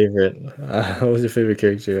 Who's your favorite? What was your favorite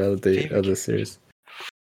character out of the series?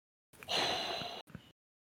 That's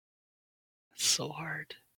so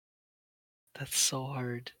hard. That's so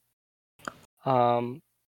hard.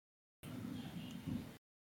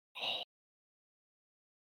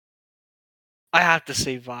 I have to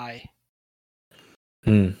say Vi.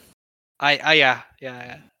 Yeah.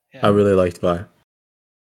 I really liked Vi.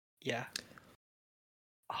 Yeah.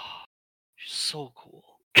 Oh, she's so cool.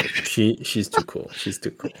 She's too cool. She's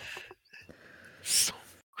too cool. So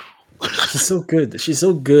cool. She's so good. She's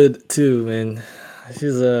so good too, man.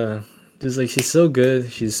 She's she's so good.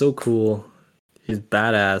 She's so cool. She's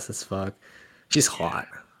badass as fuck. She's hot.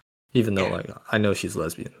 Even though like I know she's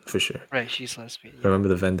lesbian for sure. Right, she's lesbian. Yeah. Remember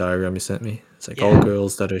the Venn diagram you sent me? It's like all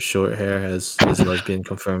girls that are short hair is lesbian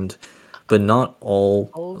confirmed. But not all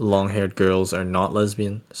long-haired girls are not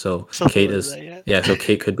lesbian. So Kate is so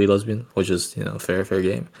Kate could be lesbian, which is, fair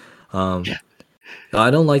game. I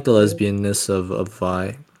don't like the lesbianness of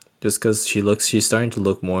Vi, just because she's starting to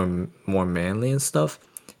look more manly and stuff,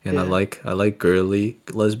 and I like girly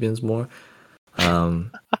lesbians more.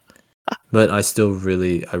 But I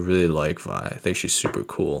really like Vi. I think she's super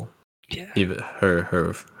cool. Yeah. Even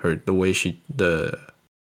her the way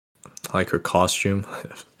her costume,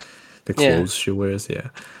 the clothes she wears,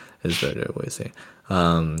 is better way to say.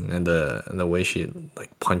 And the way she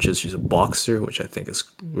like punches, she's a boxer, which I think is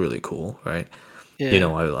really cool, right? Yeah.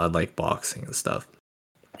 I like boxing and stuff.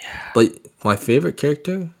 Yeah. But my favorite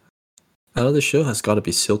character out of the show has got to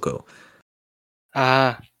be Silco.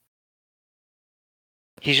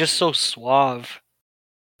 He's just so suave.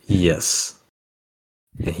 Yes.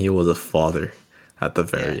 And he was a father at the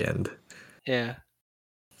very end. Yeah.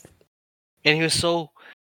 And he was so...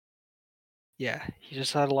 Yeah, he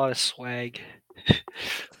just had a lot of swag.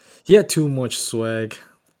 He had too much swag.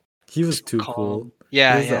 He was too cool.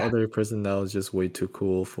 Yeah, He was the other person that was just way too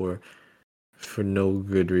cool for no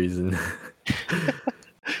good reason.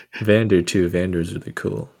 Vander too. Vander's really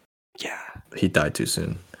cool. Yeah. He died too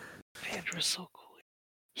soon. Vander is so cool.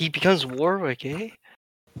 He becomes Warwick, eh?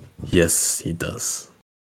 Yes, he does.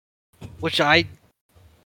 Which I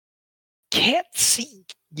can't see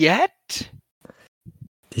yet.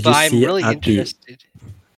 But I'm really interested.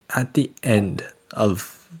 At the end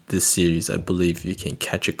of this series, I believe you can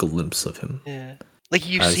catch a glimpse of him. Yeah. Like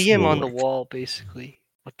you see him on the wall, basically.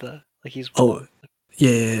 He's... Oh,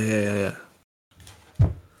 yeah.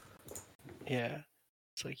 Yeah.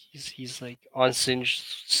 It's like he's like on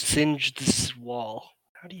singed this wall.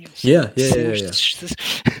 How do you Yeah.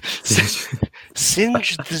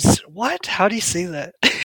 Singe this what? How do you say that?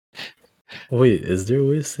 Wait, is there a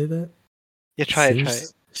way to say that? Yeah, try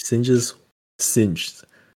it. Singed.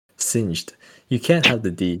 You can't have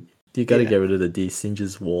the D. You gotta get rid of the D.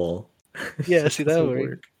 Singe's wall. Yeah, see that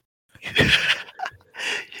work.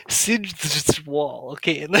 Singe this wall.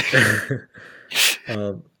 Okay, and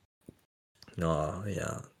then... No,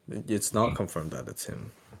 yeah. It's not confirmed that it's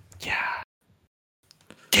him. Yeah.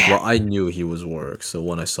 Damn. Well, I knew he was Warwick, so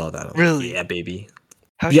when I saw that, I was like, yeah, baby.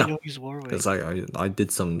 How do you know he's Warwick? Because I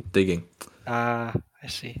did some digging. I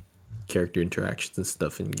see. Character interactions and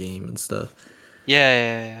stuff in game and stuff.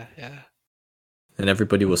 Yeah. And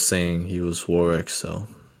everybody was saying he was Warwick, so...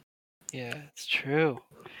 Yeah, it's true.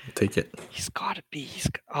 I'll take it. He's gotta be.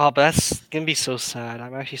 But that's gonna be so sad.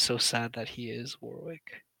 I'm actually so sad that he is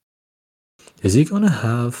Warwick. Is he gonna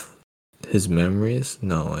have his memories?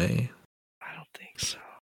 No way. I don't think so.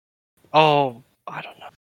 Oh, I don't know.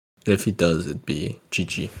 If he does, it'd be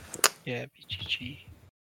GG. Yeah, it'd be GG.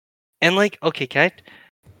 And okay, can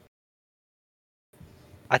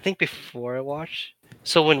I think before I watch...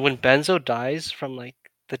 So when Benzo dies from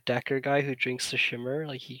the Decker guy who drinks the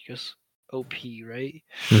shimmer, he goes OP, right?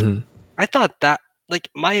 Mm-hmm. I thought that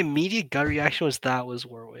my immediate gut reaction was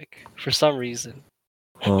Warwick for some reason.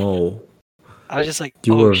 Oh. I was just like,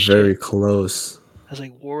 you were very close. I was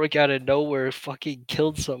like, Warwick out of nowhere fucking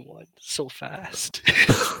killed someone so fast.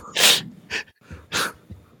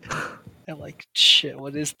 I'm like, shit,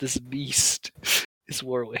 what is this beast? It's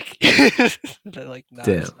Warwick. They're like, nah,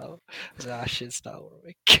 damn. Shit's not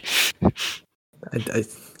Warwick. I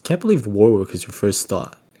can't believe Warwick is your first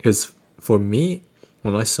thought. Because for me,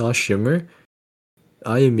 when I saw Shimmer,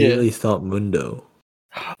 I immediately thought Mundo.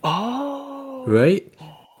 Oh. Right?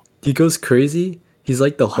 He goes crazy. He's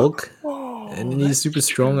like the Hulk. And then he's super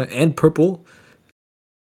strong and purple.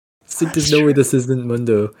 It's like, there's no way this isn't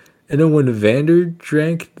Mundo. And then when Vander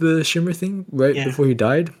drank the shimmer thing right before he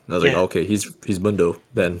died, I was like, okay, he's Mundo.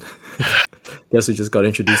 Then guess we just got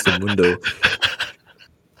introduced to Mundo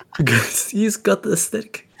because he's got the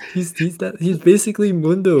aesthetic. He's basically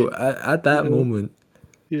Mundo at that moment.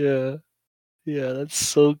 Yeah, that's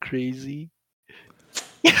so crazy.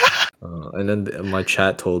 And then my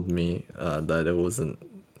chat told me that it wasn't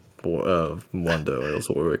Mundo, it was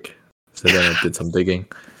Warwick. So then I did some digging.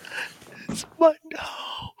 It's Mundo.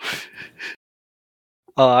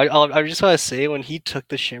 I just want to say, when he took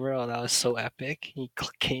the shimmer, that was so epic. He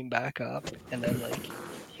came back up, and then like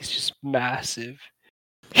he's just massive,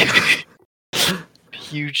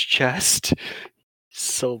 huge chest,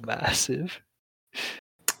 so massive.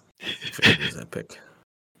 It was epic.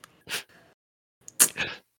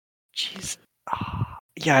 Jeez,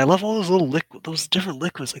 yeah, I love all those little those different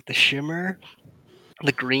liquids, like the shimmer,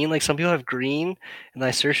 the green. Like some people have green, and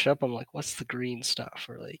I searched up. I'm like, what's the green stuff?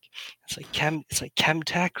 Or like, it's like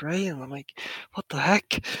Chemtech, right? And I'm like, what the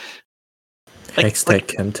heck?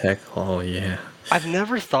 Hextech, Chemtech. Oh yeah. I've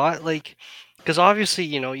never thought like, because obviously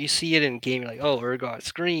you see it in game, like, oh,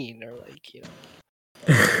 Urgot's green, or like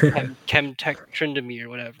Chemtech Tryndamere or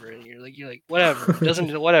whatever, and you're like whatever, it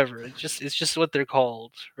doesn't whatever. It's just what they're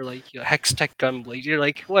called, or like Hextech Gunblade. You're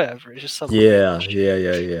like whatever. It's just something. Yeah.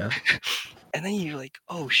 And then you're like,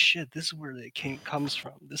 oh shit, this is where it comes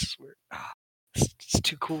from. This is where it's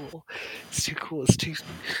too cool. It's too cool.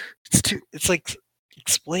 It's like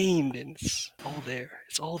explained, and it's all there.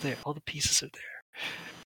 It's all there. All the pieces are there.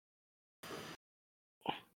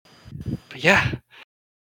 But yeah.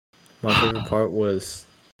 My favorite part was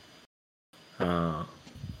one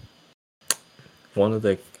of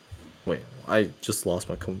the wait, I just lost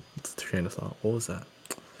my train of thought. What was that?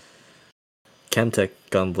 Chemtech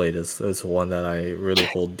Gunblade is one that I really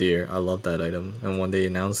hold dear. I love that item. And when they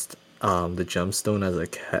announced the gemstone as a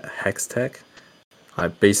Hextech, I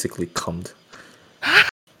basically cummed.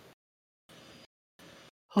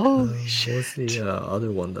 Holy shit. What's the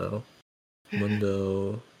other one though?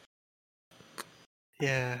 Mundo.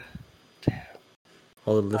 Yeah. Damn.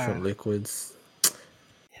 All the different liquids.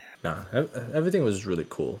 Yeah. Nah, everything was really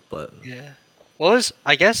cool, but yeah. What was,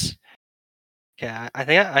 I guess, yeah, I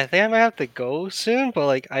think I might have to go soon, but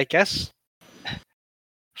like I guess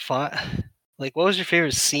like what was your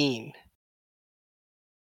favorite scene?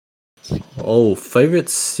 Oh, favorite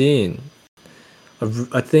scene.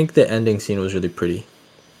 I think the ending scene was really pretty.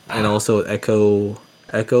 And also Echo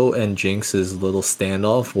and Jinx's little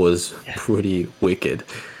standoff was pretty wicked.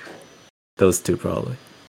 Those two probably.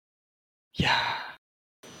 Yeah.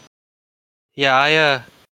 Yeah,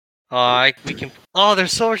 we can. Oh,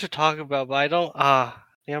 there's so much to talk about, but I don't.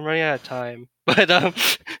 Yeah, I'm running out of time. But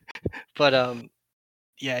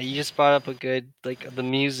yeah, you just brought up a good the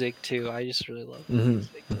music too. I just really love the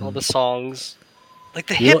music. All the songs, like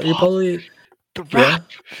the hip hop, the rap.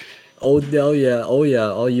 Yeah. Oh yeah.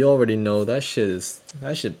 Oh, you already know that shit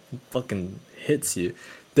fucking hits you.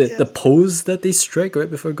 The pose that they strike right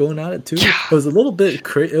before going at it too. Yeah. It was a little bit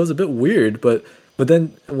it was a bit weird, but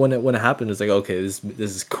then when it happened, it's like, okay, this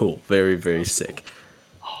is cool, very very sick.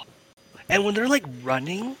 Cool. And when they're like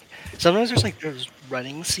running, sometimes there's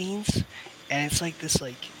running scenes, and it's like this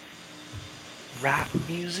rap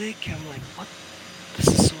music. And I'm like, what? This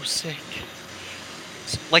is so sick.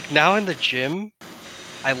 Like now in the gym,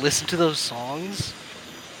 I listen to those songs,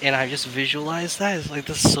 and I just visualize that. It's like,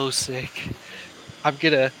 this is so sick. I'm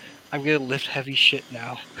gonna lift heavy shit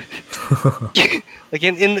now. Like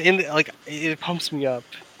in like it pumps me up.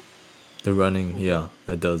 The running, yeah,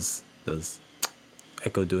 it does.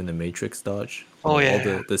 Echo doing the Matrix dodge. Oh yeah.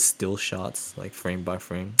 All the still shots, like frame by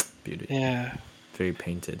frame, beauty. Yeah. Very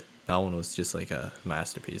painted. That one was just like a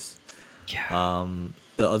masterpiece. Yeah.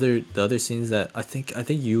 The other scenes that I think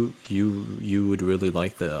you would really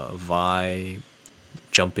like the Vi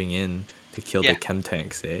jumping in to kill the chem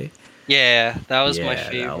tanks, eh? Yeah, that was my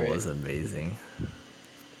favorite. That was amazing.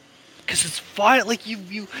 Cause it's fine, like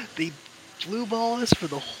they blue ball us for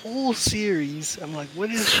the whole series. I'm like,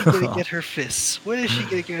 when is she gonna get her fists? When is she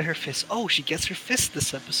gonna get her fists? Oh, she gets her fist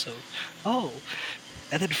this episode. Oh,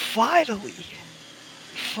 and then finally,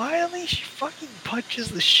 she fucking punches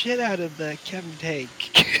the shit out of the chem tank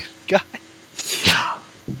guy.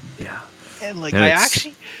 Yeah. And like, I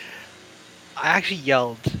actually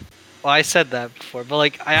yelled. Well, I said that before, but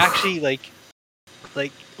like, I actually like,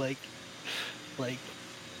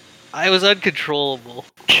 I was uncontrollable.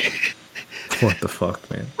 What the fuck,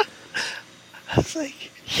 man? I was like,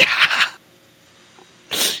 yeah,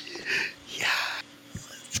 let's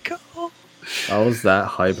go. I was that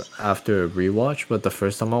hype after a rewatch, but the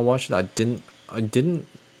first time I watched it, I didn't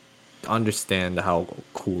understand how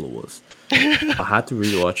cool it was. I had to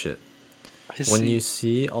rewatch it. When you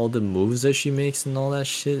see all the moves that she makes and all that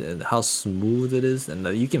shit, and how smooth it is, and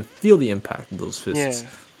that you can feel the impact of those fists.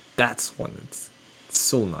 That's when it's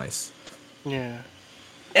so nice. Yeah.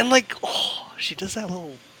 And like, oh, she does that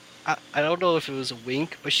little. I don't know if it was a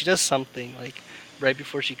wink, but she does something like right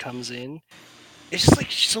before she comes in. It's just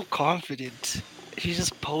like she's so confident. She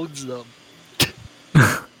just podes them.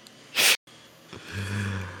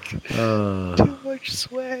 Too much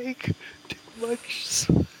swag. Too much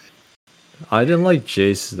swag. I didn't like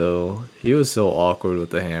Jace though. He was so awkward with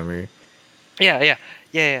the hammer. Yeah.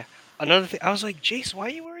 Another thing, I was like, Jace, why are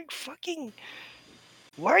you wearing fucking?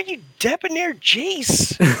 Why are you debonair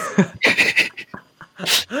Jace?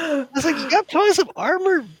 I was like, you got to put on some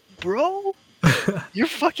armor, bro. You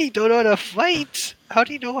fucking don't know how to fight. How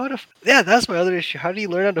do you know how to? Yeah, that's my other issue. How do you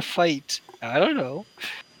learn how to fight? I don't know.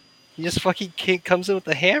 He just fucking comes in with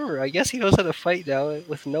a hammer. I guess he knows how to fight now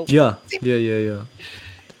with no. Yeah.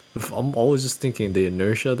 I'm always just thinking the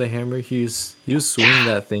inertia of the hammer. He was swinging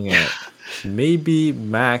that thing at maybe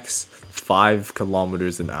max 5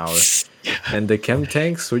 kilometers an hour, and the chem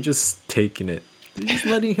tanks were just taking it. They're just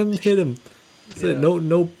letting him hit him.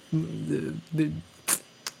 No.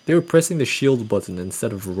 They were pressing the shield button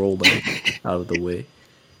instead of rolling out of the way.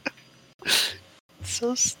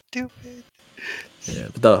 So stupid. Yeah,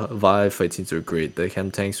 but the Vi fight scenes were great. The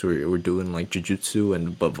chem tanks were doing like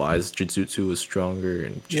jujutsu, but Vi's jujutsu was stronger,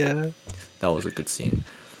 and that was a good scene.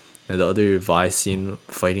 And the other Vi scene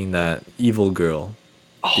fighting that evil girl,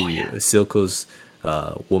 Silco's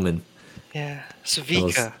woman. Yeah,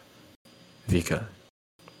 Savika. Vika.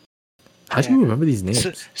 How do you remember these names?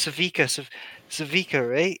 Savika,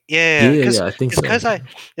 right? Yeah. I think so.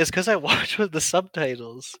 It's because I watched with the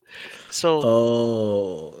subtitles.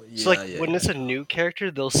 So, when it's a new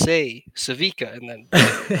character, they'll say Savika, and then.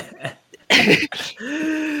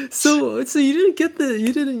 so you didn't get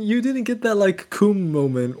that like Kum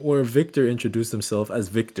moment where Victor introduced himself as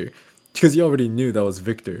Victor, because you already knew that was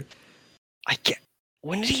Victor.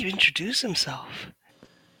 When did he introduce himself?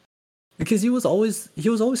 Because he was always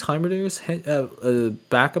Heimerdinger's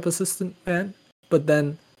backup assistant, man. But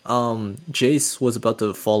then Jace was about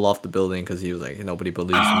to fall off the building because he was like, nobody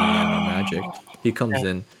believes me and my magic. He comes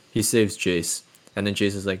in, he saves Jace, and then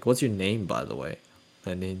Jace is like, what's your name, by the way?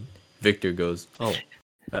 And then Victor goes, oh,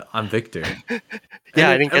 I'm Victor. I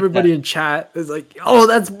didn't get everybody in chat is like, oh,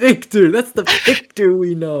 that's Victor. That's the Victor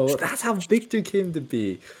we know. That's how Victor came to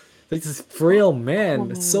be. Like this frail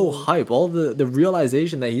man. It's so hype. All the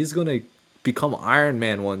realization that he's gonna become Iron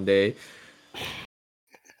Man one day.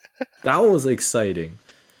 That was exciting.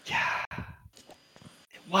 Yeah,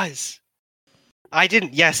 it was. I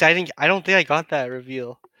don't think I got that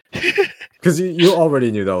reveal. Because you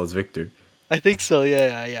already knew that was Victor. I think so.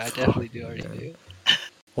 Yeah. I definitely do already knew.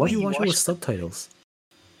 Why do you watch it with subtitles?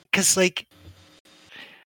 Because like,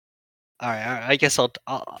 all right. I guess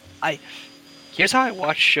here's how I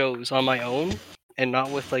watch shows on my own and not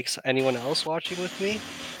with like anyone else watching with me.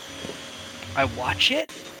 I watch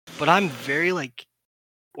it, but I'm very like,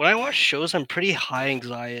 when I watch shows, I'm pretty high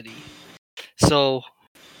anxiety. So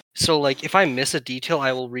like if I miss a detail,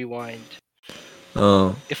 I will rewind.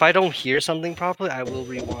 If I don't hear something properly, I will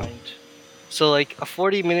rewind. So like a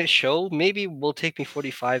 40-minute show maybe will take me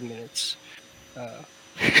 45 minutes.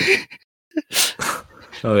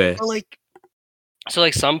 Okay. So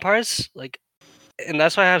like some parts, like, and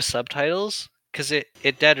that's why I have subtitles, because it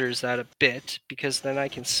deaders that a bit, because then I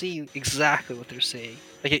can see exactly what they're saying.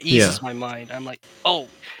 Like it eases my mind. I'm like, oh,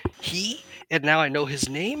 and now I know his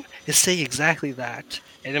name is saying exactly that,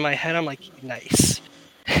 and in my head I'm like, nice.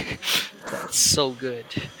 That's so good.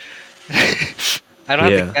 I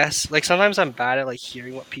don't have to guess. Like sometimes I'm bad at like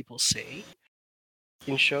hearing what people say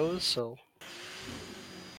in shows, so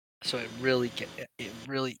it really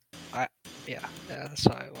that's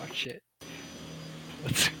how I watch it.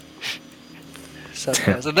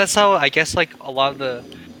 Subtitles. And that's how I guess like a lot of the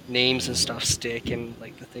names and stuff stick, and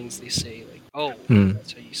like the things they say, like, oh,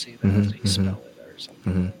 that's how you say that, that's how you spell it or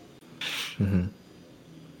something.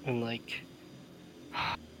 And like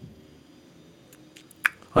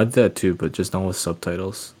I did that too, but just not with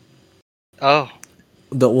subtitles. Oh.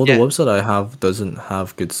 The website I have doesn't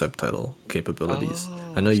have good subtitle capabilities.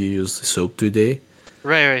 I know you use Soap Today.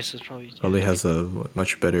 Right, so it's probably has a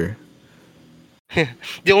much better.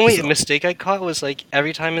 The only mistake I caught was like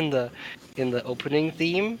every time in the opening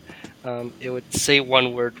theme, it would say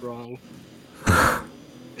one word wrong.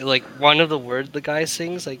 Like one of the words the guy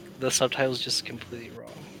sings, like the subtitle's just completely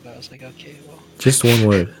wrong. And I was like, okay, well. Just one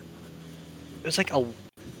word. It was like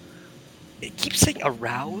it keeps saying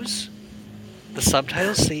arouse. the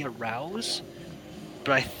subtitles say arouse,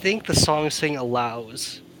 but I think the song is saying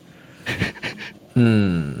allows.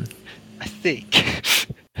 Hmm. I think.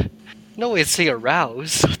 No way it's saying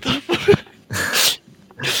arouse. What the fuck?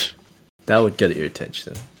 That would get your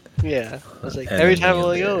attention. Yeah. I was like, every time I'm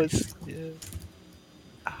like, oh, it's. Yeah.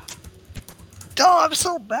 Oh, I'm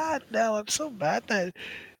so bad now. I'm so bad that.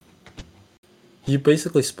 You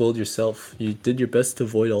basically spoiled yourself. You did your best to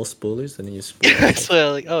avoid all spoilers, and then you spoiled yourself.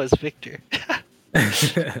 So like, oh, it's Victor.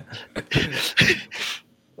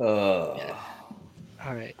 All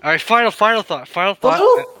right. Final thought. Final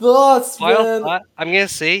thoughts, man. thought. I'm gonna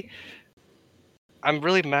say, I'm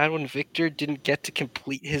really mad when Victor didn't get to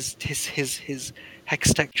complete his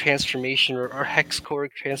Hextech transformation or Hex Core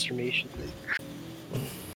transformation thing.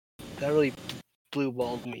 That really blue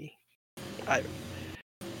balled me.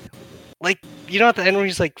 Like, you know, at the end where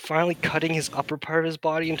he's like finally cutting his upper part of his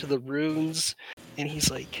body into the runes, and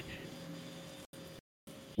he's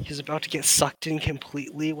about to get sucked in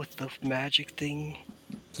completely with the magic thing.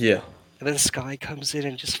 Yeah. And then Sky comes in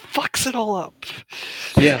and just fucks it all up.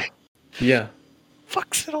 Yeah. Yeah.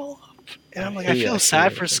 Fucks it all up. And I'm like, I feel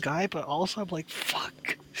sad for Sky, but also I'm like,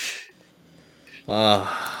 fuck.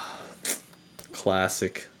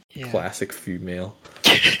 Classic. Yeah. Classic female.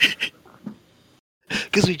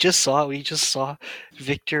 Because we just saw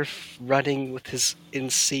Victor running with his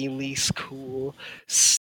insanely cool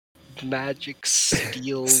magic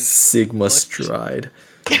steel Sigma stride.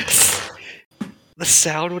 Yes. The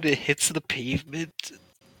sound when it hits the pavement,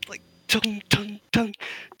 like tung tung tung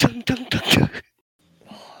tung tung tung.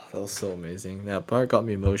 That was so amazing. That part got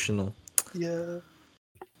me emotional. Yeah.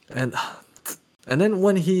 And then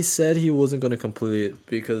when he said he wasn't gonna complete it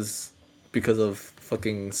because of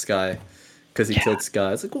fucking Sky, because he killed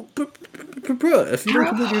Sky, it's like, well, bro, if you don't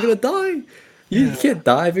complete, you're gonna die. You can't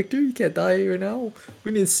die, Victor. You can't die right now.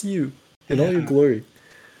 We need to see you in all your glory.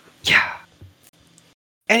 Yeah.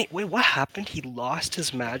 Anyway, what happened? He lost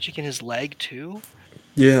his magic in his leg too?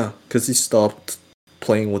 Yeah, because he stopped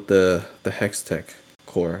playing with the Hextech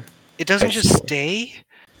core. It doesn't just stay?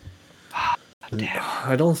 Damn.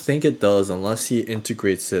 I don't think it does unless he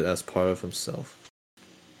integrates it as part of himself.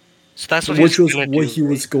 So that's what he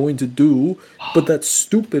was going to do, but that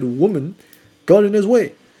stupid woman got in his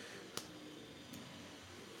way.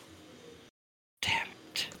 Damn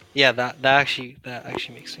it. Yeah, that actually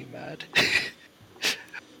makes me mad.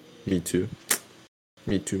 Me too,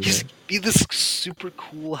 man. Be this super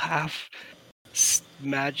cool half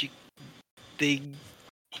magic thing.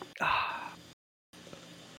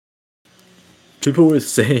 People were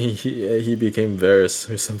saying he became Varys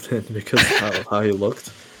or something because of how he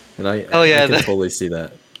looked, and I can totally see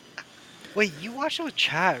that. Wait, you watched it with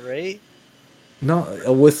chat, right? No,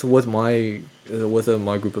 with my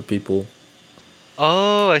group of people.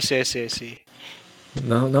 Oh, I see.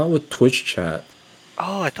 No, not with Twitch chat.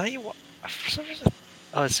 Oh, I thought you. For some reason,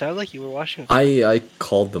 it sounded like you were watching. I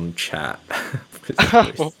called them chat.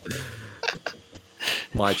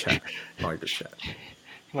 My chat, my group chat.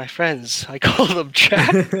 My friends, I call them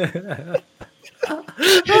chat.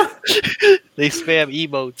 They spam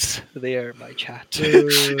emotes. They are my chat. Yeah,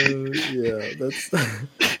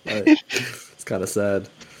 it's kind of sad.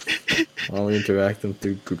 I only interact them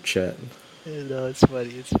through group chat. No, it's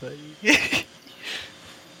funny.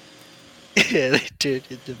 Yeah, they turned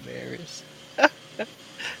into Varys.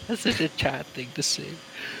 That's such a chat thing to say.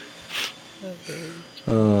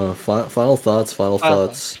 Final thoughts. Final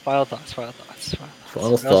thoughts.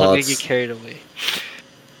 Make you carried away.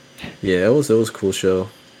 Yeah, it was a cool show.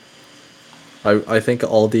 I think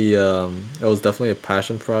all the it was definitely a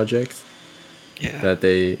passion project. Yeah. That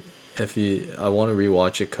I want to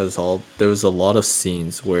rewatch it because there was a lot of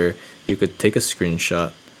scenes where you could take a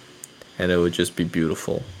screenshot, and it would just be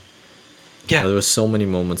beautiful. Yeah. There were so many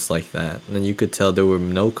moments like that, and you could tell there were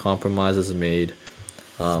no compromises made.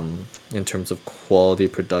 In terms of quality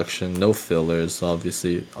production, no fillers,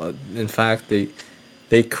 obviously. In fact,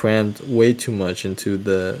 they crammed way too much into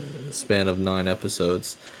the span of 9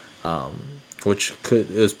 episodes, which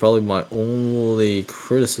is probably my only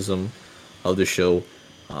criticism of the show.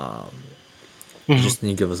 You just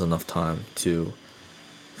need to give us enough time to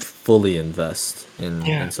fully invest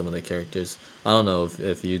in some of the characters. I don't know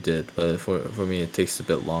if you did, but for me it takes a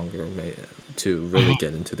bit longer to really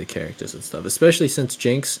get into the characters and stuff, especially since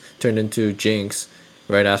Jinx turned into Jinx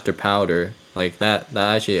right after Powder. Like that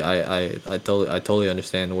actually I totally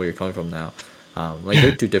understand where you're coming from now. Like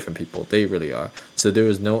they're two different people, they really are. So there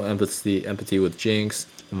was no empathy with Jinx.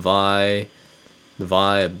 Vi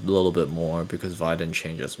a little bit more because Vi didn't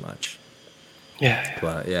change as much. Yeah.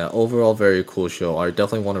 But yeah, overall very cool show. I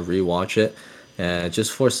definitely want to rewatch it, and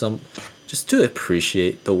just to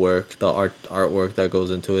appreciate the work, the artwork that goes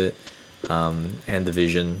into it, and the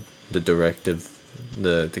vision, the directive,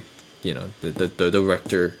 the the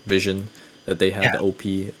director vision that they had, Yeah.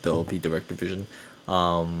 the OP director vision.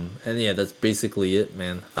 And yeah, that's basically it,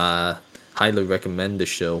 man. Highly recommend the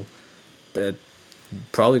show. But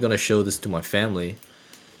probably gonna show this to my family,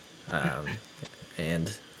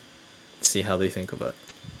 and see how they think of it.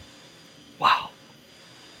 Wow,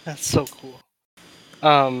 that's so cool.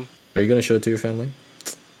 Are you gonna show it to your family?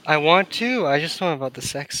 I want to. I just don't know about the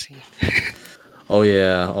sex scene. Oh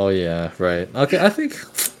yeah, right. Okay, I think.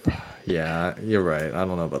 Yeah, you're right. I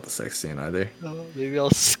don't know about the sex scene either. Oh, maybe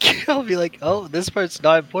I'll be like, oh, this part's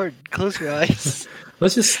not important. Close your eyes.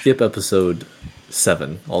 Let's just skip episode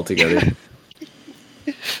 7 altogether.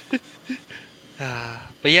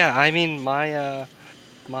 But yeah, I mean, my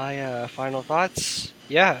final thoughts.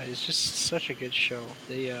 Yeah, it's just such a good show.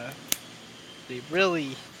 They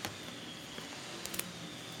really,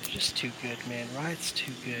 they're just too good, man. Riot's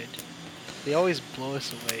too good. They always blow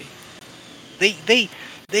us away.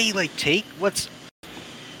 They like take what's.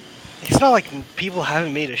 It's not like people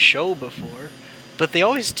haven't made a show before, but they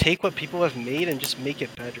always take what people have made and just make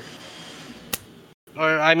it better.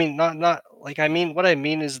 Or I mean, not like I mean what I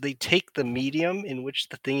mean is they take the medium in which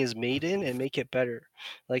the thing is made in and make it better.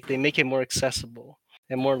 Like they make it more accessible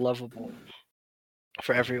and more lovable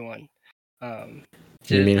for everyone.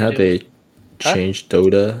 You mean how they changed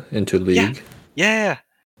Dota into League? Yeah.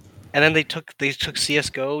 And then they took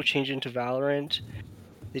CS:GO, changed it into Valorant.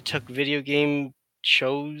 They took video game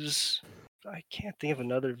shows. I can't think of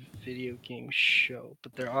another video game show,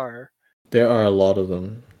 but there are. There are a lot of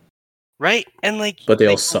them. Right? And like but they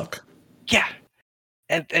all suck. Yeah.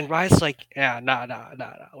 And Riot's like, yeah, nah.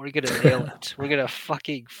 We're gonna nail it. We're gonna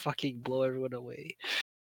fucking blow everyone away.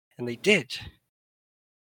 And they did.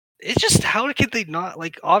 It's just how can they not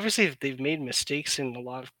like obviously if they've made mistakes in a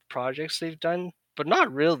lot of projects they've done, but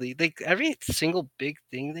not really. Like every single big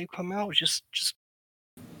thing they've come out just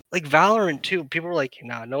like Valorant too. People were like,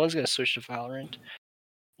 nah, no one's gonna switch to Valorant.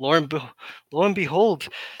 Lo and behold,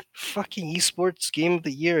 fucking esports game of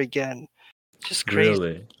the year again. Just crazy.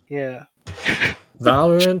 Really? Yeah.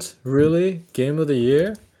 Valorant, really? Game of the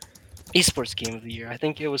year? Esports game of the year. I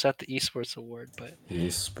think it was at the esports award, but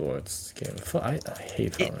esports game. I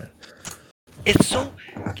hate Valorant. It's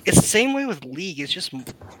the same way with League. It's just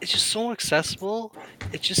so accessible.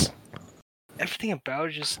 It's just everything about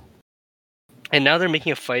it just. And now they're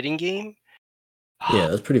making a fighting game. Yeah,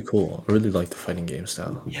 that's pretty cool. I really like the fighting game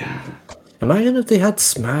style. Yeah. Imagine if they had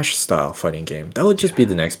Smash style fighting game. That would just be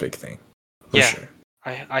the next big thing. For sure.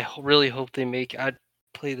 I really hope they make. I'd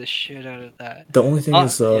play the shit out of that. The only thing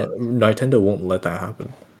is, Nintendo won't let that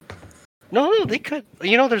happen. No, they could.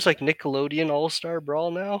 You know, there's like Nickelodeon All-Star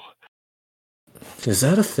Brawl now. Is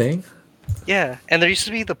that a thing? Yeah, and there used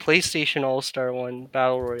to be the PlayStation All-Star one,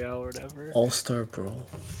 Battle Royale or whatever. All-Star Brawl.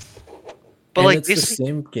 But and like it's the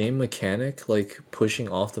same game mechanic, like pushing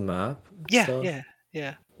off the map. Yeah, stuff?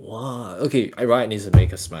 yeah. Wow. Okay, Riot needs to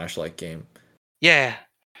make a Smash-like game. Yeah.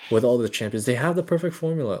 With all the champions, they have the perfect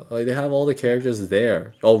formula. Like they have all the characters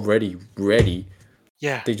there already ready.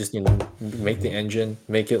 Yeah. They just make the engine,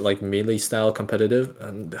 make it like melee style competitive,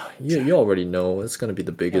 and you already know it's gonna be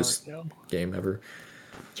the biggest game ever.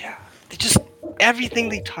 Yeah. They just everything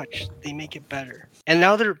they touch, they make it better. And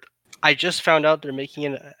now I just found out they're making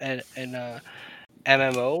an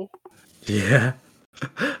MMO. Yeah.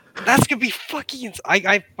 That's gonna be fucking.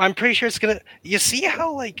 I'm pretty sure it's gonna. You see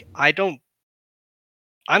how like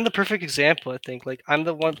I'm the perfect example. I think like I'm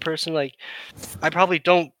the one person like I probably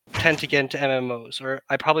don't tend to get into MMOs, or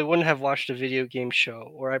I probably wouldn't have watched a video game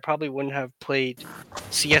show, or I probably wouldn't have played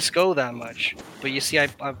CS:GO that much. But you see, I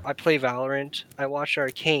play Valorant. I watch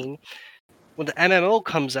Arcane. When the MMO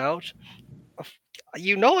comes out,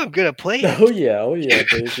 you know I'm gonna play it. Oh yeah,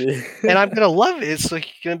 baby. And I'm gonna love it. It's like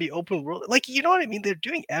gonna be open world. Like you know what I mean? They're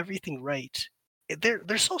doing everything right.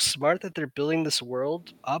 They're so smart that they're building this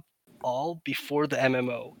world up all before the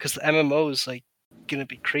MMO, because the MMO is like gonna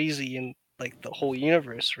be crazy in like the whole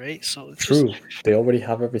universe, right? So it's true. They already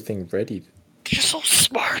have everything ready. They're so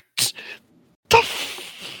smart.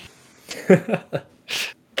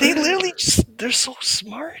 They literally they're so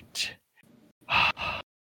smart.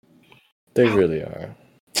 They really are.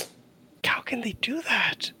 How can they do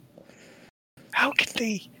that? How can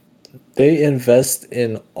they? They invest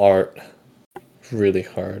in art really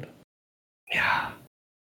hard. Yeah.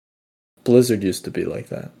 Blizzard used to be like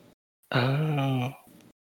that. Oh.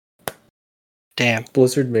 Damn.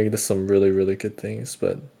 Blizzard made some really, really good things,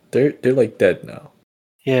 but they're like dead now.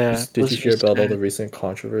 Yeah. Did you hear about all the recent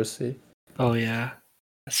controversy? Oh yeah.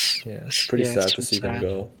 It's pretty sad to see them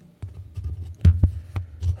go.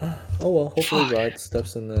 Oh well, hopefully Riot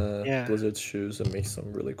steps in Blizzard's shoes and makes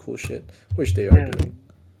some really cool shit, which they are doing.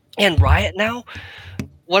 And Riot now,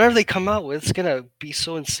 whatever they come out with, it's gonna be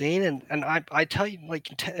so insane. And I tell you,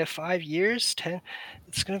 like in 5 years, 10,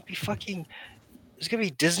 it's gonna be fucking. It's gonna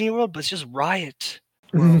be Disney World, but it's just Riot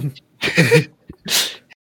World.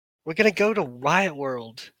 We're gonna go to Riot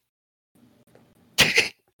World.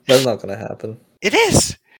 That's not gonna happen. It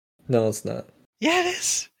is. No, it's not. Yeah, it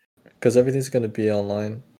is. Because everything's gonna be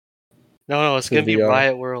online. No, it's gonna be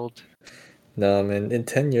Riot World. No, man. In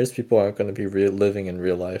 10 years, people aren't gonna be living in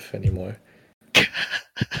real life anymore.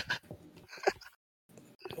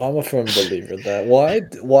 I'm a firm believer that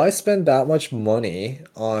why spend that much money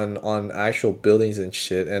on actual buildings and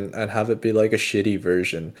shit and have it be like a shitty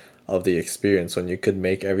version of the experience when you could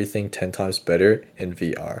make everything 10 times better in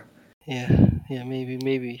VR. Yeah,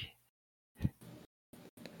 maybe.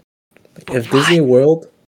 If Disney World,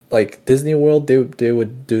 they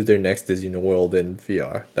would do their next Disney World in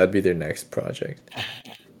VR. That'd be their next project.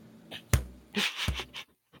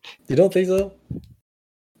 You don't think so?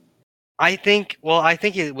 I think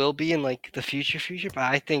it will be in like the future, but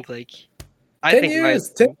I think 10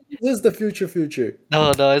 years! 10 years is the future.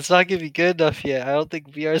 No, it's not gonna be good enough yet. I don't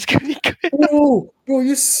think VR is gonna be good Bro, are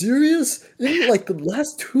you serious? In like the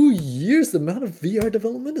last 2 years, the amount of VR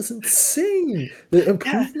development is insane. The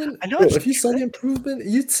improvement, I know. Bro, if you saw the improvement,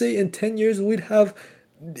 you'd say in 10 years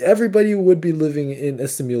everybody would be living in a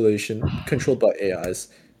simulation controlled by AIs.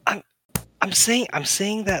 I'm saying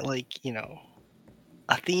that, like, you know,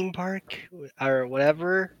 a theme park or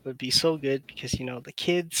whatever would be so good because, you know, the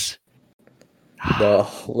kids. No,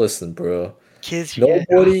 listen, bro. Kids.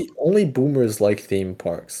 Only boomers like theme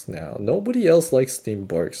parks now. Nobody else likes theme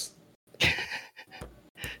parks.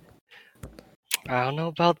 I don't know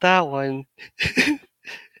about that one.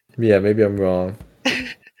 Yeah, maybe I'm wrong.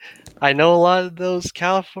 I know a lot of those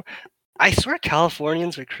I swear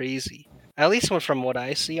Californians are crazy. At least from what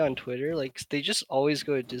I see on Twitter, like they just always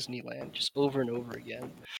go to Disneyland just over and over again.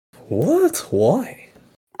 What? Why?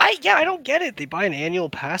 I don't get it. They buy an annual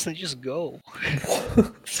pass and they just go.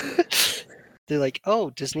 They're like,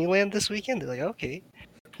 oh, Disneyland this weekend? They're like, okay.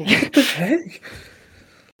 What the heck?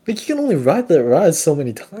 Like, you can only ride that ride so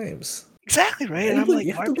many times. Exactly, right? And I'm like,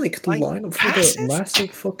 you have to line up for the massive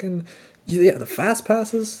fucking... Yeah, the fast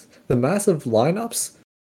passes, the massive lineups.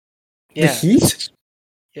 Yeah. The heat?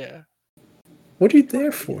 Yeah. What are you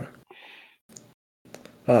there for?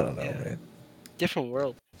 I don't know, man. Different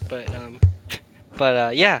world. But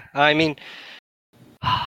yeah, I mean,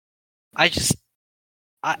 it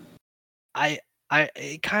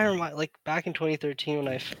kind of reminds, like, back in 2013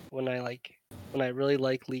 when I really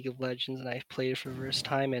liked League of Legends and I played it for the first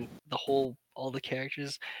time, and all the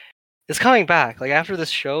characters, it's coming back. Like after this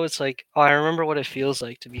show, it's like, oh, I remember what it feels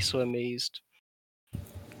like to be so amazed.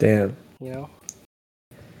 Damn. You know.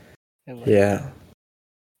 And yeah.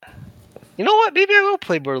 You know what? Maybe I will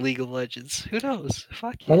play more League of Legends. Who knows?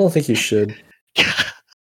 Fuck you. I don't think you should. That's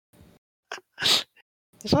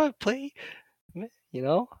why I play. You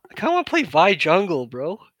know, I kind of want to play Vi Jungle,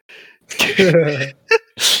 bro. I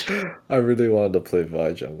really wanted to play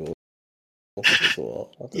Vi Jungle as well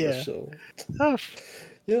after the show. Tough.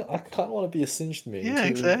 Yeah, I kind of want to be a Singed main. Yeah, too,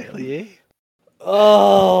 exactly. Eh?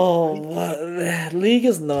 Oh, man. League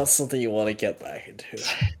is not something you want to get back into.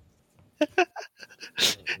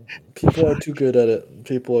 People are too good at it.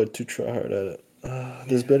 People are too try hard at it.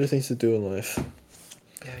 There's better things to do in life.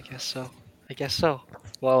 Yeah, I guess so.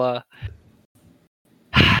 Well,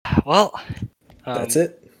 that's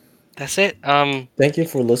it. That's it. Thank you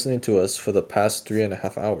for listening to us for the past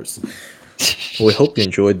 3.5 hours. We hope you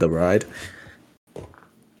enjoyed the ride.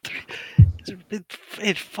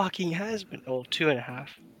 It fucking has been. Oh, 2.5.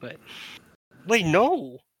 But wait,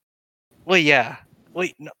 no. Wait, yeah.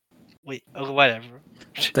 Wait, no. Wait, whatever.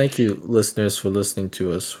 Thank you, listeners, for listening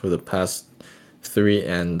to us for the past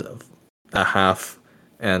 3.5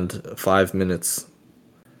 and 5 minutes.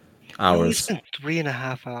 Hours. It's been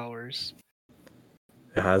 3.5 hours.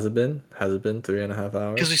 Has it been? Has it been 3.5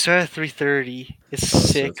 hours? Because we started at 3:30. It's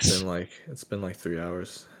 6. So it's been like 3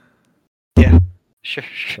 hours. Yeah. Sure.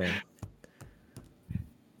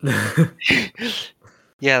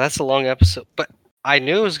 Yeah, that's a long episode, but I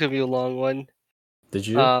knew it was gonna be a long one. Did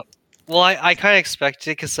you? Well, I kind of expected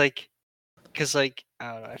it because I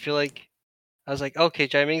don't know. I feel like I was like, okay,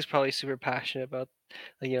 Jaiming's probably super passionate about,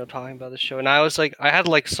 like, you know, talking about the show, and I was like, I had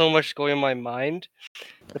like so much going in my mind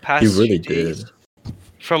the past. You really did.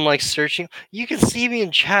 From like searching, you can see me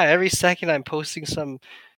in chat every second. I'm posting some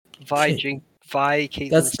Vi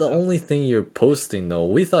Caitlyn. That's the only thing you're posting, though.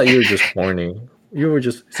 We thought you were just horny. You were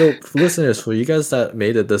just so listeners, for you guys that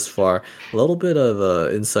made it this far, a little bit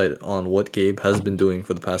of insight on what Gabe has been doing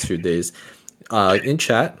for the past few days. In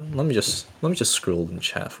chat, let me just scroll in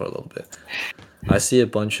chat for a little bit. I see a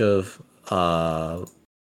bunch of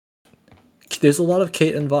there's a lot of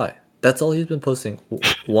Kate and Vi. That's all he's been posting.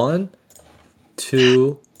 1,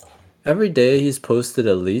 2, every day he's posted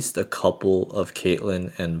at least a couple of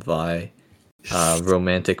Caitlyn and Vi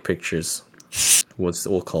romantic pictures.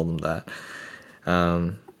 We'll call them that.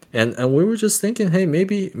 And we were just thinking, hey,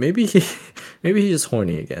 maybe he's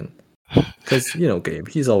horny again, because Gabe,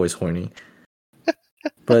 he's always horny.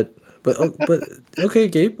 But okay,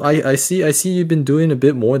 Gabe, I see you've been doing a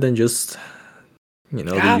bit more than just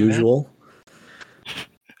the usual.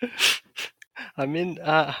 I'm in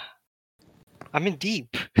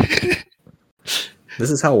deep. This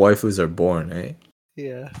is how waifus are born, eh?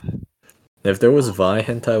 Yeah. If there was Vi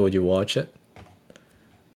hentai, would you watch it?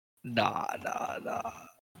 Nah.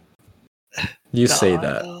 You say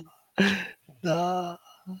that. Nah.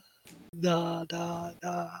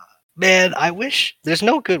 Man, I wish there's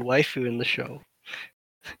no good waifu in the show.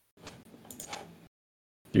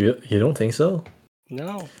 You don't think so?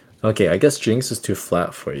 No. Okay, I guess Jinx is too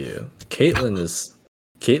flat for you. Caitlyn looks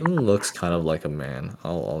kind of like a man.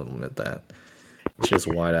 I'll admit that. She has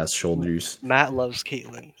wide ass shoulders. Matt loves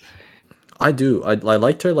Caitlyn. I do. I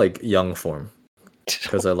liked her like young form,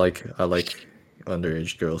 because I like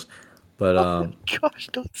underage girls. But gosh,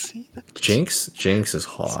 don't see that. Jinx is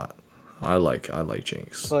hot. I like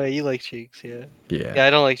Jinx. Oh yeah, you like Jinx, yeah. Yeah. Yeah,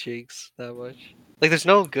 I don't like Jinx that much. Like, there's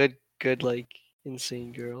no good like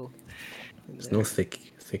insane girl. There's no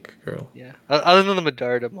thick girl. Yeah, other than the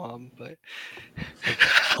Medarda mom, but.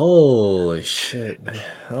 Holy shit! Man.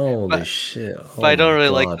 Holy shit! Oh, but I don't really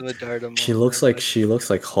like the Medarda mom. She looks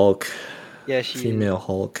like Hulk. Yeah, she female is.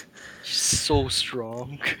 Hulk. She's so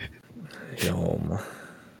strong. Yum.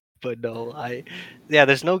 But no,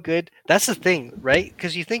 there's no good. That's the thing, right?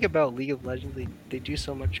 Because you think about League of Legends, they do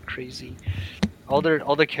so much crazy. All their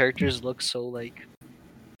characters look so like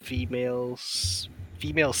female sex.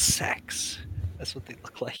 That's what they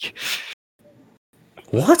look like.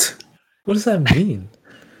 What? What does that mean?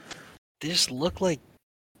 They just look like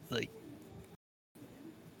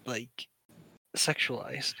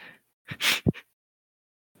sexualized.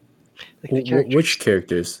 Which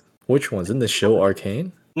characters? Which ones in the show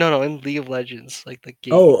Arcane? No, in League of Legends, like the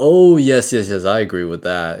game. Oh, yes. I agree with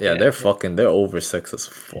that. Yeah, they're over sex as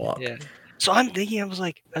fuck. Yeah. So I'm thinking, I was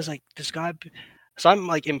like, this guy. So I'm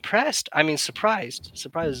like impressed. I mean, surprised.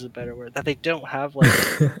 Surprised is a better word. That they don't have like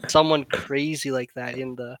someone crazy like that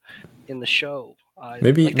in the show.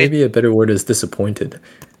 Maybe a better word is disappointed.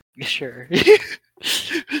 Sure.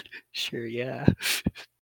 Sure, yeah.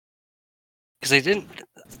 Because they didn't.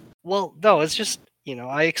 Well, no, it's just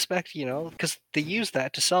I expect because they use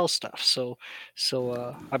that to sell stuff. So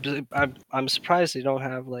I'm surprised they don't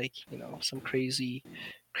have like some crazy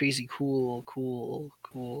cool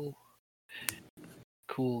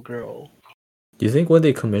girl. Do you think when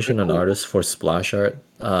they commission an artist for splash art,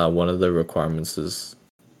 one of the requirements is,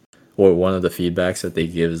 or one of the feedbacks that they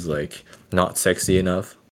give is like not sexy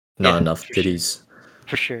enough, not enough titties?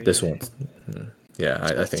 For sure. This one. Yeah,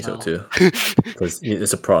 I think so too. Because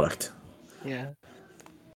it's a product. Yeah.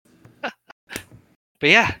 But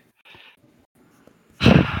yeah.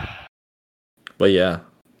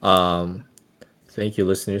 Thank you,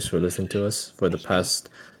 listeners, for listening to us for the past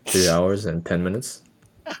 3 hours and 10 minutes.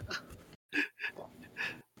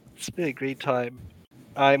 It's been a great time.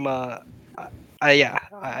 I'm it's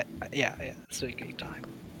been a great time.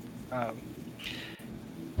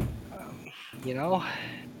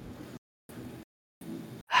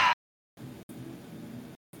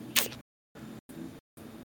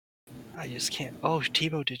 I just can't. Oh,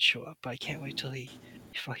 Timo did show up, but I can't wait till he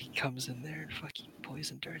fucking comes in there and fucking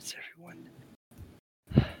poison darts everyone.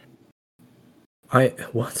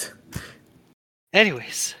 What?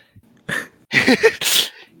 Anyways.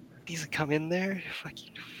 These come in there.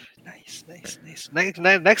 Fucking nice. Next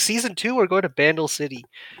season 2, we're going to Bandle City.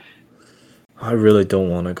 I really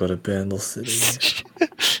don't want to go to Bandle City.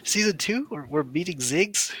 Season 2, we're meeting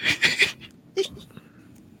Ziggs.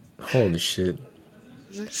 Holy shit.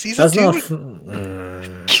 Season 2?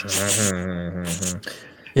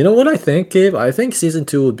 You know what I think, Gabe? I think season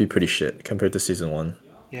 2 would be pretty shit compared to season 1.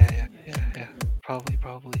 Yeah. Probably.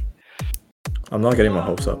 I'm not getting my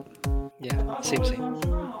hopes up. Yeah, same.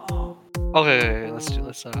 Okay, let's all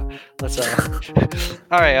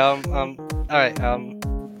right,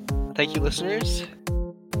 thank you, listeners.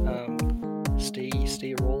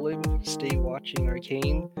 Stay rolling, stay watching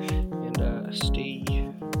Arcane, and I'll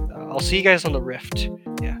see you guys on the Rift.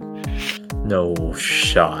 Yeah. No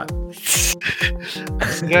shot.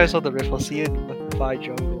 You guys on the riff. I'll see you in Phi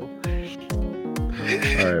Jungle.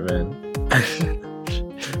 Alright, man.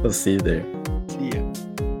 I'll see you there. See ya.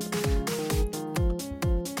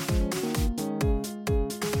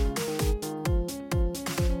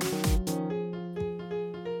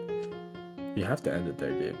 You have to end it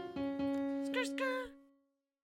there, Gabe.